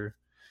together.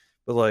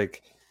 But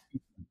like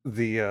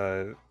the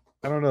I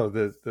don't know,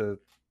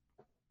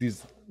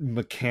 these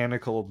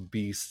mechanical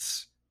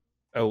beasts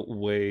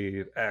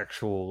outweigh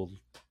actual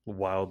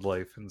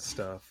wildlife and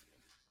stuff.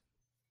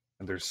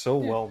 And they're so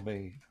well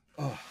made.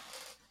 Oh.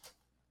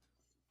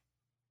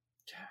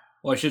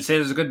 Well, I should say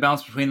there's a good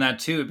balance between that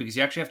too, because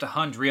you actually have to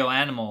hunt real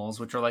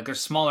animals, which are like there's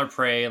smaller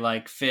prey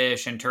like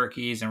fish and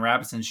turkeys and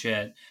rabbits and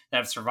shit that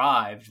have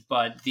survived.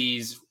 But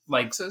these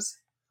like Foxes.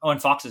 Oh,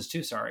 and foxes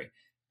too, sorry.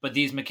 But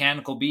these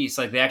mechanical beasts,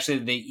 like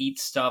they eat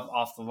stuff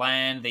off the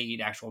land. They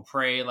eat actual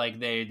prey. Like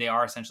they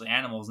are essentially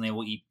animals, and they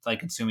will eat like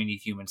consuming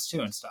humans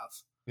too and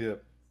stuff. Yeah.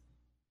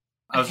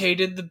 I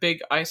hated the big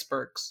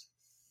icebergs.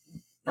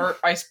 Or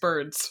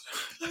icebergs.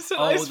 That's an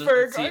I was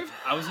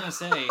gonna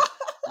say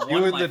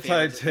you and the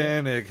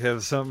Titanic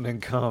have something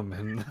in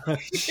common.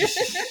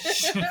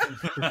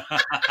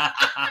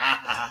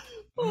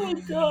 Oh my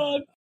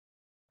god.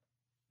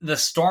 The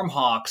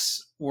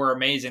Stormhawks were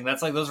amazing.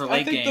 That's like those are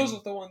late game. I think those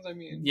are the ones I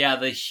mean. Yeah,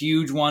 the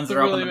huge ones that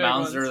are really up in the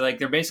mountains. ones.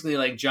 They're basically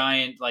like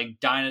giant like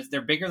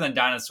They're bigger than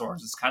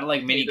dinosaurs. It's kind of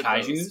like mini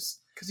kaijus.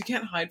 Because you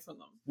can't hide from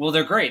them. Well,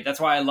 they're great. That's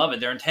why I love it.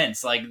 They're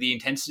intense. Like the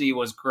intensity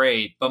was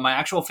great. But my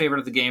actual favorite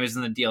of the game is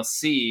in the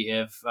DLC.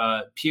 If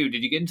Pew,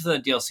 did you get into the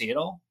DLC at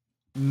all?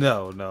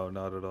 No,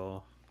 not at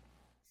all.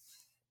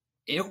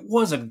 It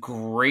was a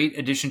great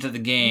addition to the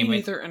game. Me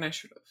neither, and I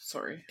should have.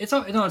 Sorry. It's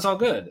all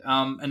good.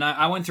 And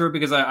I went through it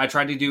because I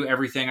tried to do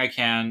everything I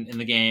can in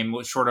the game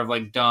with sort of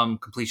like dumb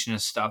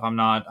completionist stuff. I'm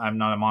not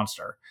a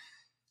monster.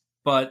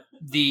 But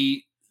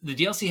the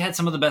DLC had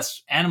some of the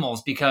best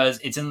animals because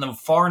it's in the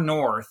far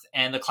north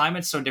and the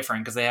climate's so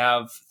different because they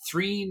have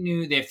three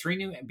new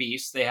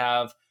beasts. They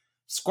have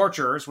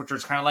Scorchers, which are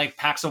kind of like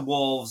packs of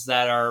wolves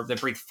that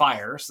breathe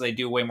fire, so they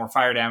do way more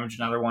fire damage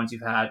than other ones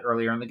you've had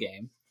earlier in the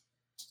game.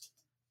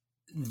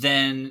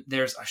 Then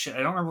there's I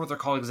don't remember what they're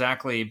called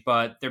exactly,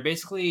 but they're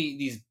basically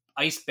these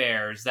ice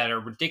bears that are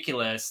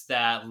ridiculous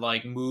that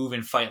like move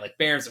and fight like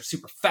bears. They're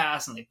super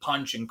fast and they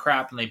punch and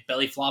crap and they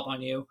belly flop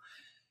on you.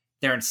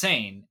 They're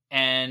insane,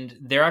 and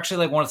they're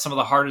actually like some of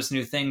the hardest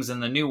new things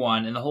in the new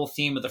one. And the whole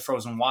theme of the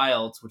Frozen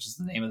Wilds, which is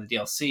the name of the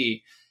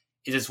DLC,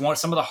 is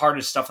some of the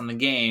hardest stuff in the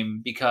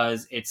game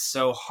because it's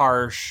so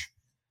harsh.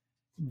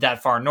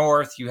 That far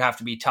north, you have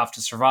to be tough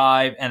to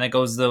survive, and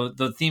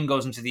the theme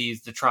goes into the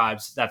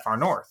tribes that far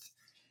north.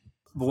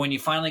 But when you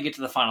finally get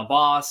to the final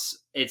boss,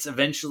 it's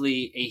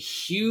eventually a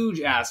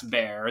huge ass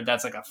bear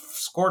that's like a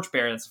scorch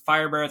bear, that's a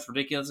fire bear, it's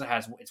ridiculous,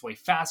 it's way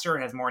faster,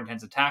 it has more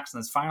intense attacks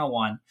than this final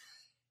one.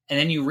 and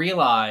then you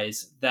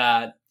realize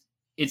that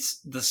it's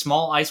the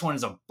small ice one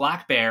is a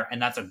black bear,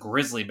 and that's a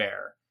grizzly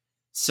bear.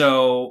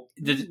 So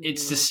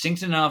it's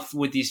distinct enough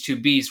with these two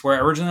beasts.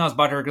 Where originally I was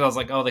butthurt because I was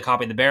like, oh, they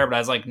copied the bear, but I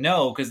was like,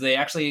 no, because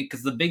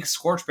the big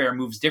scorch bear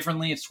moves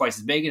differently. It's twice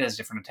as big. It has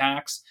different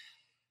attacks.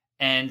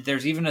 And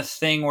there's even a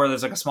thing where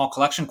there's like a small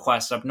collection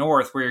quest up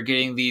north where you're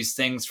getting these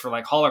things for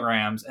like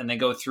holograms, and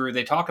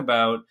they talk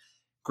about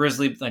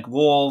grizzly, like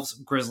wolves,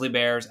 grizzly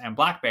bears, and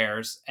black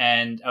bears.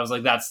 And I was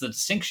like, that's the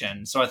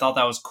distinction. So I thought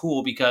that was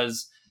cool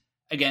because,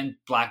 again,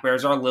 black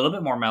bears are a little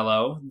bit more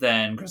mellow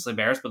than grizzly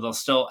bears, but they'll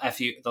still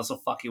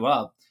fuck you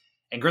up.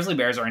 And grizzly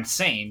bears are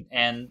insane,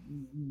 and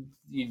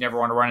you never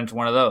want to run into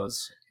one of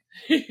those.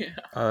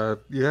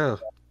 Yeah.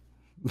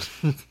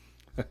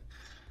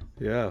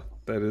 Yeah,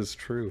 that is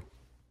true.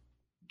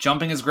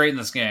 Jumping is great in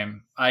this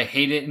game. I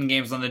hate it in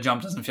games when the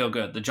jump doesn't feel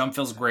good. The jump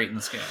feels great in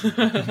this game.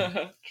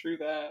 True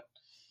that.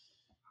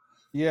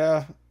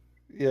 Yeah,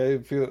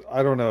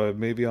 I don't know.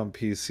 Maybe on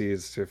PC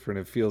it's different.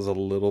 It feels a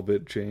little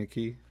bit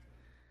janky,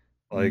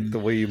 like the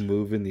way you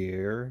move in the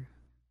air.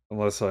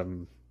 Unless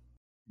I'm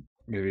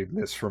maybe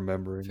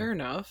misremembering. Fair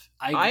enough.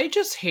 I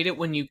just hate it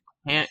when you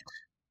can't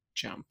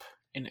jump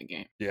in a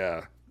game.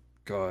 Yeah,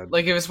 God.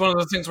 Like if it's one of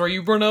those things where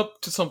you run up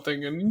to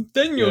something and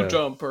then you'll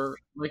jump, or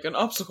like an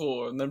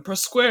obstacle and then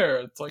press square.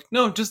 It's like,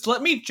 no, just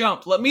let me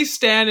jump. Let me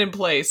stand in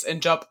place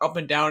and jump up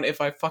and down if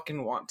I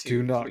fucking want to.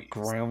 Do not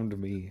ground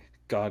me.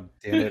 God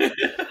damn it.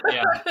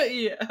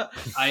 Yeah.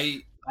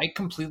 I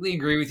completely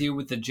agree with you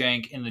with the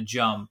jank in the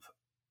jump.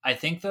 I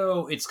think,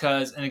 though, it's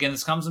because, and again,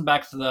 this comes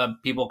back to the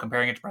people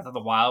comparing it to Breath of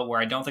the Wild, where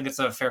I don't think it's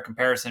a fair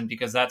comparison,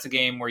 because that's a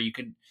game where you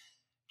could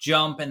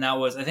jump, and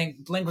I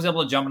think Link was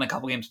able to jump in a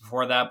couple games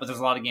before that, but there's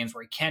a lot of games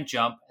where he can't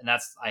jump, and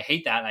I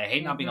hate that. I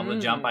hate not being able to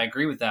jump. I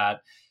agree with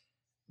that.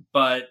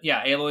 But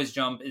yeah, Aloy's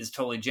jump is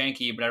totally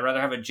janky, but I'd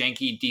rather have a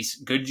janky,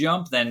 decent, good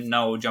jump than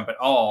no jump at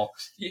all.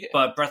 Yeah.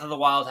 But Breath of the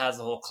Wild has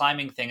the whole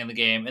climbing thing in the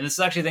game, and this is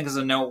actually, I think, is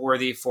a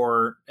noteworthy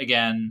for,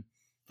 again,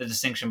 the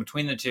distinction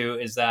between the two,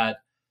 is that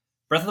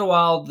Breath of the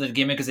Wild, the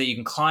gimmick is that you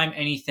can climb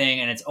anything,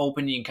 and it's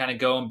open. You can kind of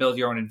go and build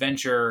your own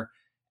adventure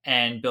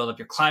and build up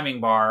your climbing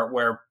bar,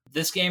 where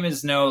this game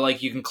is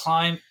you can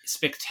climb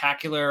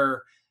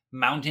spectacular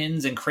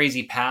mountains and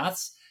crazy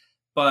paths,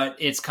 but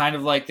it's kind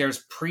of like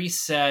there's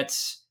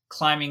preset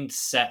climbing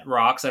set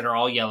rocks that are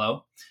all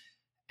yellow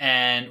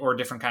or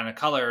different kind of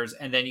colors,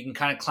 and then you can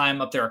kind of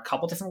climb up there a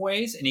couple different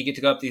ways, and you get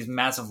to go up these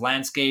massive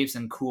landscapes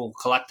and cool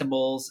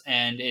collectibles,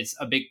 and it's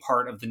a big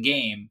part of the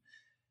game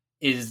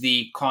is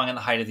the clawing on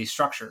the height of these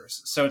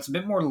structures. So it's a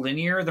bit more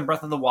linear than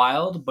Breath of the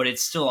Wild, but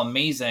it's still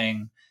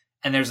amazing,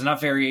 and there's enough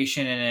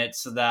variation in it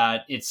so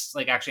that it's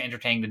like actually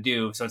entertaining to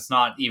do. So it's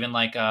not even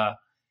like I'd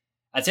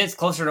say it's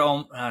closer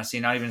to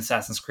not even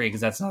Assassin's Creed,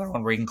 because that's another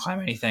one where you can climb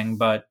anything,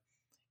 but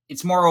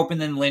it's more open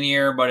than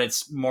linear, but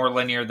it's more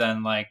linear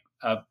than like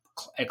a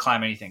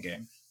climb anything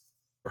game.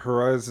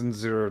 Horizon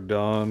Zero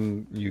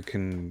Dawn, you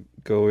can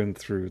go in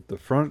through the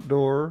front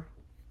door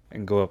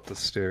and go up the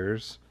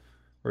stairs,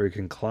 or you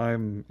can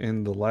climb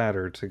in the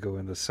ladder to go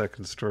in the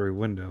second story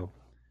window.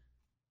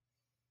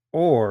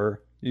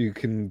 Or you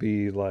can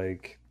be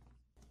like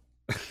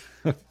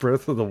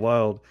Breath of the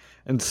Wild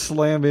and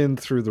slam in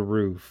through the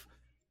roof.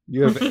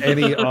 You have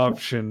any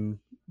option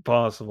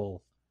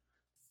possible.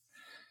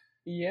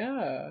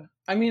 Yeah.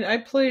 I mean, I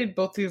played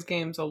both these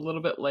games a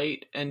little bit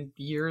late and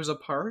years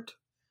apart,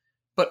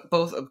 but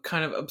both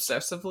kind of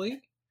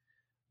obsessively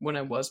when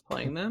I was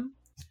playing them.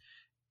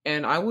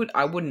 And I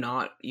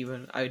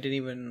didn't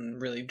even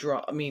really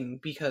draw. I mean,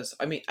 because,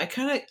 I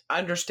kind of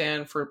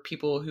understand for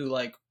people who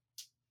like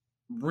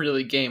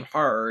really game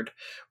hard,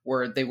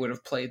 where they would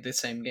have played the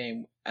same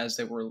game as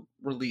they were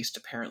released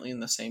apparently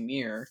in the same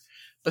year.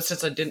 But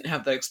since I didn't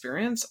have that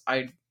experience,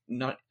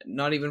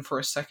 not even for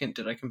a second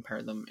did I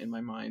compare them in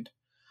my mind.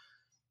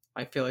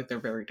 I feel like they're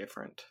very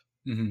different.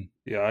 Mm-hmm.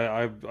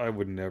 Yeah, I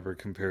would never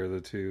compare the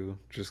two,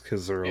 just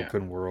because they're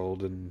open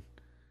world and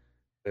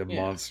they have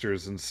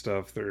monsters and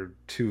stuff. They're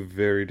two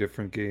very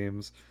different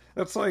games.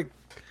 That's like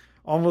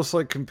almost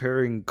like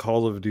comparing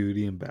Call of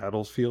Duty and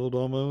Battlefield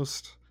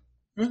almost.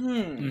 Mm-hmm.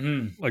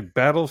 Mm-hmm. Like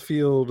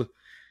Battlefield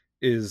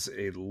is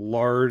a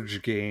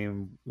large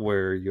game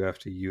where you have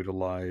to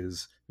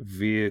utilize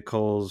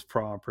vehicles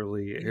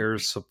properly, air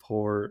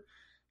support,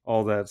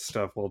 all that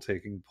stuff while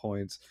taking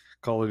points.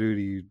 Call of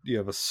Duty, you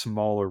have a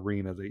small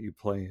arena that you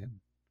play in,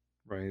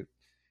 right?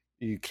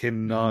 You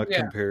cannot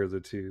compare the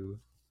two.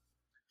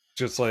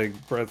 Just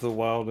like Breath of the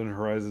Wild and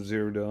Horizon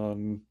Zero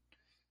Dawn,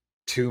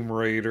 Tomb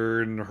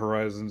Raider and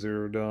Horizon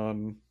Zero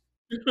Dawn.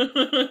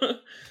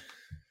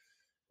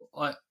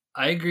 I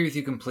agree with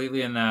you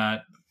completely in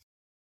that.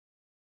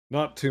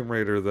 Not Tomb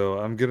Raider, though.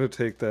 I'm going to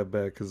take that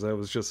back because that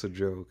was just a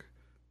joke.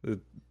 The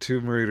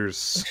Tomb Raider is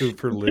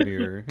super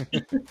linear.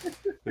 It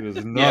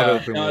is not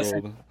open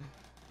world.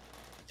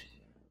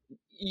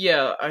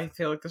 Yeah, I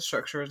feel like the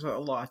structure is a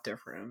lot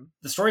different.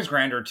 The story's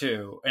grander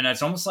too, and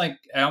it's almost like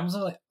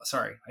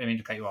sorry, I didn't mean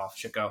to cut you off.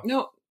 Shit, go.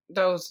 No,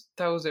 that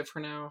was it for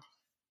now.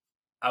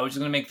 I was just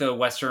going to make the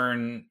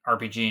Western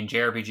RPG and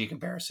JRPG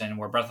comparison,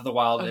 where Breath of the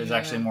Wild is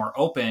actually more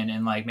open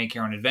and like make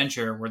your own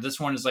adventure, where this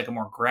one is like a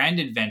more grand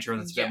adventure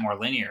that's a bit more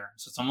linear.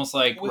 So it's almost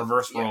like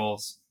reverse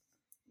roles.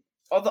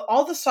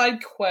 All the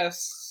side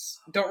quests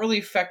don't really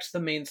affect the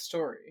main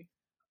story.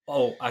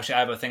 Oh, actually, I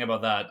have a thing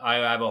about that. I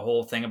have a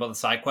whole thing about the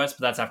side quests,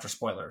 but that's after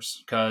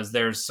spoilers, because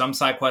there's some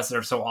side quests that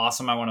are so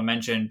awesome I want to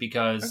mention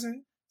because,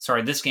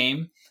 this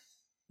game,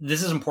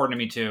 this is important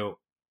to me too.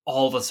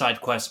 All the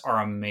side quests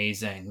are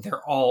amazing.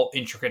 They're all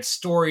intricate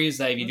stories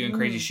that have you doing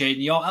crazy shit.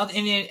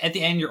 And at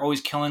the end, you're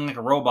always killing like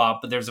a robot,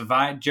 but there's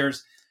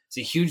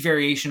a huge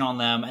variation on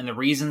them and the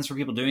reasons for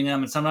people doing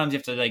them. And sometimes you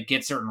have to like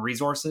get certain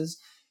resources.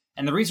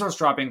 And the resource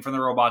dropping from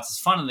the robots is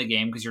fun in the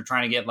game because you're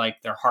trying to get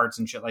like their hearts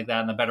and shit like that,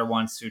 and the better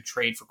ones to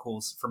trade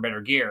for better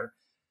gear.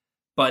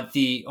 But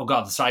the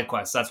side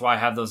quests. That's why I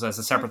have those as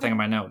a separate thing in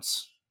my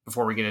notes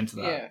before we get into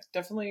that. Yeah,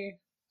 definitely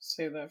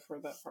say that for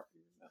that part.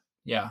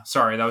 Yeah,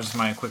 sorry, that was just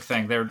my quick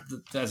thing there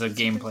as a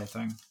gameplay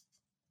thing.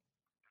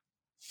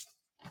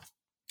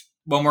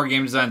 One more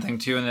game design thing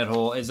too in that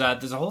whole is that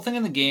there's a whole thing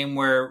in the game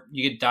where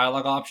you get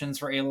dialogue options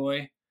for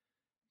Aloy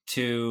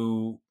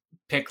to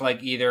pick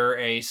like either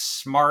a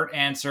smart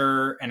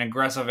answer, an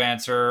aggressive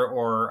answer,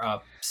 or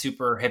a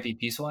super hippie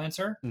peaceful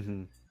answer.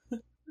 Mm-hmm.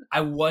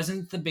 I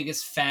wasn't the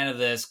biggest fan of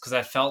this because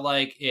I felt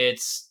like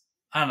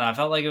I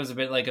felt like it was a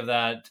bit like of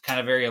that kind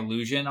of very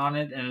illusion on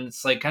it. And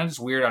it's like kind of just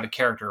weird out of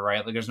character,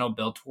 right? Like there's no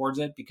build towards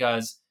it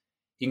because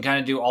you can kind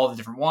of do all the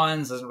different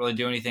ones. Doesn't really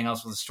do anything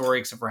else with the story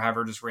except for have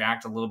her just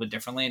react a little bit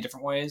differently in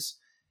different ways.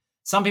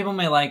 Some people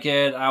may like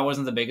it. I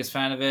wasn't the biggest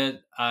fan of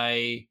it.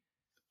 I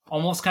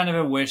almost kind of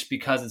a wish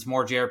because it's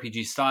more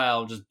JRPG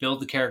style, just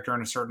build the character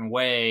in a certain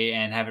way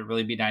and have it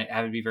really be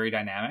very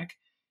dynamic.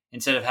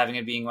 Instead of having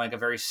it being like a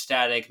very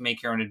static,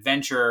 make your own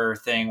adventure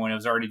thing when it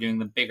was already doing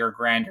the bigger,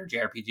 grander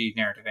JRPG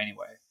narrative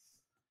anyway.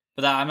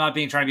 But I'm not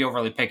trying to be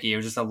overly picky. It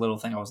was just a little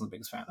thing I wasn't the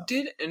biggest fan of.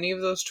 Did any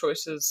of those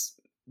choices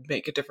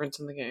make a difference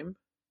in the game?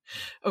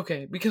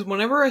 Okay, because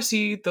whenever I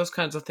see those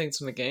kinds of things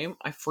in the game,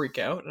 I freak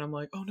out and I'm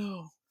like, oh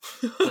no.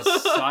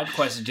 The side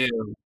quests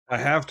do. I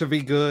have to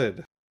be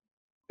good.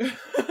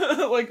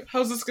 Like,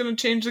 how's this going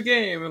to change the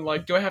game? And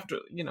like, do I have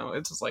to,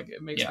 it's just like,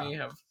 it makes me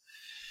have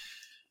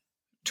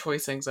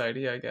choice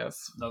anxiety, I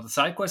guess. No, the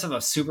side quests have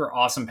a super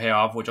awesome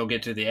payoff, which I'll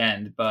get to the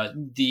end. But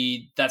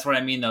that's what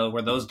I mean, though,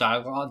 where those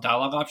dialogue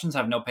options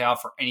have no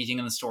payoff for anything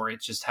in the story.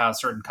 It's just how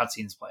certain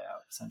cutscenes play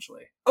out,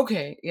 essentially.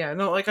 Okay, yeah,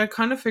 no, like I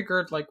kind of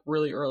figured, like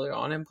really early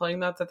on in playing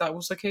that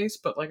was the case,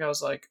 but like I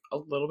was like a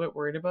little bit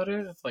worried about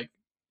it. If like,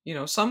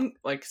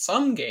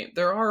 some game,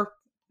 there are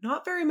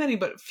not very many,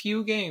 but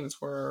few games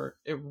where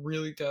it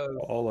really does.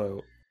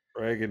 Fallout,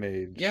 Dragon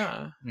Age.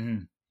 Yeah.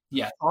 Mm-hmm.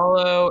 Yeah.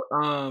 Fallout,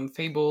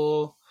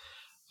 Fable.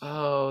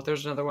 Oh,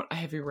 there's another one.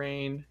 Heavy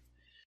Rain.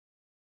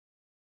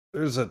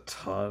 There's a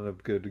ton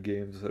of good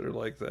games that are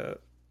like that.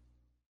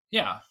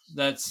 Yeah,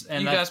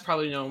 you guys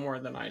probably know more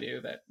than I do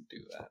that do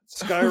that.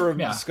 So.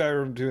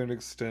 Skyrim to an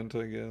extent,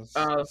 I guess.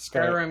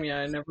 Skyrim, yeah,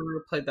 I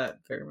never played that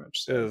very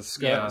much. So.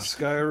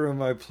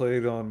 Skyrim I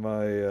played on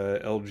my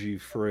LG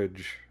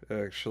fridge,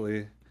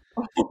 actually.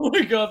 Oh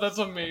my god, that's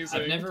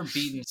amazing. I've never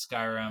beaten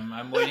Skyrim.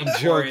 I'm waiting I'm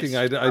for joking,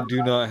 I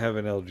do not have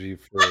an LG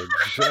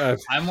fridge.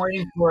 I'm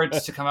waiting for it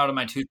to come out of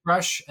my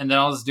toothbrush, and then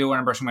I'll just do it when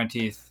I'm brushing my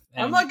teeth.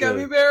 I'm like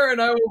Gummy Bear,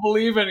 and I will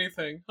believe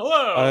anything.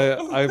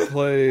 Hello. I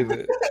played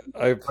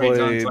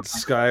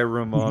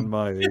Skyrim on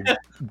my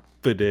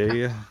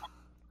bidet.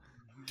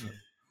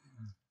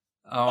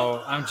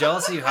 Oh, I'm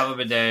jealous that you have a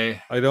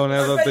bidet. I don't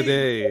have a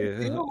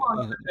bidet.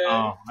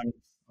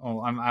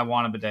 I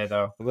want a bidet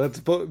though. That's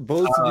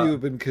both of you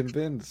have been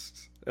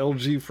convinced.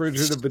 LG fridge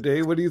and a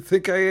bidet. What do you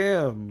think I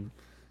am?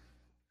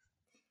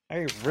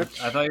 Hey, rich.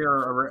 I thought you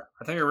were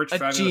a rich,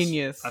 fabulous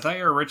genius. I thought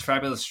you were a rich,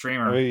 fabulous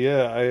streamer. Oh,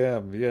 yeah, I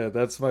am. Yeah,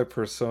 that's my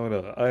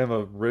persona. I am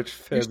a rich,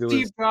 fabulous. You're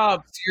Steve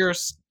Jobs.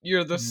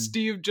 You're the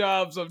Steve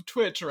Jobs of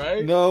Twitch,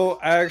 right? No,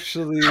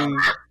 actually,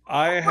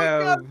 I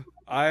have.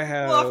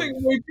 Laughing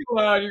way too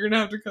loud. You're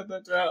gonna have to cut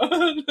that down.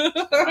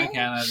 I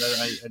can. I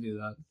do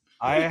that.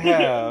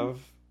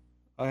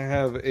 I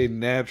have a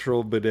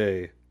natural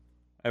bidet.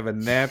 I have a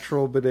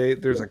natural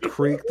bidet. There's a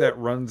creek that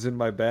runs in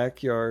my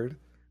backyard.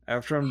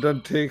 After I'm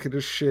done taking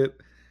a shit,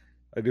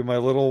 I do my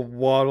little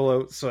waddle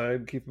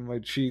outside, keeping my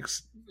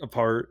cheeks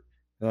apart,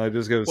 and I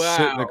just go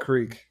sit in the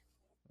creek.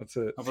 That's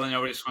it. Hopefully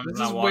nobody swims in This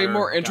that is water way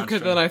more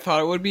intricate than I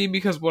thought it would be,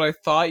 because what I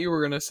thought you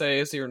were going to say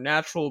is your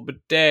natural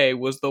bidet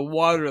was the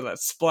water that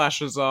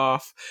splashes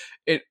off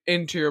it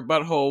into your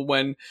butthole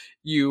when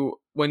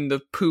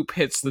the poop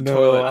hits the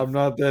toilet. No, I'm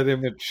not that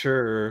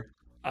immature.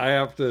 I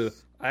have to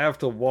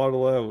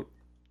waddle out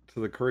to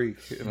the creek,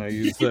 and I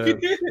use that.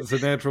 It's a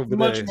natural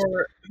bidet.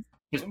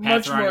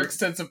 Much more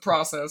extensive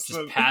process.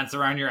 Just pants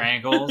around your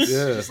ankles.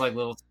 Yeah. Just like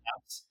little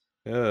taps.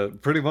 Yeah,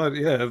 pretty much.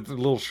 Yeah, a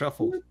little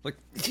shuffle. Like,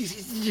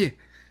 yeah,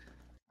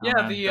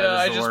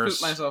 I just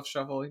pooped myself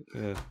shuffle.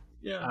 Yeah.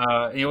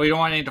 Yeah. We don't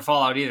want any to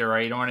fall out either,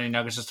 right? You don't want any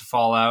nuggets just to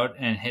fall out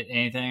and hit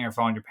anything or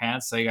fall in your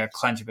pants, so you got to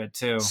clench a bit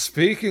too.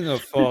 Speaking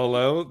of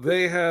Fallout,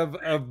 they have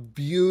a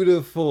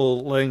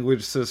beautiful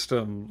language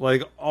system.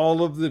 Like,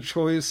 all of the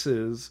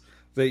choices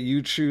that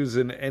you choose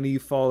in any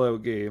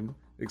Fallout game,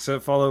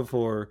 except Fallout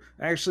 4,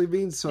 actually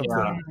means something.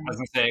 Yeah, I was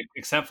gonna say,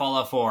 except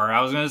Fallout 4. I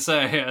was gonna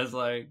say, I was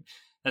like,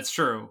 that's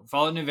true.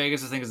 Fallout New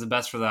Vegas, I think, is the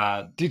best for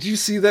that. Did you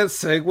see that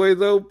segue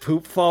though?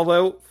 Poop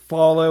Fallout,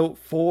 Fallout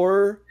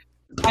 4.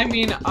 I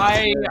mean,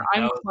 I'm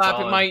was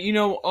clapping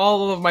solid.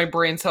 all of my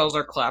brain cells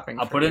are clapping.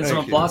 I'll for put in you. some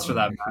Thank applause you. for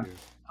that, Thank man.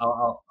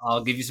 you.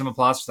 I'll give you some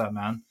applause for that,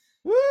 man.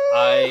 Woo!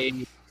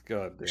 I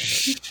God damn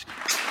it.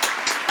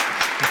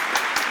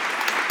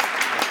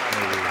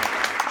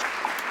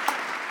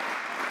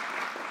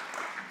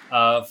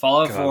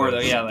 Fallout God, 4 that though,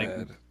 was yeah, so like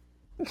bad.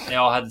 they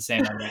all had the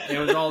same ending. It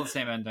was all the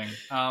same ending.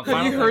 Have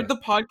you heard the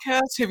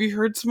podcast? Have you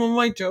heard some of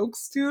my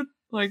jokes, dude?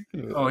 Like,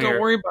 Oh, don't here.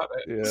 worry about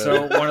it. Yeah.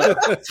 So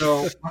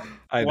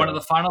one of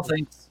the final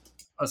things.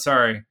 Oh,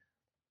 sorry.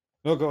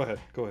 No, go ahead.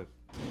 Go ahead.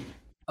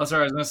 Oh,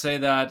 sorry. I was going to say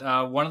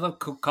that one of the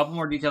couple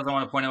more details I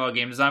want to point out about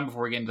game design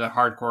before we get into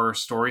hardcore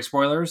story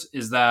spoilers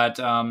is that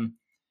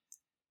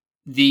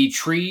the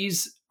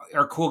trees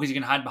are cool because you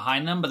can hide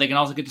behind them, but they can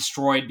also get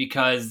destroyed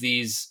because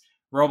these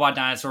robot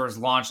dinosaurs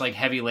launch like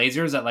heavy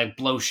lasers that like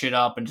blow shit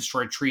up and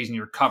destroy trees in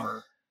your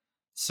cover.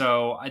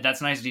 So that's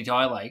a nice detail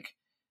I like.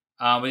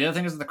 But the other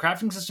thing is the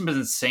crafting system is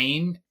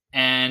insane,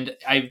 and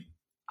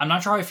I'm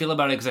not sure how I feel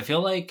about it because I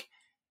feel like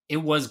it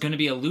was going to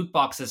be a loot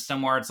box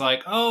system where it's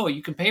like, oh,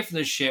 you can pay for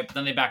this shit, but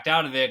then they backed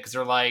out of it because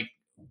they're like,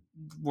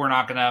 we're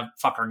not going to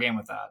fuck our game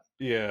with that.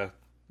 Yeah.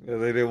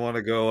 They didn't want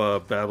to go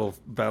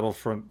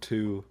Battlefront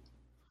 2.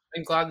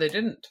 I'm glad they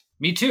didn't.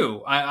 Me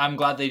too. I'm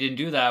glad they didn't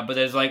do that, but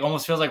there's like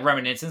almost feels like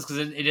reminiscence because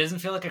it doesn't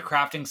feel like a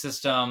crafting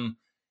system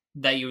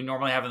that you would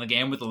normally have in the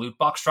game with the loot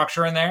box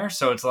structure in there.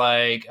 So it's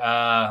like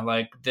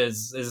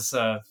is this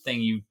a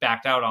thing you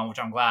backed out on, which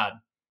I'm glad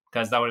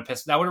because that would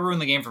have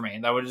ruined the game for me.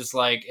 That would just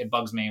like it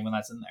bugs me when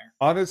that's in there.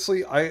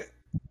 Honestly,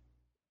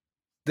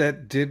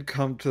 that did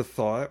come to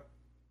thought,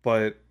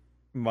 but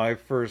my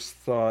first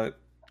thought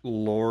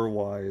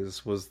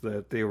lore-wise was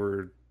that they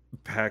were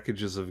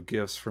packages of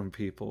gifts from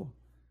people.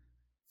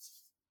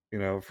 You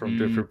know, from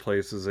different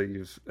places that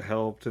you've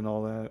helped and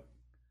all that.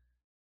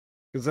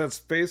 Because that's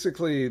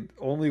basically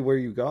only where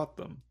you got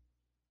them.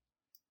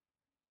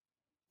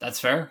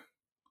 That's fair.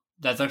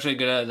 That's actually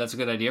that's a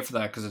good idea for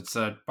that because it's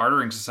a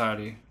bartering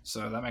society,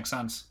 so that makes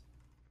sense.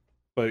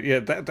 But yeah,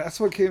 that's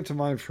what came to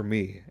mind for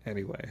me,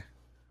 anyway.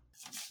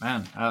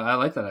 Man, I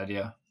like that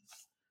idea.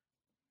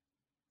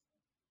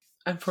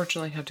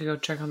 Unfortunately, I have to go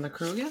check on the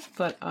crew again,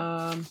 but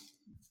I'll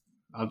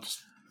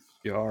just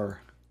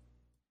Yar.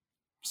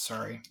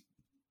 sorry.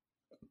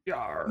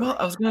 Yar. well,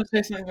 I was gonna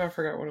say something, but I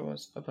forgot what it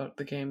was about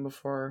the game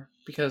before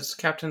because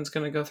Captain's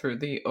gonna go through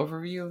the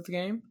overview of the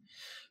game,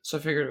 so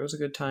I figured it was a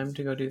good time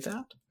to go do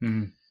that.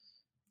 Mm-hmm.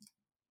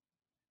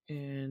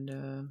 And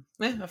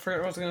I forgot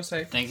what I was gonna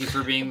say. Thank you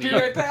for being Be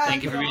right back.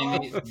 thank you for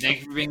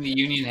being the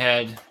Union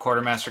Head,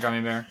 Quartermaster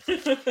Gummy Bear.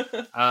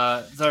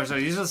 So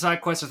these are the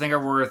side quests I think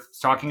are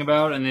worth talking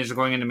about, and these are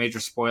going into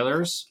major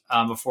spoilers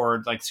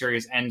before like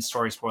serious end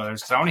story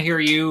spoilers. So I want to hear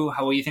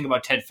what you think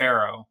about Ted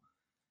Faro,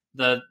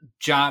 the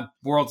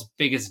world's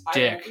biggest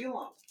dick.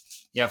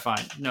 Yeah,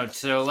 fine. No,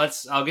 so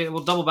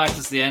we'll double back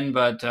this at the end,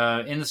 but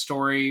in the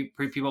story,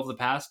 People of the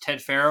Past,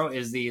 Ted Faro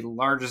is the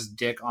largest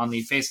dick on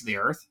the face of the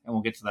earth, and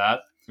we'll get to that.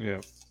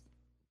 Yeah.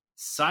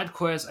 Side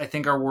quests I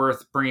think are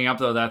worth bringing up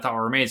though that I thought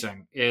were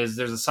amazing is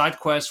there's a side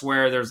quest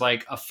where there's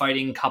like a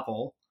fighting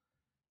couple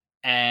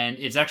and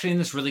it's actually in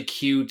this really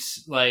cute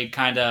like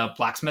kind of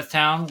blacksmith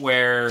town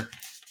where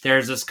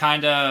there's this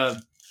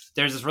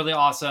really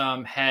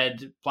awesome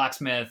head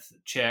blacksmith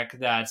chick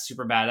that's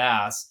super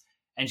badass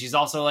and she's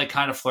also like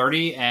kind of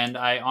flirty and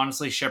I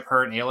honestly ship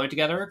her and Aloy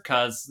together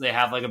because they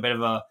have like a bit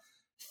of a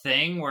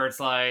thing where it's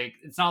like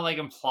it's not like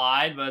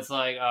implied but it's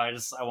like I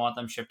want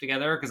them shipped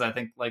together because I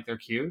think like they're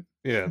cute.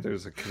 Yeah,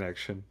 there's a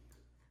connection.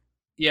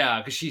 Yeah,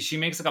 because she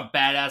makes like a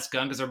badass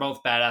gun because they're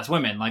both badass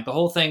women. Like the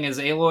whole thing is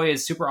Aloy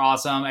is super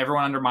awesome.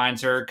 Everyone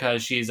undermines her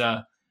because she's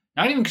not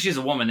even because she's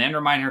a woman. They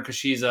undermine her because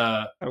she's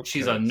a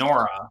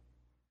Nora.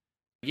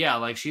 Yeah,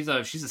 like she's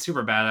a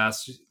super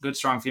badass, good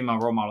strong female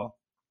role model.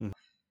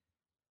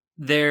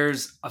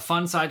 There's a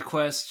fun side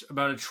quest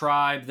about a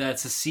tribe that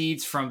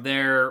secedes from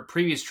their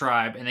previous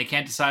tribe, and they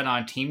can't decide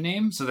on a team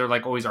name, so they're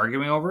like always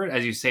arguing over it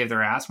as you save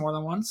their ass more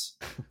than once.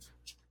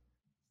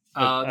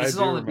 This is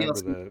all in the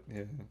DLC. That.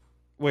 Yeah.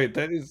 Wait,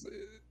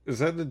 is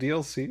that the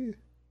DLC?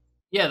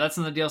 Yeah, that's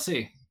in the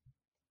DLC.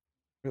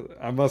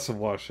 I must have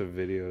watched a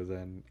video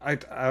then. I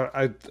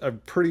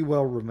pretty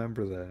well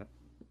remember that.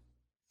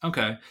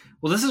 Okay.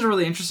 Well, this is a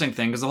really interesting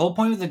thing because the whole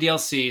point of the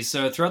DLC.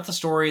 So throughout the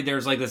story,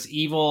 there's like this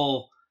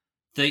evil.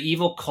 The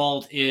evil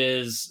cult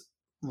is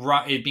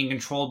being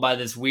controlled by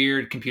this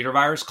weird computer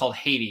virus called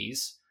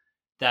Hades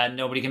that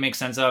nobody can make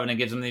sense of, and it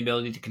gives them the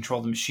ability to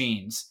control the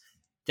machines.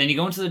 Then you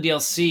go into the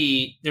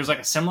DLC, there's like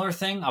a similar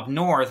thing up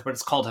north, but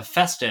it's called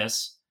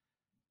Hephaestus.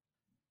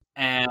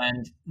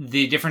 And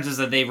the difference is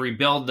that they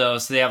rebuild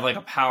those, so they have like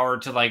a power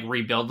to like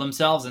rebuild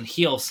themselves and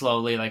heal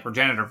slowly, like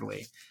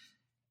regeneratively.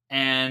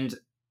 And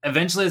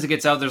eventually, as it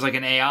gets out, there's like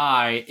an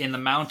AI in the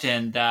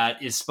mountain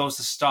that is supposed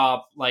to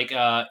stop. Like,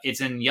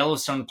 it's in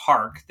Yellowstone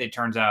Park. It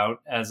turns out,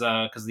 as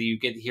because you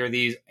get to hear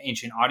these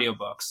ancient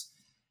audiobooks,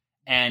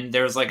 and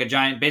there's like a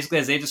giant, basically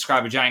as they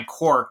describe, a giant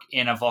cork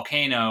in a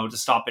volcano to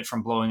stop it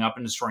from blowing up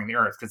and destroying the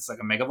Earth, because it's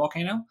like a mega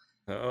volcano.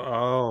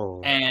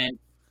 Oh, And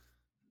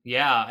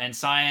yeah, and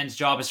Cyan's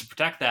job is to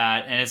protect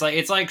that. And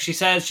it's like she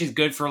says she's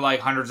good for like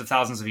hundreds of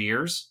thousands of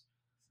years.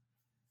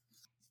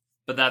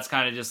 But that's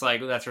kind of just like,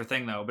 that's her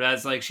thing though. But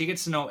as like she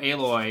gets to know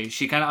Aloy,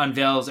 she kind of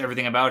unveils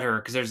everything about her,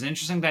 because there's an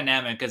interesting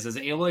dynamic, because as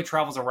Aloy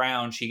travels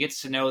around, she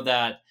gets to know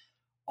that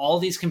all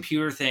these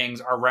computer things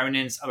are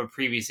remnants of a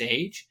previous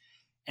age.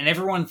 And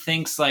everyone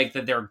thinks like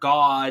that they're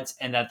gods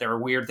and that they're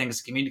weird things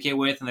to communicate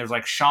with. And there's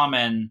like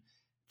shaman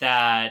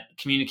that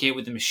communicate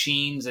with the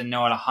machines and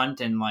know how to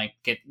hunt and like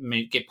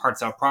get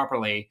parts out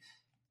properly.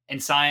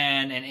 And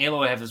Cyan and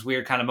Aloy have this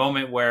weird kind of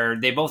moment where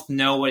they both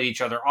know what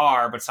each other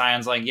are, but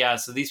Cyan's like, yeah,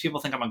 so these people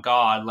think I'm a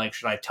god. Like,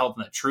 should I tell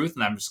them the truth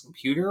and I'm just a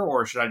computer,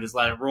 or should I just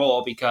let it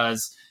roll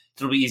because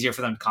it'll be easier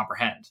for them to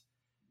comprehend?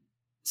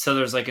 So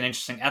there's like an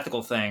interesting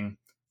ethical thing.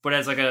 But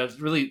as like this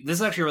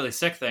is actually a really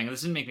sick thing.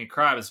 This didn't make me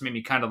cry, but this made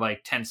me kind of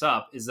like tense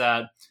up, is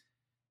that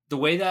the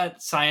way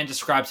that Cyan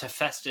describes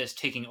Hephaestus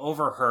taking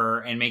over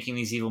her and making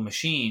these evil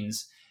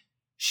machines,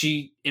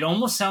 it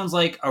almost sounds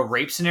like a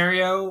rape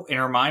scenario in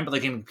her mind, but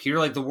like in a computer,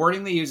 like the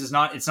wording they use it's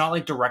not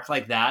like direct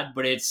like that,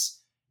 but it's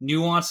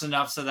nuanced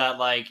enough so that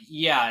like,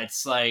 yeah,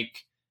 it's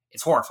like,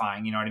 it's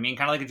horrifying, you know what I mean?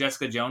 Kind of like a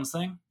Jessica Jones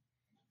thing.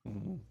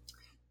 mm-hmm.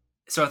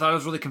 So I thought it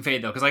was really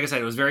conveyed though, because like I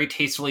said, it was very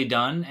tastefully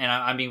done, and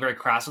I'm being very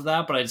crass with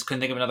that, but I just couldn't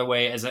think of another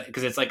way,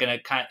 because it's like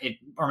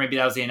or maybe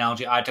that was the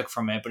analogy I took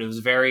from it, but it was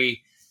a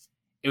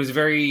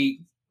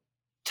very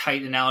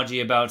tight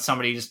analogy about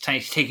somebody just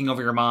taking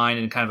over your mind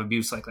and kind of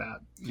abuse like that.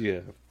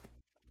 Yeah.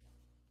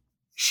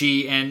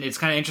 And it's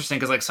kind of interesting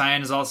because like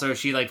Cyan is also,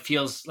 she like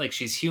feels like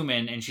she's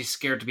human and she's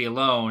scared to be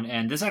alone.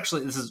 And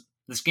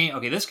this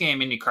game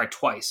made me cry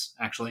twice,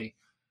 actually.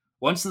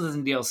 Once in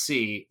the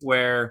DLC,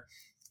 where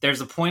there's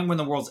a point when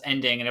the world's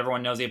ending and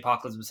everyone knows the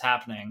apocalypse is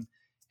happening,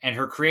 and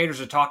her creators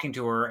are talking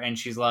to her, and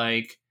she's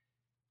like,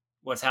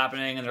 what's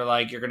happening? And they're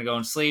like, you're going to go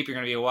and sleep, you're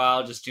going to be a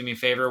while, just do me a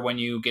favor, when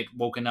you get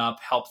woken up,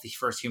 help the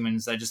first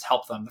humans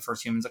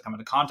that come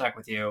into contact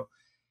with you.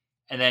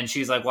 And then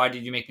she's like, why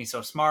did you make me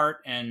so smart?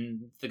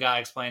 And the guy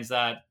explains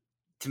that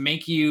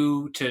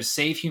to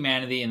save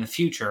humanity in the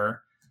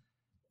future,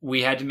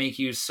 we had to make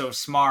you so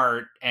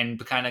smart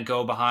and kind of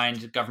go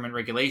behind government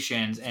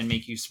regulations and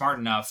make you smart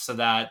enough so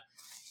that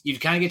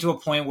you'd kind of get to a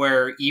point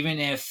where even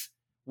if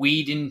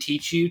we didn't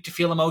teach you to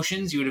feel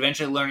emotions, you would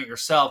eventually learn it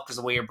yourself, because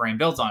the way your brain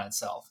builds on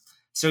itself.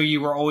 So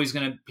you were always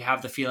going to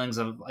have the feelings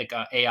of like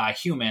a AI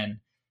human,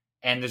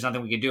 and there's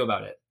nothing we could do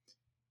about it.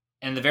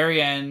 And the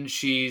very end,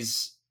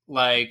 she's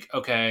like,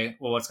 okay,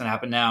 well, what's going to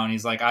happen now? And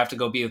he's like, I have to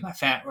go be with I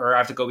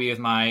have to go be with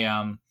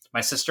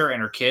my sister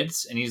and her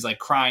kids. And he's like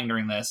crying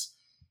during this.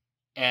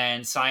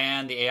 And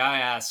Cyan, the AI,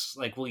 asks,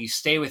 like, will you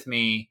stay with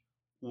me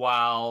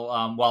while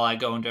I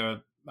go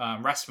into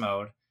rest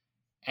mode?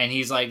 And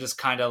he's like, just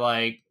kind of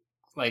like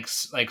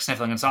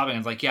sniffling and sobbing. And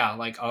it's like, yeah,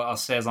 like I'll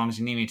stay as long as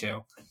you need me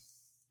to.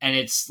 And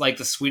it's like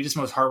the sweetest,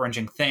 most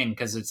heart-wrenching thing,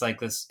 because it's like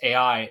this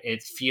AI,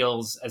 it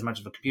feels as much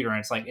of a computer, and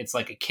it's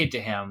like a kid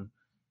to him.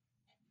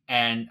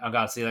 And oh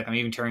god, see, like I'm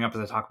even tearing up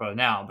as I talk about it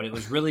now. But it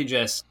was really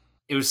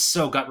it was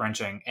so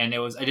gut-wrenching, and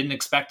I didn't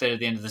expect it at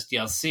the end of this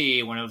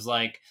DLC, when it was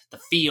like the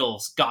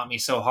feels got me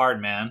so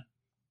hard, man.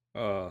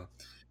 Yeah,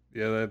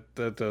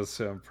 that does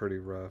sound pretty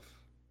rough,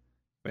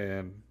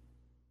 man.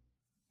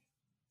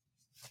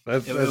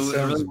 That sounds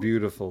really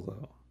beautiful,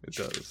 though. It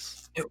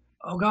does.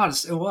 Oh god,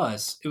 it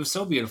was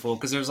so beautiful,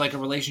 because there's like a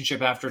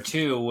relationship after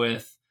too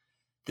with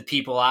the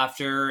people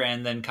after,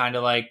 and then kind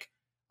of like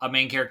a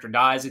main character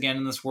dies again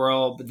in this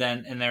world, but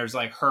then and there's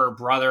like her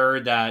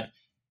brother that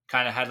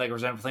kind of had like a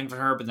resentful thing for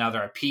her, but now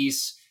they're at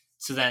peace.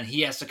 So then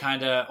he has to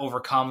kind of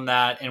overcome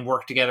that and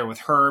work together with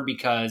her,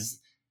 because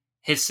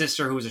his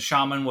sister, who was a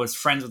shaman, was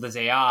friends with this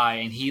AI,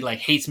 and he like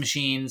hates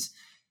machines.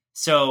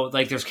 So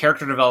like there's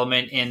character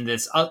development in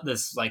this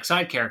like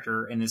side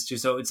character in this too.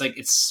 So it's like,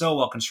 it's so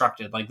well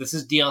constructed. Like this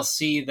is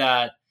DLC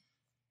that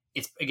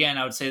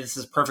I would say this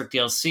is perfect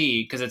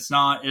DLC, because it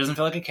doesn't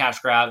feel like a cash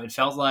grab. It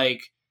felt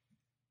like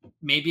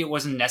maybe it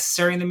wasn't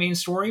necessary in the main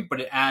story,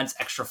 but it adds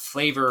extra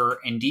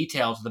flavor and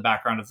detail to the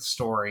background of the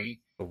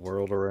story. The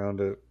world around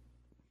it.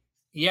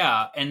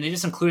 Yeah. And they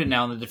just include it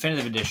now in the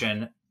definitive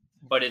edition,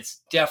 but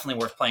it's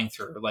definitely worth playing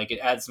through. Like it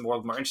adds the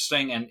world more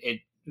interesting, and it,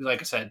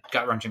 like I said,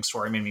 gut-wrenching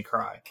story, made me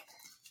cry.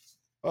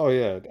 Oh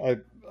yeah,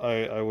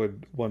 I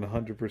would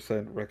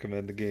 100%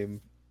 recommend the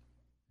game.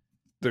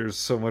 There's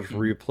so much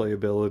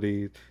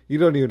replayability. You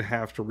don't even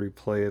have to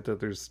replay it. That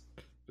there's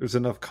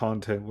enough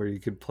content where you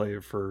could play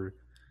it for,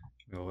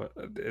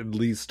 at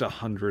least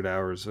 100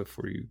 hours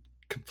before you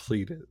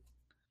complete it.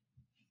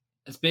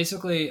 It's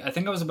basically, I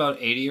think I was about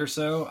 80 or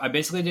so. I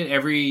basically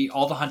did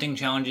all the hunting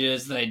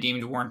challenges that I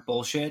deemed weren't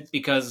bullshit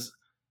because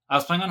I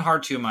was playing on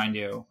hard too, mind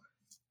you.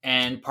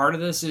 And part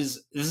of this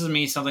is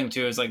me something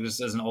too, is like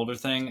this is an older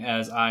thing,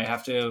 as I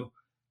have to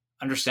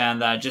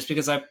understand that just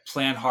because I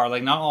play on hard,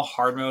 like not all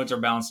hard modes are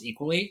balanced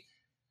equally.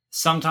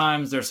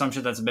 Sometimes there's some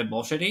shit that's a bit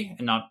bullshitty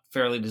and not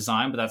fairly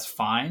designed, but that's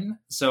fine.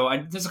 So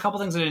there's a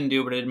couple things I didn't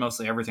do, but I did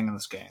mostly everything in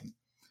this game.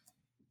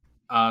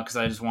 Because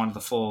I just wanted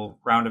the full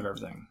round of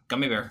everything.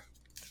 Gummy Bear.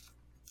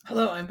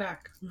 Hello, I'm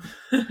back.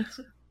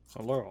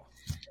 Hello.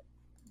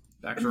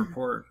 Back to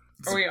report.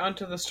 Are we on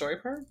to the story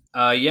part?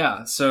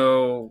 Yeah.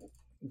 So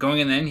going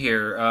in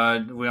here,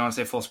 do we want to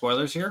say full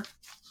spoilers here?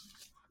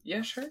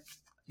 Yeah, sure.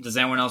 Does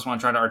anyone else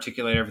want to try to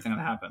articulate everything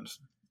that happened?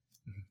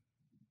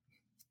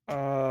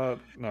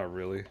 Not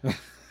really.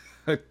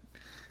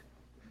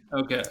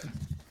 Okay.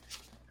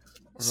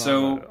 We're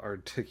So not in an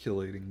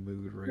articulating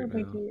mood right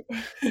now.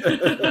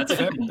 that's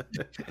fair.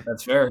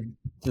 That's fair.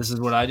 This is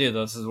what I do.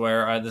 This is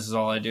this is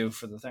all I do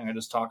for the thing. I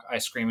just talk. I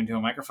scream into a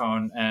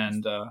microphone,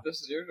 and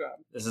This is your job.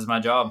 this is my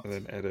job. And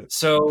then edit.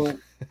 So,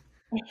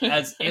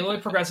 as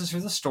Aloy progresses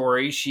through the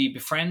story, she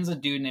befriends a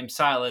dude named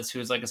Silas, who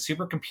is like a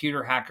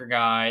supercomputer hacker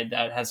guy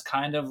that has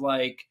kind of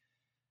like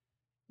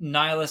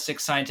nihilistic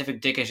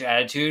scientific dickish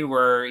attitude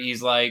where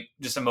he's like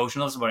just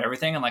emotionless about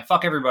everything and like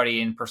fuck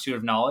everybody in pursuit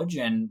of knowledge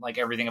and like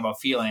everything about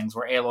feelings,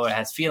 where Aloy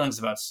has feelings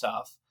about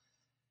stuff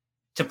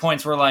to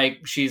points where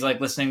like she's like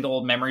listening to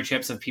old memory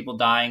chips of people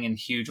dying in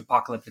huge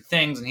apocalyptic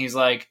things, and he's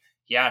like,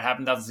 yeah, it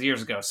happened thousands of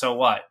years ago, so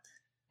what?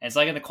 And it's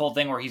like in the cold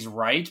thing where he's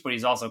right, but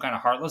he's also kind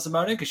of heartless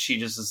about it because she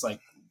just is like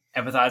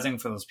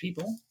empathizing for those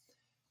people.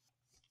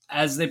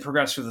 As they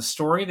progress through the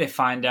story, they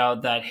find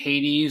out that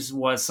Hades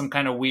was some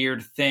kind of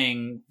weird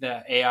thing,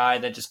 the AI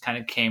that just kind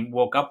of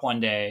woke up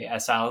one day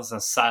as Silas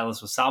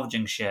was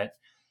salvaging shit.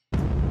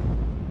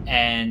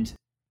 And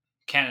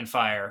cannon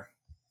fire.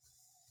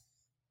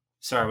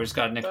 Sorry, we just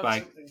got nicked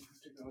by...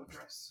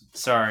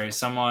 Sorry,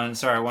 1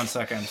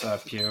 second,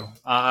 Pew.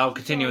 I'll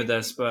continue with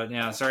this, but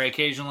yeah, sorry,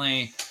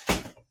 occasionally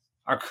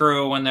our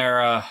crew, when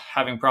they're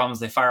having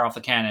problems, they fire off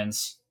the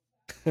cannons.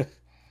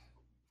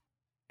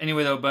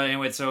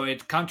 So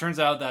it turns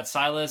out that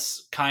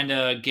Silas kind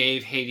of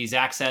gave Hades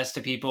access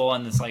to people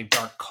in this like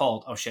dark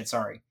cult. Oh shit,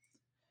 sorry.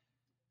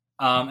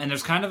 And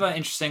there's kind of an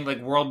interesting like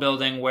world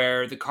building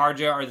where the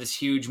Karja are this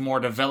huge, more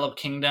developed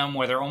kingdom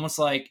where they're almost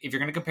like, if you're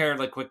going to compare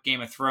like with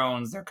Game of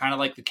Thrones, they're kind of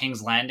like the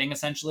King's Landing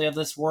essentially of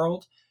this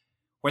world,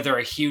 where they're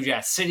a huge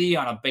ass city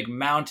on a big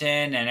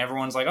mountain, and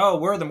everyone's like, oh,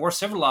 we're the more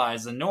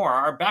civilized, and Nora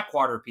are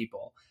backwater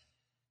people.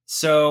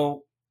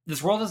 So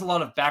this world has a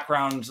lot of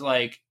background,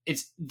 like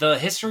the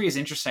history is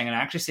interesting, and I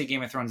actually say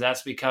Game of Thrones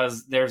that's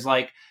because there's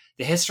like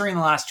the history in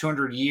the last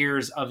 200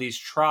 years of these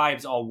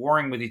tribes all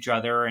warring with each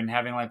other and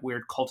having like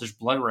weird cultish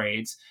blood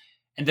raids,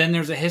 and then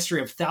there's a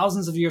history of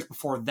thousands of years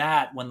before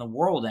that when the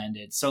world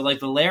ended. So like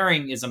the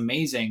layering is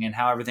amazing and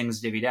how everything's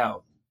divvied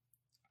out.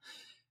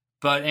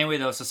 But anyway,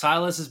 though, so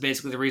Silas is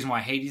basically the reason why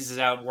Hades is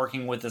out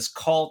working with this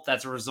cult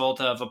that's a result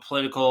of a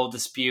political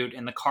dispute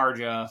in the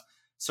Karja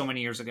so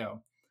many years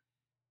ago.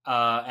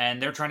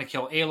 And they're trying to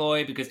kill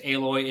Aloy because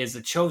Aloy is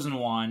the chosen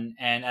one.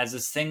 And as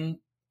this thing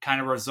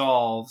kind of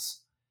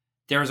resolves,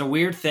 there's a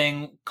weird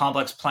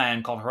complex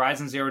plan called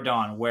Horizon Zero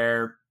Dawn,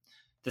 where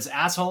this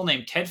asshole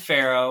named Ted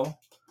Faro,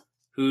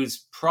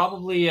 who's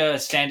probably a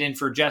stand-in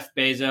for Jeff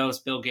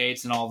Bezos, Bill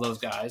Gates, and all those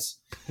guys,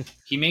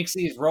 he makes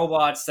these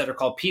robots that are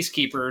called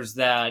peacekeepers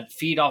that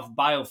feed off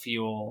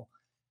biofuel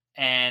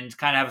and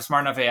kind of have a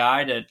smart enough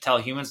AI to tell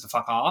humans to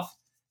fuck off.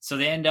 So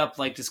they end up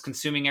like just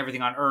consuming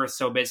everything on Earth.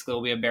 So basically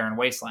it'll be a barren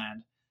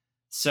wasteland.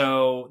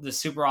 So the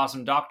super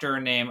awesome doctor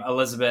named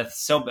Elizabeth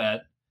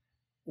Sobet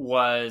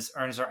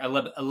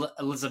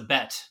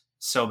Elizabeth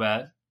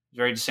Sobet,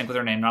 very distinct with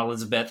her name, not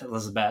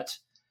Elizabeth.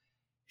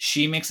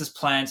 She makes this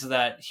plan so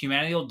that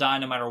humanity will die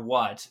no matter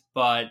what.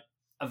 But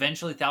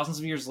eventually, thousands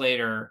of years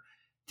later,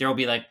 there will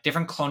be like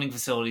different cloning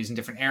facilities in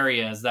different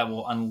areas that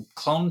will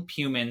unclone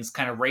humans,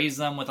 kind of raise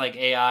them with like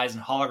AIs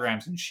and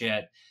holograms and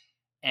shit,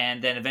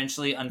 and then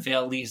eventually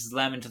release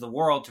them into the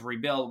world to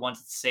rebuild once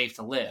it's safe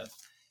to live.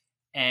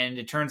 And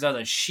it turns out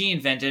that she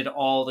invented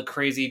all the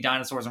crazy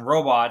dinosaurs and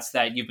robots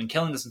that you've been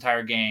killing this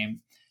entire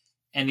game.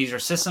 And these are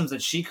systems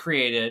that she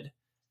created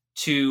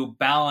to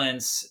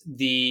balance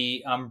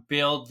the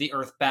build the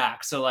Earth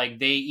back. So like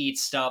they eat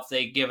stuff,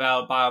 they give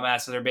out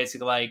biomass, so they're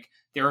basically like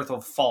the Earth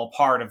will fall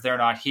apart if they're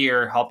not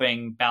here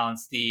helping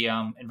balance the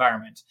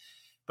environment.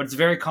 But it's a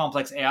very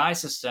complex AI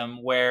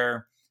system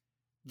where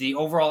the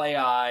overall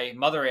AI,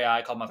 Mother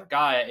AI called Mother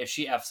Gaia, if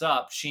she F's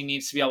up, she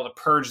needs to be able to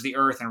purge the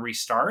Earth and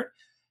restart.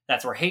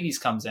 That's where Hades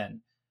comes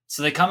in.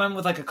 So they come in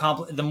with like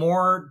the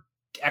more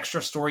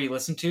extra story you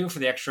listen to for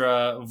the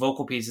extra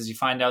vocal pieces, you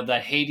find out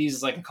that Hades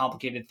is like a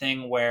complicated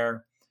thing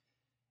where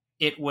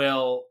it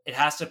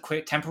has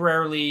to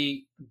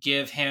temporarily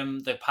give him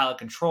the pilot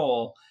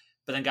control,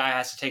 but then Gaia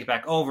has to take it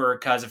back over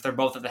because if they're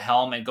both at the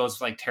helm, it goes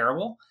like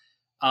terrible.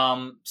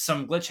 Some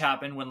glitch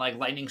happened when like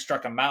lightning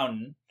struck a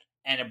mountain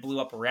and it blew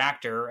up a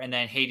reactor, and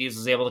then Hades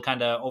was able to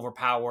kind of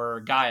overpower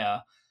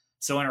Gaia.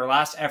 So in her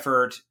last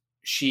effort,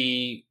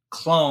 she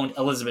cloned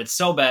Elizabeth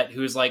Sobet,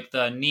 who's like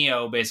the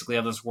Neo, basically,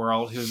 of this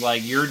world, who's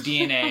like, your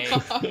DNA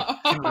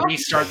can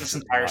restart this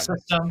entire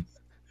system.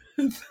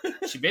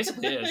 She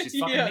basically is. She's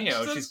fucking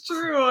Neo. That's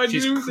true. I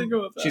didn't even think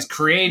about that. She's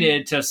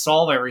created to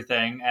solve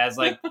everything as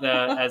like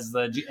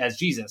as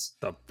Jesus.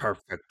 The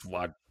perfect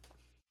one.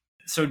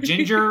 So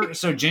Ginger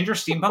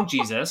Steampunk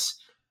Jesus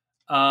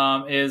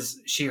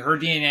is her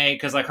DNA,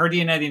 because like her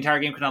DNA the entire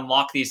game can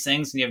unlock these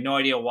things and you have no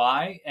idea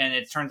why, and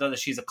it turns out that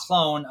she's a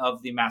clone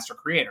of the master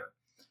creator.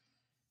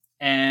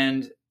 But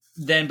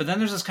then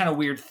there's this kind of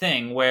weird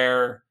thing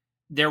where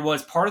there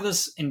was part of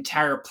this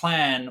entire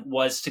plan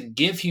was to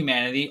give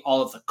humanity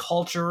all of the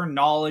culture,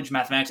 knowledge,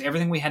 mathematics,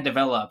 everything we had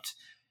developed.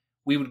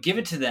 We would give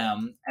it to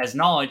them as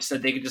knowledge so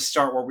that they could just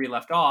start where we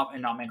left off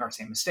and not make our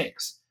same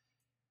mistakes.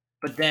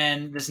 But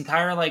then this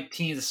entire like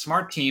team, the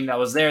smart team that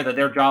was there, that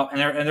their job,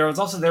 and there was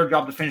also their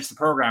job to finish the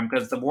program,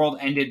 because the world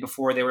ended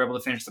before they were able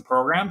to finish the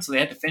program, so they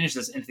had to finish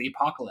this into the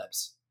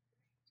apocalypse.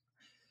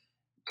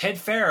 Ted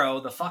Faro,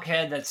 the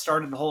fuckhead that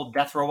started the whole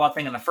death robot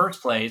thing in the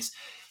first place,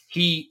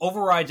 he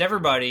overrides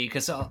everybody,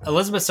 because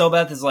Elizabeth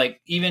Sobeth is like,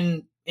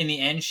 even in the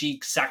end, she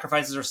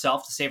sacrifices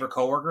herself to save her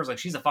coworkers. Like,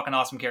 she's a fucking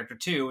awesome character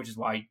too, which is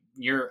why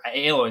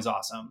Aloy is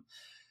awesome.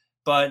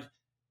 But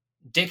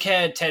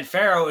dickhead Ted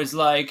Faro is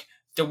like,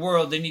 the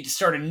world, they need to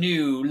start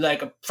anew,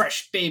 like a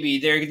fresh baby.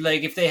 They're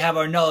like, if they have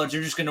our knowledge,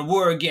 they're just going to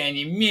war again.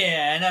 And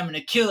yeah, and I'm going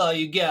to kill all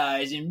you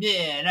guys. And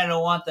yeah, and I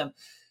don't want them.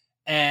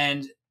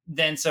 And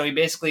then so he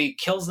basically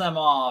kills them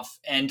off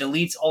and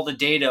deletes all the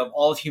data of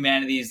all of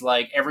humanity's,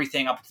 like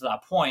everything up to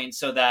that point,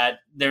 so that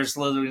there's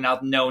literally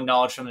no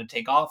knowledge for them to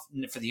take off,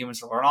 for the humans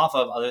to learn off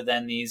of, other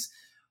than these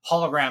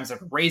holograms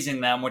that are raising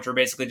them, which are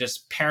basically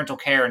just parental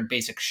care and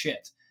basic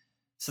shit.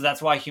 So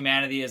that's why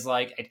humanity is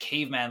like at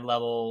caveman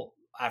level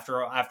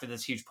after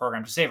this huge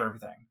program to save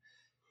everything.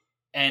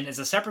 And it's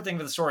a separate thing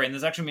for the story, and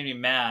this actually made me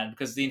mad,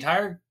 because the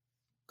entire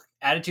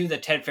attitude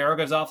that Ted Faro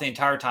gives off the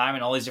entire time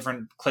and all these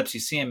different clips you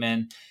see him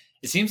in,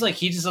 it seems like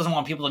he just doesn't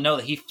want people to know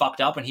that he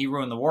fucked up and he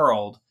ruined the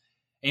world.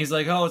 And he's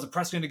like, oh, is the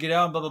press going to get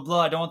out? Blah, blah,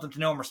 blah. I don't want them to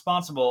know I'm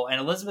responsible. And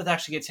Elizabeth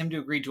actually gets him to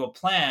agree to a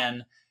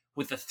plan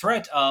with the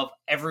threat of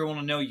everyone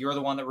will know you're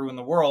the one that ruined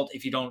the world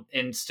if you don't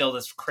instill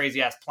this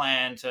crazy-ass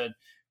plan to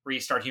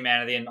restart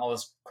humanity and all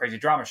this crazy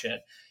drama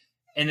shit.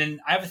 And then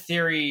I have a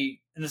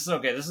theory, and this is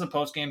okay, this is a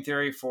post-game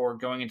theory for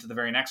going into the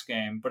very next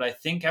game, but I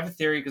think I have a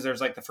theory because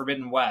there's like the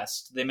Forbidden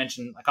West, they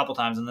mentioned a couple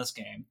times in this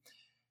game,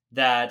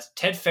 that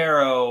Ted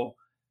Faro,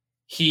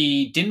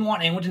 he didn't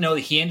want anyone to know that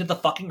he ended the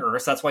fucking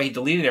Earth, that's why he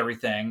deleted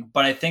everything,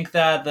 but I think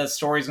that the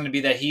story is going to be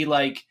that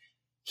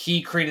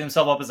he created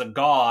himself up as a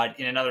god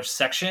in another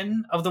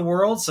section of the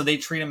world, so they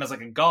treat him as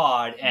like a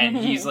god, and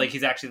he's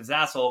actually this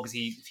asshole because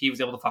he was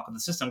able to fuck with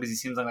the system because he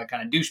seems like that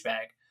kind of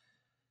douchebag.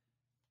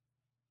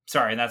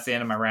 Sorry, that's the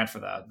end of my rant for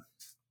that.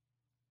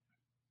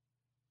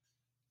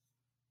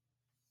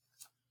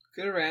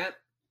 Good rant.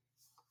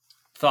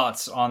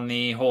 Thoughts on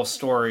the whole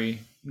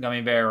story,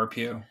 Gummy Bear or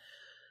Pew?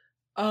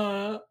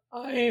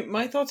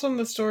 My thoughts on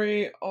the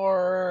story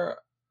are,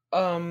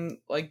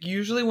 like,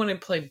 usually when I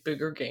play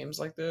bigger games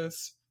like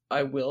this,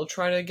 I will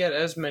try to get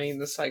as many of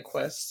the side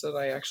quests that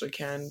I actually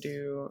can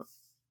do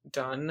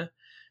done,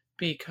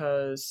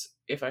 because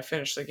if I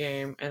finish the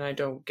game and I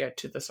don't get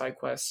to the side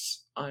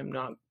quests, I'm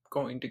not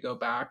going to go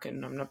back,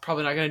 and I'm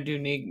probably not going to do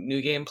new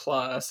game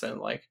plus, and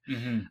like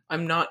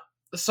I'm not,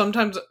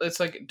 sometimes it's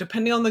like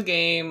depending on the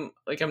game,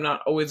 like I'm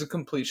not always a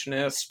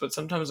completionist, but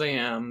sometimes I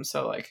am,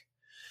 so like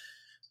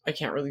I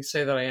can't really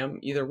say that I am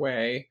either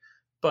way.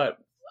 But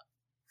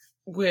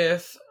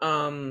with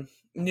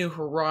New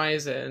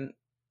Horizon,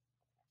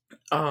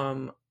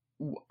 I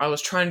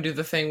was trying to do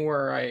the thing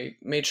where I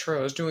made sure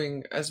I was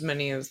doing as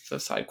many as the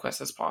side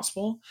quests as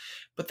possible,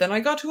 but then I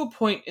got to a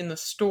point in the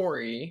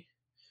story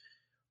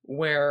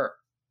where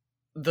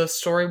the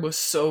story was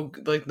so,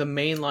 like, the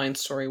mainline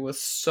story was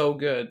so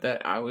good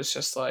that I was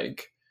just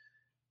like,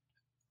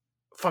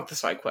 fuck the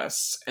side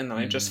quests, and then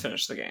I just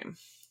finished the game.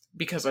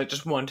 Because I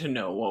just wanted to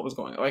know what was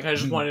going on. Like, I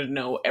just wanted to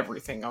know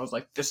everything. I was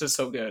like, this is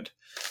so good.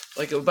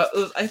 Like,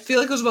 I feel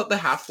like it was about the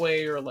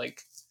halfway, or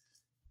like,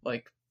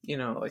 you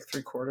know, like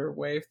 3/4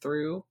 way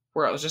through,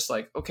 where I was just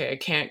like, okay,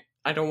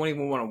 I don't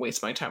even want to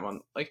waste my time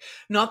on, like,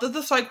 not that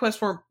the side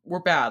quests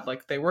were bad,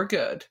 like, they were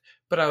good,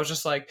 but I was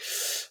just like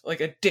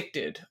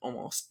addicted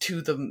almost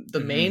to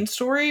the main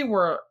story,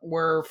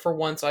 where for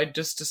once I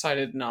just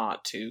decided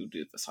not to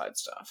do the side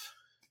stuff.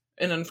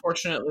 And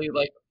unfortunately,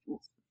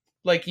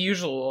 like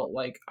usual,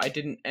 like, I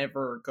didn't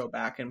ever go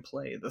back and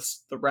play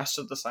the rest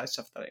of the side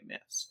stuff that I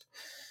missed.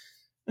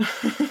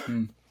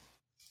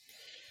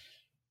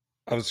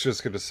 I was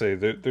just going to say,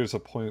 there's a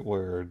point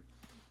where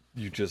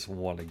you just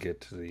want to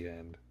get to the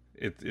end.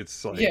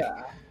 It's like...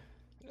 Yeah.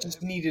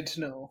 Just needed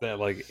to know. That,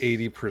 like,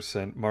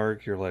 80%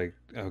 mark, you're like,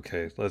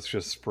 okay, let's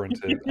just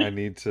sprint it. I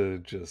need to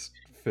just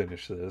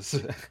finish this.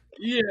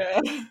 Yeah.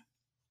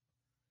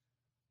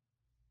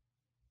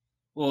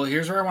 Well,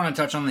 here's where I want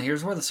to touch on.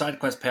 Here's where the side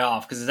quests pay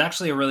off, because it's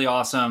actually a really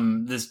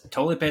awesome. This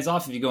totally pays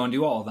off if you go and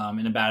do all of them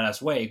in a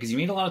badass way, because you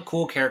meet a lot of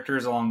cool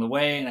characters along the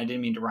way. And I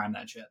didn't mean to rhyme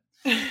that shit.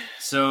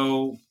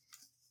 So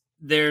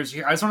I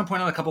just want to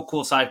point out a couple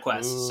cool side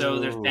quests. Ooh. So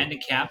there's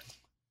Bandit Cap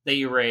that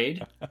you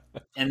raid,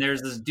 and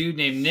there's this dude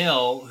named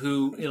Nil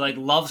who like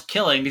loves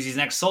killing because he's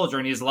an ex-soldier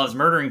and he just loves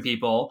murdering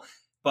people,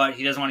 but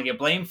he doesn't want to get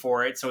blamed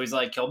for it. So he's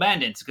like, kill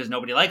bandits because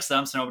nobody likes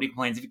them, so nobody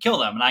complains if you kill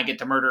them, and I get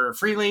to murder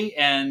freely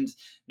and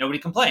nobody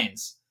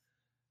complains.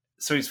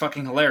 So he's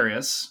fucking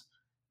hilarious.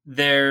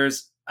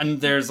 There's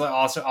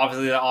also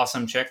obviously the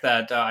awesome chick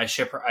that I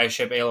ship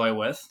Aloy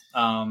with.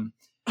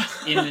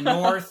 In the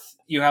north,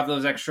 you have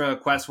those extra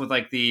quests with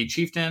like the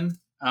chieftain.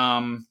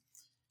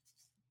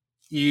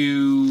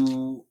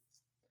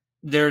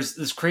 There's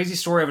this crazy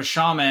story of a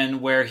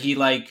shaman where he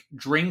like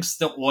drinks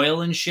the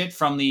oil and shit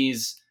from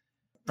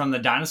the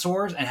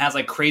dinosaurs and has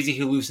like crazy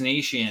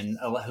hallucinations,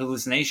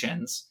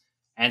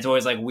 and it's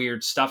always like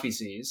weird stuff he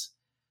sees.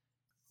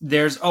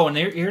 Here's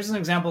an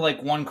example,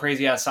 like one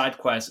crazy ass side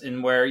quest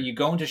in where you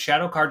go into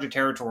Shadow Karja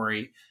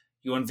territory,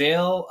 you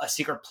unveil a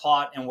secret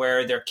plot in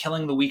where they're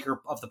killing the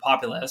weaker of the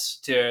populace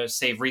to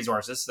save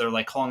resources. So they're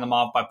like calling them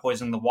off by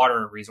poisoning the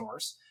water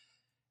resource.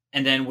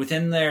 And then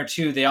within there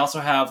too, they also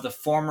have the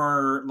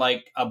former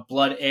like a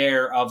blood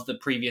heir of the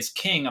previous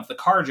king of the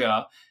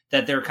Karja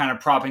that they're kind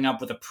of propping up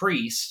with a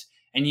priest.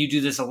 And you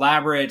do this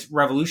elaborate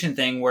revolution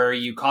thing where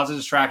you cause a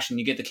distraction,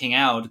 you get the king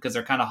out because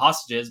they're kind of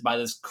hostages by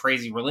this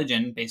crazy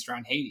religion based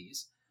around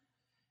Hades.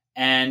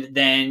 And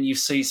then you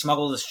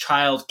smuggle this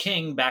child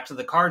king back to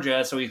the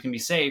Karja so he can be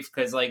safe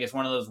because like it's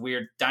one of those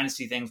weird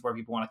dynasty things where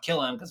people want to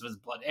kill him because of his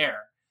blood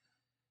heir.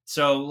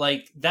 So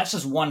like that's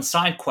just one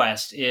side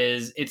quest.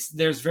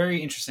 There's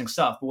very interesting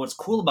stuff. But what's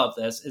cool about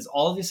this is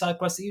all of these side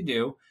quests that you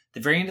do, the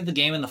very end of the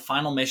game in the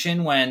final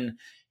mission when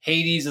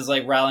Hades is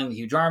like rallying the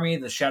huge army,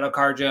 the Shadow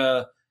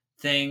Karja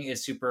thing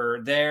is super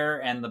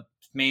there, and the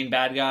main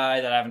bad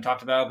guy that I haven't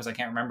talked about because I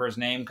can't remember his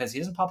name because he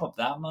doesn't pop up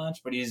that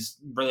much, but he's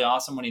really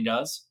awesome when he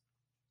does.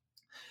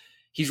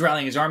 He's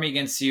rallying his army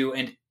against you,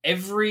 and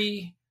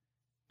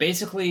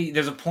basically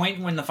there's a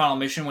point when the final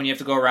mission when you have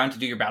to go around to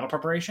do your battle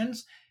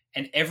preparations,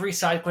 and every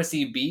side quest that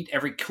you beat,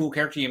 every cool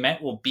character you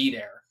met will be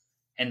there.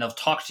 And they'll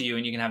talk to you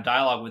and you can have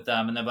dialogue with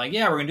them. And they'll be like,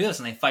 yeah, we're going to do this.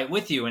 And they fight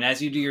with you. And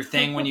as you do your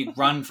thing, when you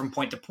run from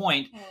point to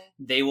point,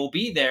 they will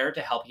be there to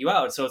help you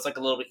out. So it's like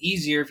a little bit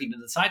easier if you do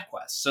the side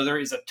quests. So there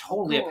is a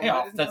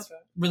payoff that's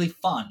really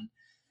fun.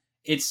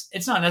 It's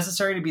not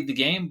necessary to beat the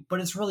game, but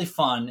it's really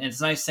fun. And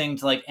it's a nice thing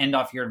to like end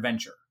off your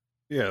adventure.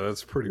 Yeah,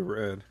 that's pretty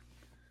rad.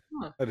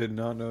 Huh. I did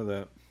not know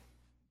that.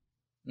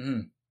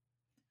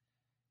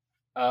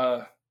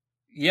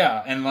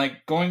 Yeah. And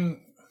like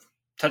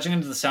touching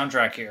into the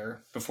soundtrack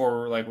here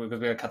before we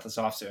gotta cut this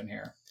off soon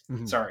here.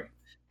 Mm-hmm. Sorry.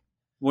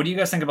 What do you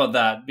guys think about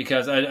that?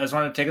 Because I just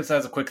want to take this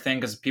as a quick thing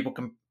because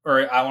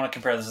I want to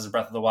compare this as a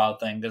Breath of the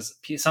Wild thing. Because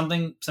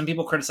some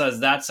people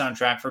criticize that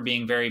soundtrack for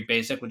being very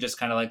basic with just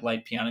kind of like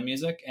light piano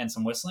music and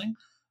some whistling.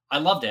 I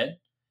loved it,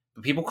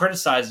 but people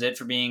criticized it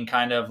for being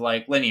kind of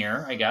like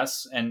linear, I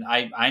guess. And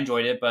I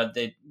enjoyed it, but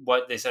they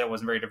said it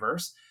wasn't very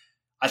diverse.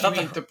 I thought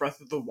the Breath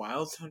of the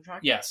Wild soundtrack?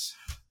 Yes.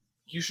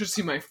 You should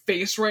see my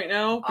face right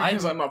now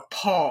because I'm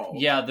appalled.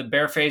 Yeah, the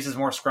bare face is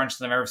more scrunched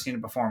than I've ever seen it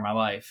before in my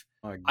life.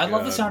 I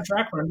love the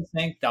soundtrack, but I'm just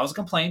saying that was a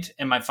complaint.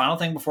 And my final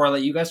thing before I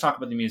let you guys talk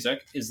about the music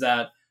is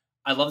that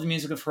I love the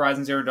music of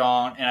Horizon Zero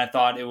Dawn, and I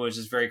thought it was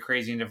just very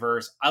crazy and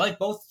diverse. I like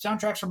both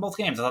soundtracks from both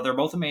games. I thought they were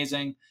both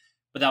amazing,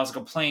 but that was a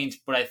complaint.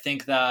 But I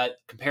think that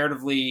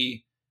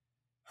comparatively,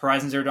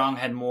 Horizon Zero Dawn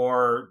had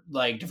more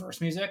like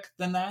diverse music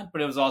than that,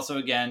 but it was also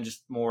again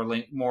just more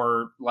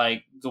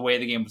like the way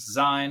the game was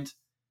designed.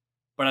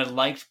 But I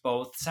liked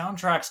both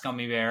soundtracks,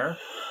 Gummy Bear.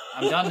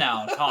 I'm done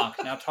now.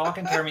 Talk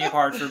and tear me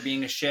apart for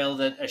being a shit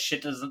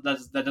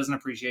that doesn't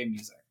appreciate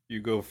music.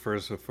 You go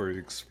first before you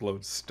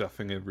explode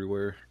stuffing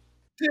everywhere.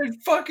 Did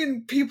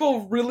fucking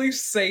people really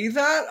say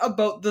that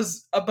about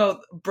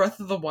Breath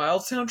of the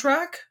Wild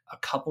soundtrack? A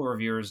couple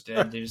reviewers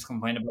did. They just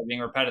complained about being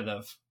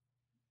repetitive.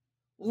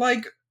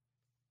 Like.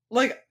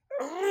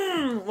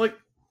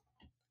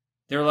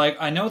 They were like,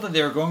 I know that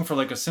they were going for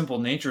like a simple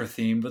nature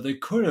theme, but they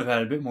could have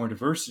had a bit more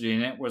diversity,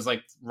 and it was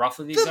like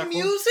roughly the exact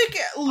music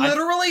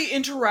literally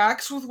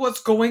interacts with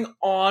what's going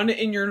on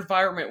in your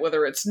environment,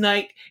 whether it's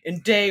night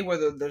and day,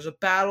 whether there's a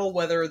battle,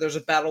 whether there's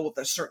a battle with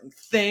a certain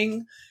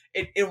thing.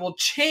 It will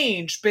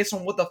change based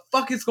on what the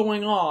fuck is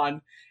going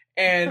on,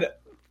 and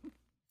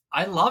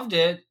I loved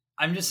it.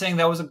 I'm just saying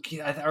that was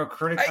that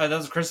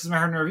was a criticism I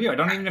heard in a review. I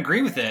don't even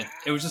agree with it.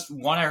 It was just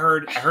one I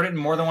heard it in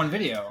more than one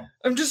video.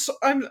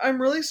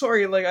 I'm really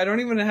sorry. Like, I don't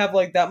even have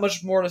like that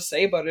much more to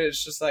say about it.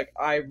 It's just like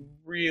I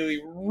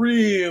really,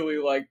 really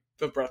like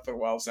the Breath of the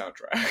Wild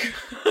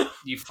soundtrack.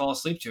 You fall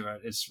asleep to it.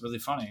 It's really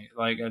funny.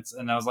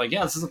 And I was like,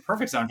 yeah, this is a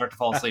perfect soundtrack to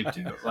fall asleep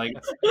to. Like,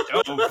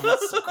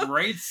 it's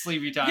great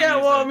sleepy time. Yeah,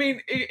 music. well, I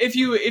mean, if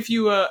you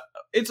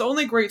it's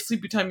only great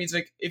sleepy time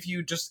music if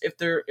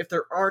there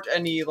aren't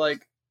any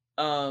like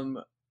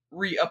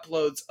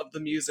re-uploads of the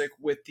music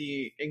with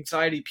the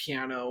anxiety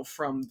piano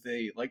from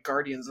the like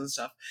Guardians and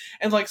stuff.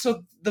 And like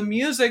so the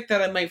music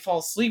that I might fall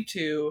asleep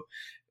to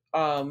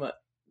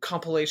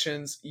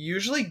compilations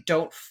usually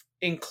don't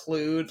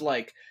include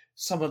like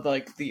some of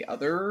like the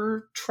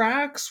other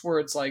tracks where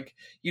it's like,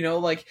 you know,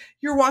 like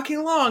you're walking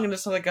along and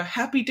it's like a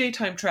happy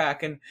daytime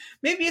track, and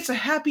maybe it's a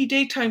happy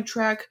daytime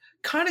track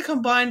kind of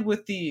combined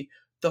with the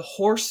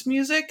horse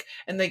music,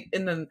 and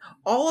then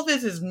all of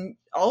this is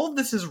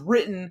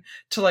written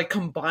to like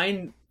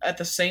combine at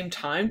the same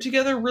time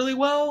together really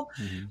well,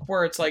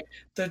 where it's like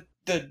the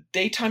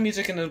daytime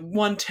music in the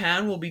one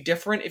town will be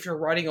different if you're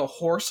riding a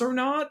horse or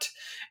not,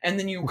 and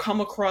then you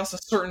come across a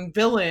certain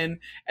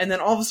villain, and then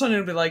all of a sudden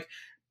it'll be like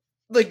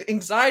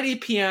anxiety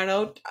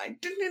piano, and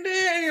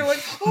you're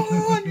like,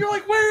 oh, and you're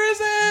like, where is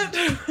it?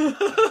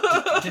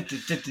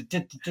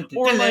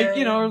 Or like,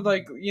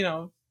 you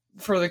know,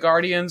 for the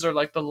Guardians or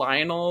like the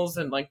Lionels,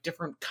 and like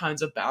different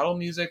kinds of battle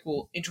music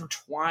will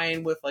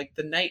intertwine with like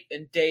the night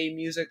and day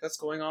music that's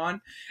going on,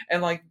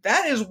 and like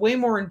that is way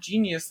more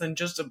ingenious than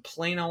just a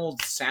plain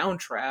old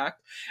soundtrack,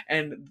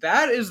 and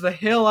that is the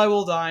hill I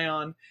will die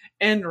on.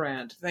 End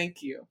rant.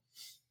 Thank you.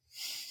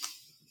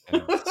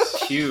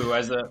 Hugh,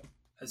 as a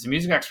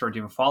music expert, do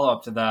you have a follow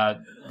up to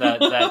that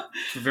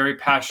very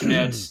passion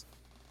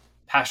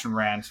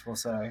rant, we'll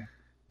say?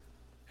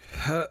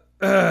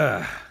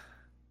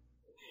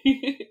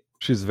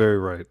 She's very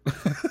right.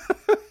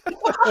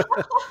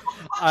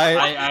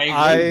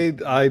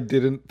 I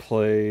didn't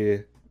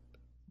play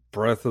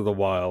Breath of the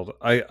Wild.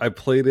 I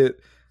played it.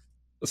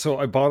 So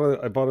I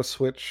bought a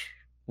Switch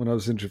when I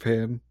was in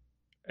Japan,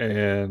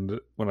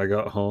 and when I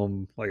got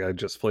home, like I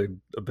just played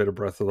a bit of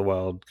Breath of the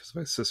Wild because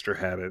my sister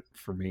had it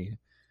for me.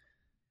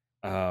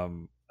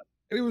 And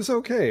it was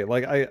okay.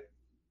 Like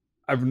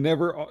I've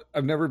never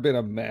been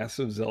a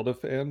massive Zelda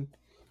fan.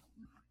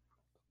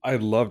 I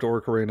loved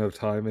Ocarina of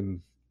Time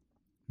and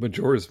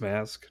Majora's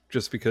Mask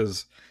just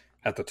because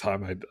at the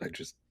time I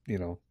just, you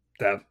know,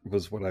 that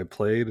was what I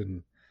played,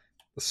 and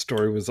the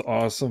story was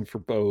awesome for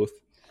both.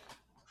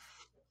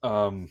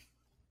 But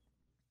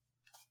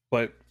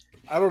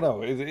I don't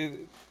know.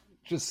 It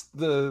just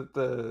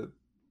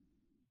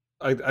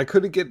I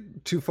couldn't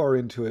get too far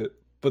into it,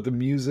 but the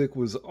music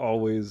was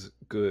always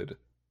good,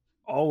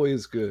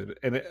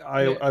 and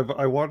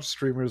I watch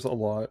streamers a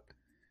lot.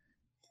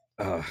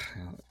 I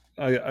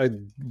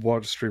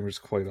watch streamers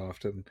quite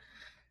often,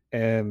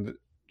 and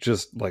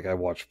just like I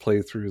watch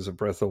playthroughs of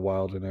Breath of the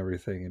Wild and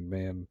everything, and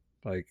man,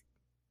 like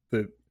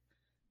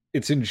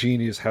it's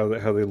ingenious how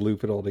they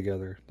loop it all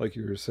together, like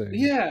you were saying.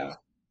 Yeah,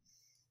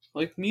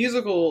 like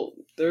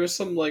there's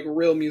some like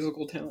real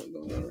musical talent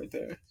going on right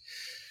there.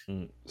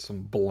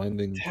 Some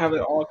blending. To have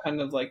it all kind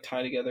of like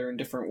tie together in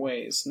different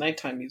ways.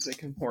 Nighttime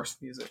music and horse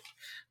music.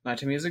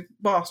 Nighttime music,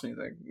 boss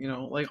music, you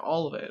know, like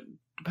all of it.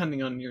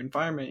 Depending on your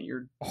environment,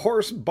 your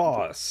horse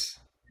boss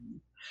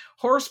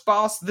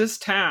this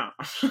town.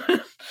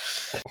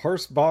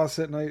 Horse boss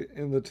at night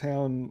in the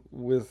town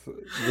with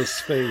the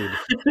spade.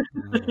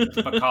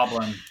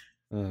 Bokoblin.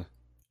 And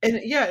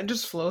yeah, it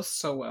just flows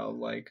so well.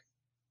 Like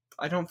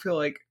I don't feel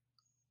like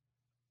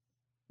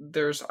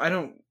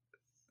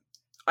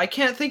I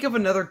can't think of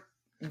another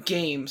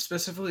game,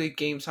 specifically a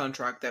game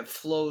soundtrack, that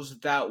flows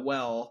that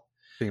well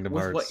Kingdom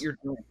with Hearts. what you're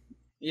doing.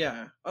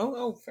 Yeah.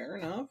 Oh, fair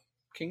enough.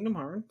 Kingdom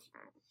Hearts.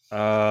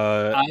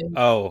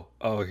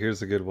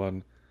 Here's a good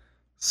one.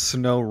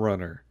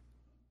 SnowRunner.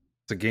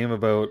 It's a game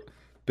about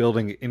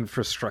building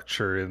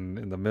infrastructure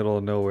in the middle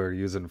of nowhere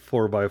using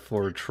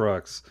 4x4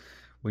 trucks.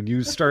 When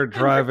you start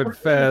driving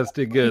fast,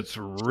 it gets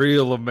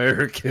real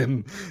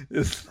American.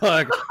 It's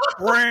like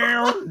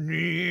slide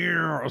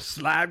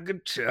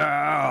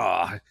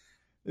guitar.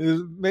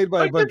 It's made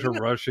by a bunch of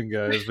Russian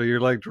guys, but you're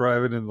like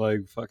driving in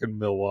like fucking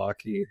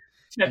Milwaukee.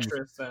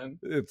 Tetris, then.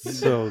 It's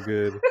so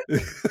good.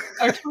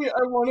 Actually,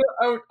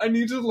 I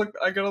need to look.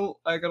 I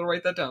gotta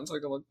write that down so I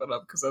can look that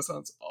up because that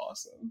sounds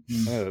awesome.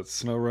 Yeah,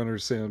 it's SnowRunner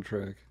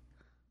soundtrack.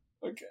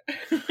 Okay.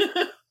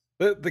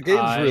 The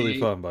game's really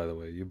fun, by the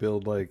way. You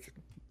build like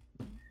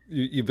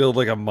you build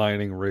like a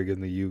mining rig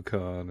in the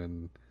Yukon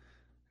and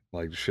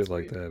like shit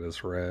like that.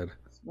 It's rad.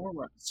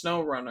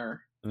 SnowRunner.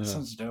 That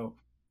sounds dope.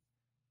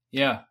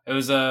 Yeah, it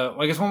was.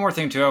 I guess one more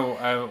thing too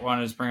I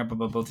wanted to bring up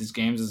about both these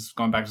games is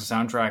going back to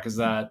soundtrack, is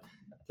that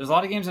there's a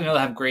lot of games I know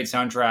that have great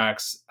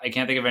soundtracks. I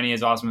can't think of any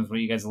as awesome as what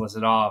you guys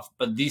listed off,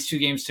 but these two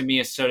games to me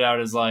have stood out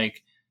as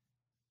like,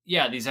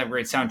 yeah, these have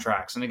great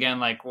soundtracks. And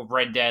again, like with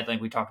Red Dead, like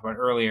we talked about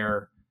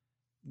earlier,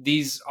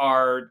 these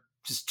are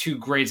just two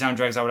great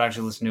soundtracks I would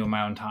actually listen to in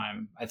my own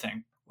time. I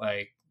think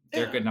like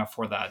they're good enough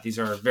for that. These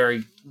are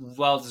very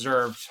well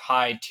deserved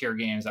high tier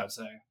games, I'd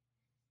say.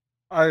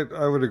 I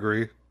would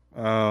agree.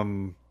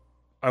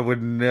 I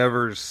would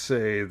never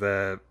say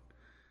that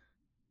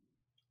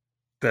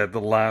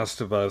The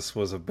Last of Us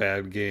was a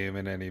bad game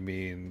in any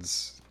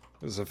means.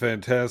 It was a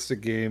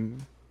fantastic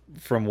game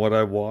from what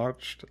I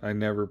watched. I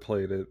never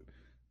played it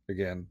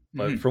again,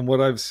 but from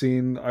what I've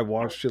seen, I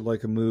watched it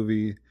like a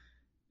movie.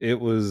 It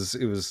was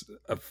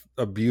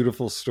a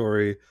beautiful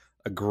story,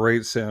 a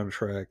great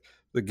soundtrack.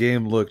 The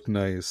game looked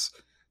nice.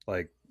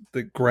 Like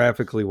the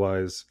graphically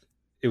wise,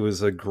 it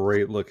was a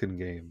great looking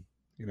game.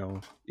 You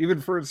know,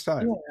 even for its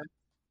time.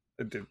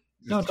 It did,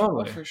 No,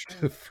 totally. For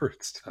sure. for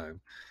its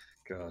time.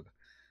 God.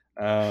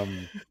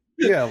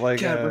 Yeah, like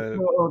God, we're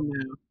so old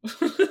now.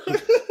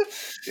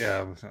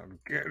 yeah, I'm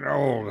getting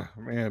old,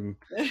 man.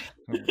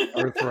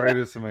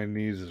 Arthritis in my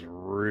knees is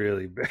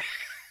really bad.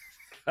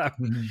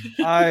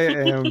 I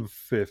am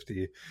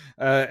 50.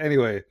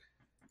 Anyway,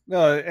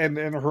 no, and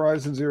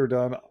Horizon Zero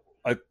Dawn,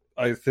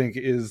 I think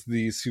is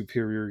the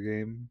superior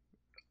game.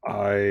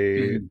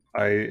 I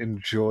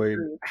enjoyed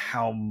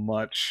how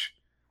much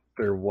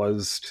there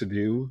was to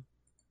do.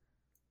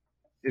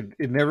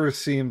 It never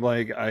seemed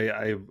like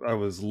I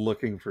was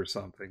looking for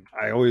something.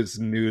 I always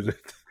knew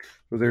that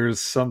there was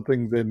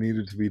something that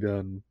needed to be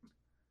done.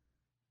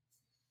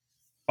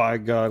 By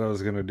God, I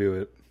was going to do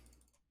it.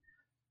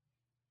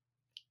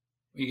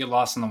 You get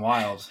lost in the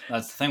wild.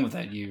 That's the thing with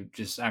it. You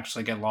just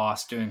actually get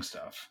lost doing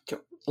stuff.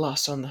 Get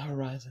lost on the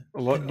horizon.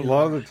 A lot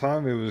of the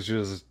time, it was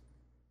just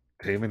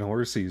taming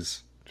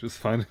horses, just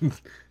finding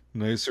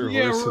nicer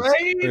horses.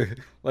 Right?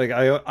 Like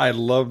I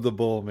love the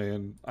bull,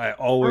 man. I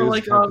always Or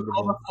like hunted the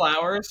all bull. the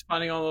flowers,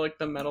 finding all the like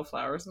the metal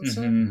flowers and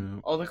stuff. Mhm.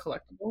 All the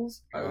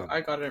collectibles. Yeah.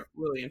 I got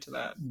really into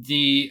that.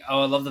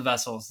 I love the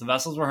vessels. The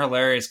vessels were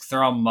hilarious because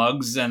they're all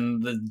mugs,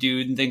 and the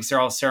dude thinks they're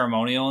all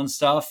ceremonial and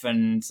stuff.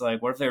 And it's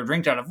like, what if they were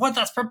drinked out of? What?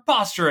 That's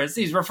preposterous.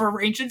 These were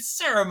for ancient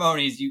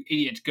ceremonies, you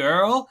idiot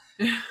girl.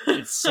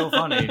 It's so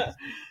funny.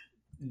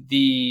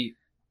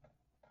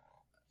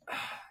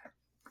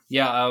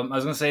 Yeah, I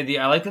was gonna say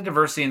I like the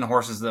diversity in the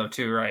horses though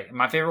too. Right,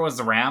 my favorite was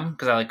the ram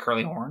because I like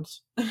curly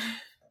horns.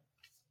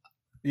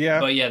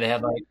 Yeah, But yeah,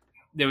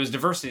 there was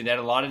diversity. They had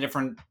a lot of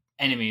different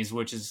enemies,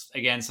 which is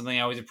again something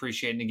I always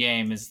appreciate in the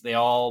game. Is they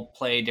all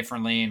play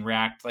differently and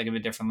react like a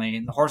bit differently.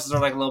 And the horses are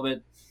like a little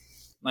bit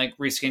like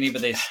reskinny,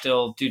 but they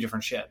still do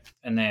different shit,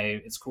 and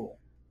it's cool.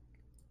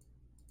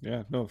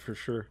 Yeah, no, for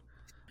sure.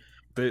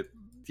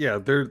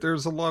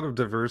 There's a lot of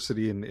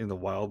diversity in the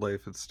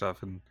wildlife and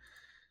stuff, and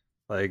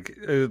like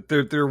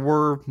there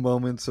were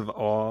moments of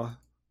awe,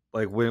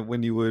 like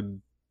when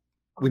you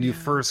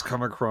first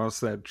come across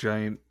that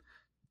giant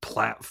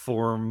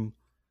platform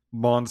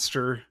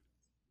monster.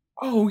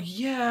 Oh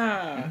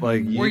yeah,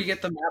 Like where you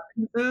get the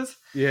map pieces.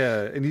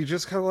 Yeah, and you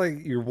just kind of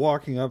like you're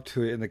walking up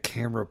to it, and the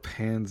camera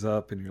pans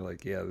up, and you're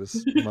like, "Yeah,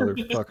 this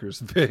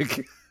motherfucker's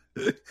big.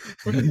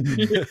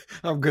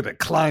 I'm gonna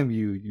climb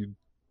you, you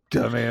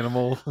dumb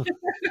animal."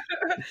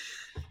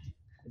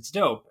 It's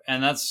dope,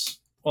 and that's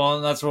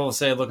what we'll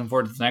say. Looking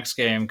forward to the next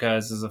game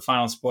because as a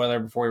final spoiler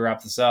before we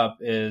wrap this up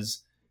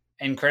is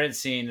end credit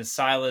scene. The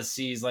Silas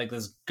sees like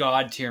this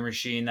god tier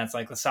machine that's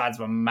like the size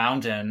of a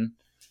mountain,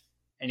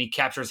 and he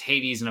captures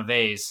Hades in a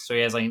vase. So he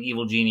has like an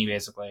evil genie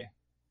basically.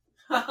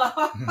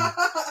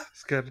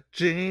 He's got a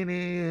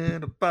genie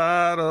in a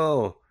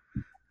bottle.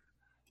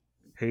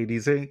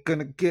 Hades ain't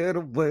gonna get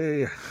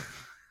away.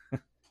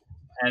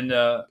 And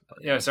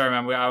yeah, sorry,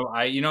 man.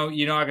 I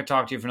I could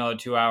talk to you for another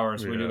 2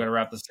 hours. We do got to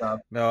wrap this up.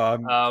 No,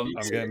 I'm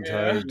getting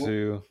tired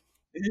too.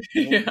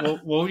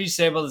 What would you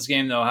say about this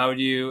game, though? How would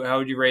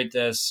you rate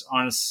this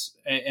on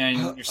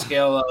your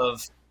scale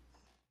of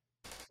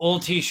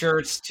old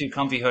T-shirts to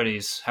comfy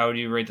hoodies? How would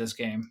you rate this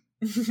game?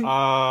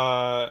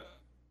 I'd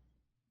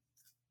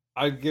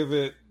give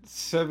it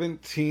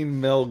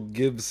 17 Mel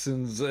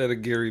Gibsons at a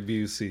Gary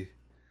Busey.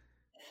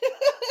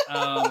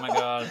 Oh my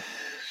god!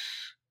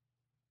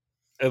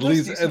 At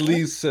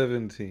least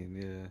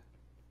 17,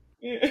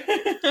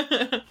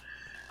 yeah.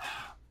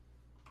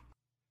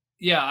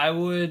 Yeah, I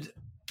would.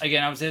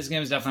 Again, I would say this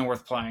game is definitely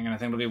worth playing, and I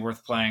think it'll be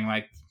worth playing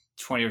like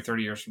 20 or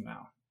 30 years from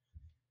now.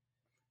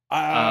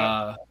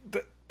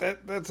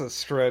 That's a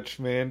stretch,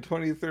 man.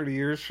 20, 30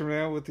 years from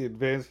now, with the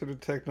advancement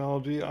of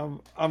technology, I'm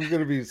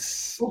gonna be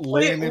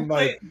laying in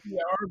my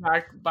VR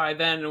back by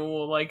then, and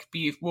we'll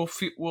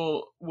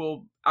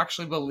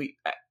actually believe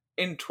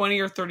in 20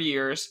 or 30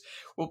 years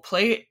we'll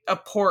play a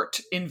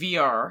port in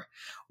VR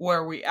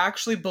where we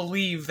actually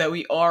believe that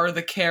we are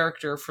the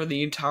character for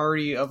the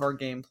entirety of our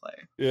gameplay.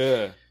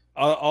 Yeah.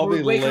 I'll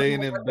be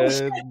laying in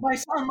bed.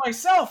 I'm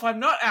myself. I'm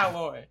not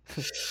Alloy.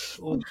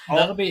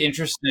 That'll be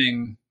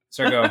interesting.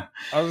 Sorry, go.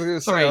 I was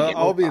gonna say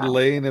I'll be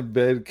laying in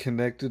bed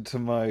connected to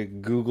my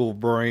Google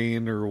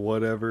Brain or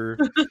whatever,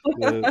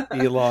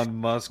 Elon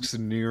Musk's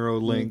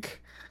Neuralink.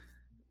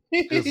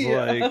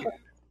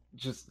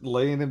 Just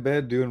laying in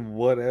bed doing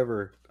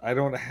whatever. I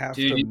don't have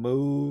to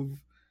move.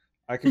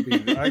 I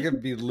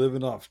could be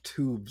living off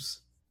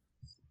tubes.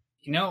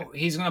 You know,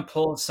 he's gonna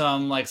pull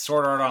some like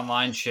Sword Art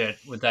Online shit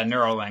with that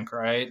Neuralink,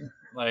 right?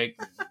 Like,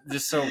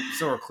 just so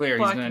we're clear,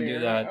 he's gonna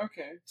do that.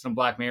 Okay. Some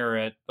Black Mirror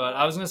it. But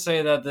I was gonna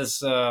say that this,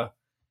 the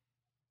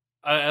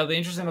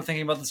interesting of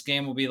thinking about this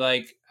game will be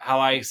like how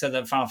I said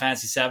that Final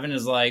Fantasy VII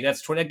is like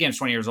that game's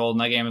 20 years old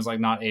and that game is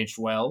like not aged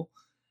well.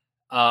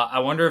 I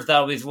wonder if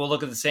we'll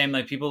look at the same,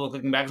 like people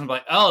looking back and be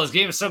like, oh, this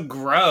game is so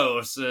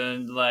gross,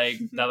 and like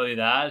that'll be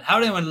that. How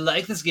did anyone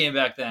like this game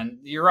back then?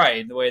 You're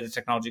right, the way the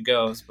technology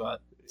goes, but.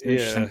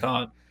 Interesting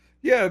thought.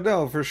 Yeah,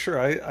 no, for sure.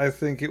 I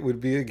think it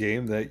would be a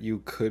game that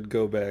you could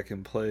go back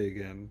and play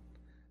again.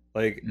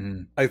 Like,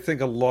 Mhm. I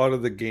think a lot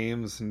of the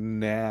games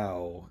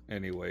now,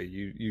 anyway,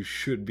 you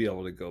should be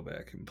able to go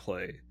back and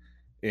play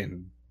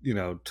in,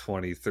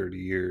 20, 30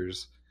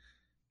 years.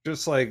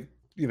 Just like,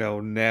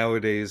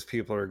 nowadays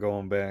people are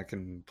going back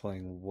and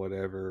playing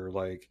whatever.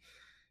 Like,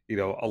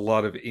 a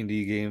lot of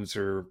indie games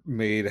are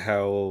made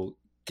how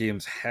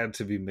games had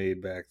to be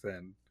made back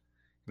then.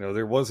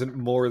 There wasn't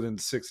more than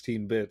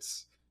 16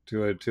 bits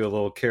to a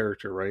little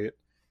character, right?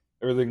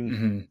 Everything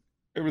Mhm.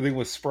 everything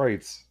was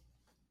sprites.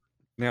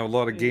 Now a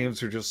lot of Yeah.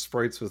 games are just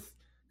sprites with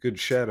good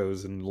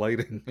shadows and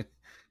lighting.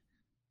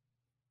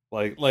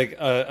 like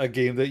a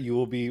game that you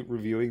will be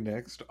reviewing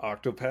next,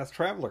 Octopath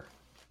Traveler.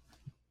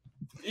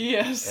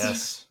 Yes.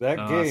 Yes. That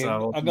No, that's game,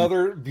 how-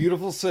 another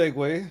beautiful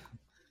segue.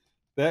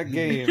 That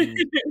game,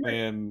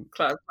 man,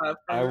 Clap, clap.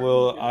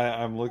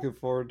 I'm looking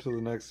forward to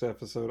the next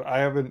episode. I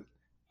haven't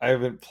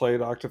played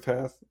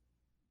Octopath.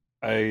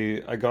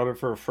 I got it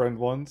for a friend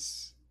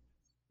once,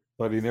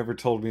 but he never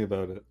told me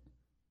about it.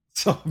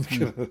 So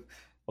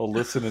I'll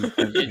listen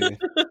intently.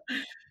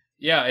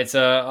 Yeah, it's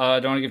I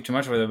don't want to give too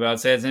much with it, but I'd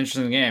say it's an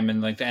interesting game. And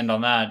like to end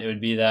on that, it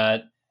would be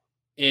that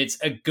it's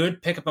a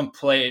good pick up and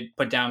play,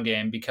 put down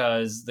game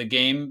because the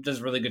game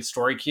does really good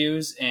story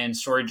cues and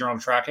story journal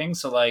tracking.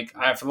 So like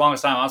for the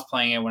longest time, I was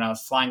playing it when I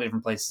was flying to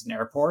different places in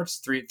airports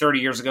 30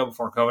 years ago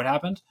before COVID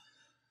happened.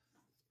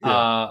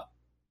 Yeah.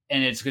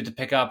 And it's good to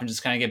pick up and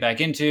just kind of get back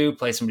into,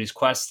 play somebody's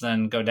quests,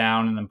 then go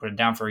down and then put it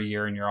down for a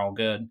year and you're all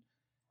good.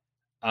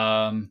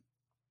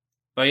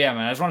 But yeah,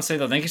 man, I just want to say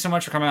though, thank you so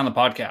much for coming on the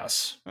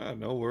podcast.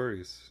 No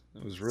worries.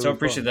 It was really So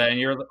appreciate fun. that. And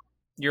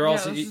you're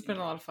also this has been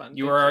a lot of fun.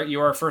 you are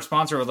our first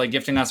sponsor with like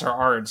gifting us our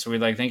art. So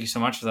we'd like thank you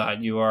so much for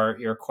that.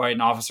 You're quite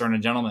an officer and a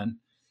gentleman.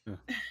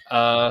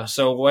 Yeah.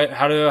 So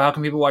how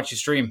can people watch you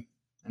stream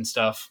and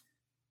stuff?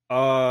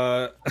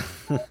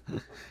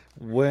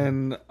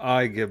 When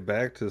I get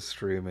back to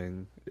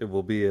streaming, it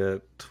will be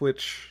at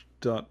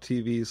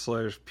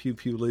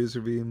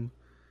twitch.tv/pewpewlaserbeam.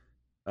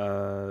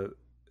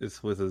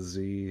 It's with a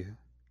Z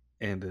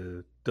and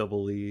a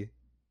double E.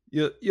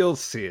 You'll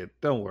see it.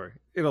 Don't worry.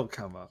 It'll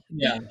come up.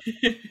 Yeah.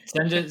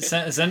 send it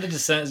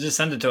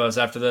to us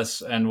after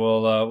this and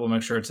we'll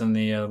make sure it's in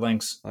the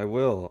links. I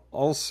will.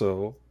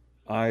 Also,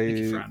 Thank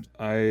you, friend.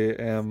 I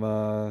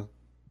am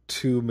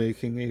too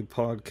making a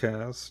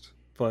podcast,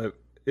 but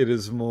it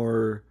is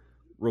more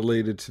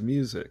related to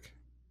music.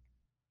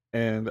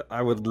 And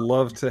I would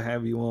love to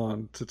have you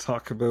on to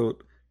talk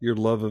about your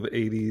love of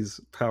 80s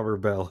power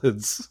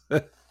ballads.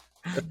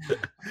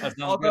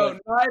 Although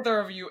neither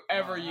of you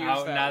ever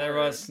used that.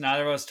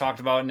 Neither of us talked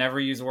about never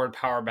use the word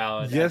power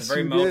ballad. Yes, at the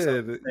very you most,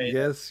 did.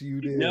 Yes,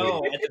 you did. No,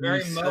 at the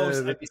very You most,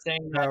 said I'd be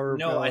saying that. power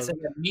No, I said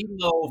that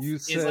Meatloaf You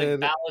is like said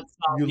ballad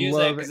style you music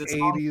love because it's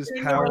 80s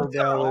all- power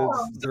They're all-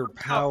 ballads. They're We gotta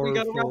wrap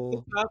powerful.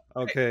 this up.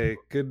 Okay,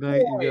 good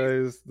night, you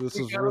guys. This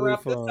We was gotta really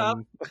wrap this up.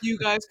 fun. You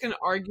guys can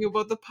argue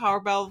about the power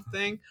ballad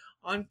thing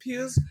on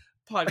Pew's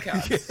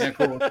podcast. Yeah,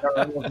 cool.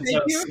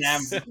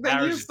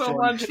 Thank you so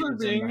much for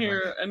being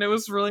here, and it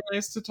was really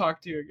nice to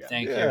talk to you again.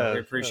 Thank Yeah, you. We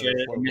appreciate that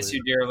it. was We miss lovely.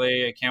 you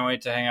dearly. I can't wait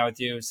to hang out with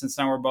you. Since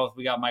now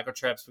we got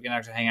microtrips, we can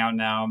actually hang out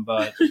now.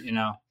 But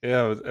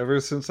Yeah,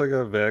 ever since I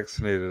got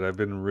vaccinated, I've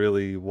been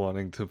really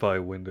wanting to buy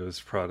Windows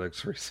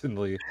products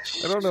recently.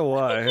 I don't know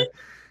why.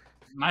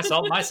 my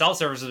cell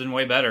service has been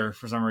way better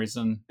for some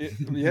reason.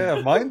 Yeah,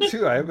 mine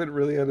too. I haven't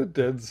really had a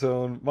dead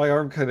zone. My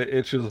arm kind of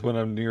itches when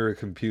I'm near a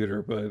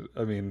computer, but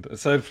I mean,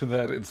 aside from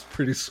that, it's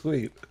pretty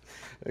sweet.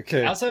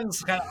 Okay. I also have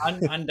this kind of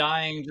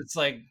undying, just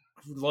like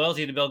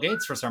loyalty to Bill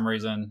Gates for some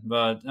reason.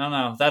 But I don't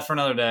know. That's for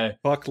another day.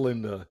 Fuck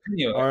Linda.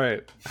 Anyway, All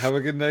right. Have a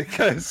good night,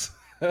 guys.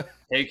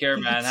 take care,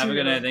 man. Have a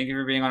good night. Thank you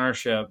for being on our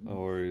ship. No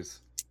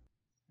worries.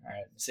 All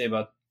right. See you,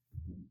 bud.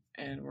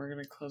 And we're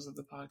gonna close up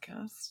the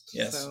podcast.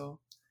 Yes. So,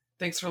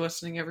 thanks for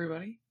listening,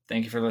 everybody.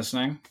 Thank you for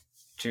listening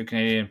to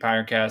Canadian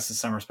Pyrecast, the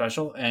summer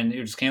special. And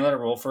you just can't let it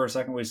roll for a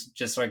second,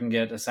 just so I can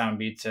get a sound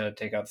beat to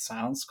take out the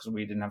silence because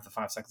we didn't have the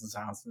 5 seconds of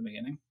silence in the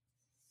beginning.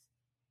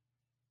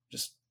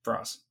 Just for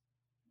us.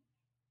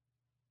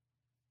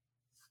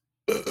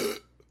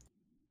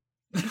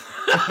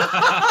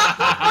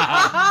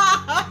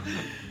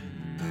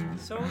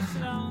 So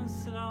sit down,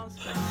 sit down,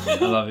 sit I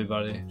down. love you,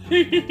 buddy.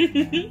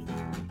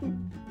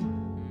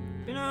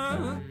 In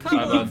a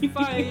couple of bud.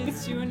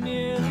 fights, you were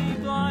nearly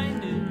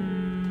blinded.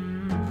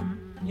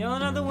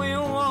 Yelling out the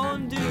window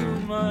won't do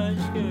much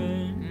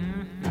good.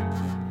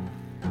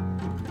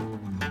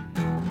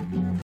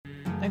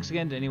 Thanks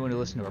again to anyone who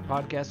listened to our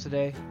podcast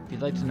today. If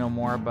you'd like to know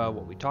more about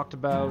what we talked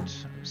about,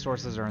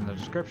 sources are in the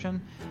description.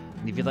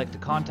 And if you'd like to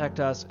contact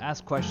us,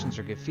 ask questions,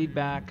 or give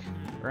feedback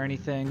or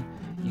anything,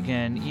 you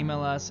can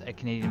email us at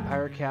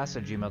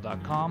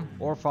CanadianPiratecast@gmail.com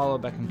or follow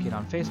Beckham Kid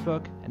on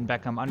Facebook and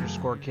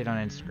Beckham_Kid on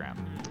Instagram.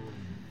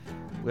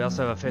 We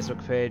also have a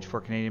Facebook page for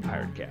Canadian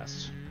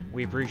Piratecast.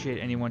 We appreciate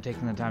anyone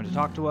taking the time to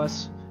talk to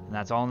us, and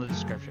that's all in the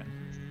description.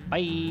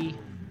 Bye!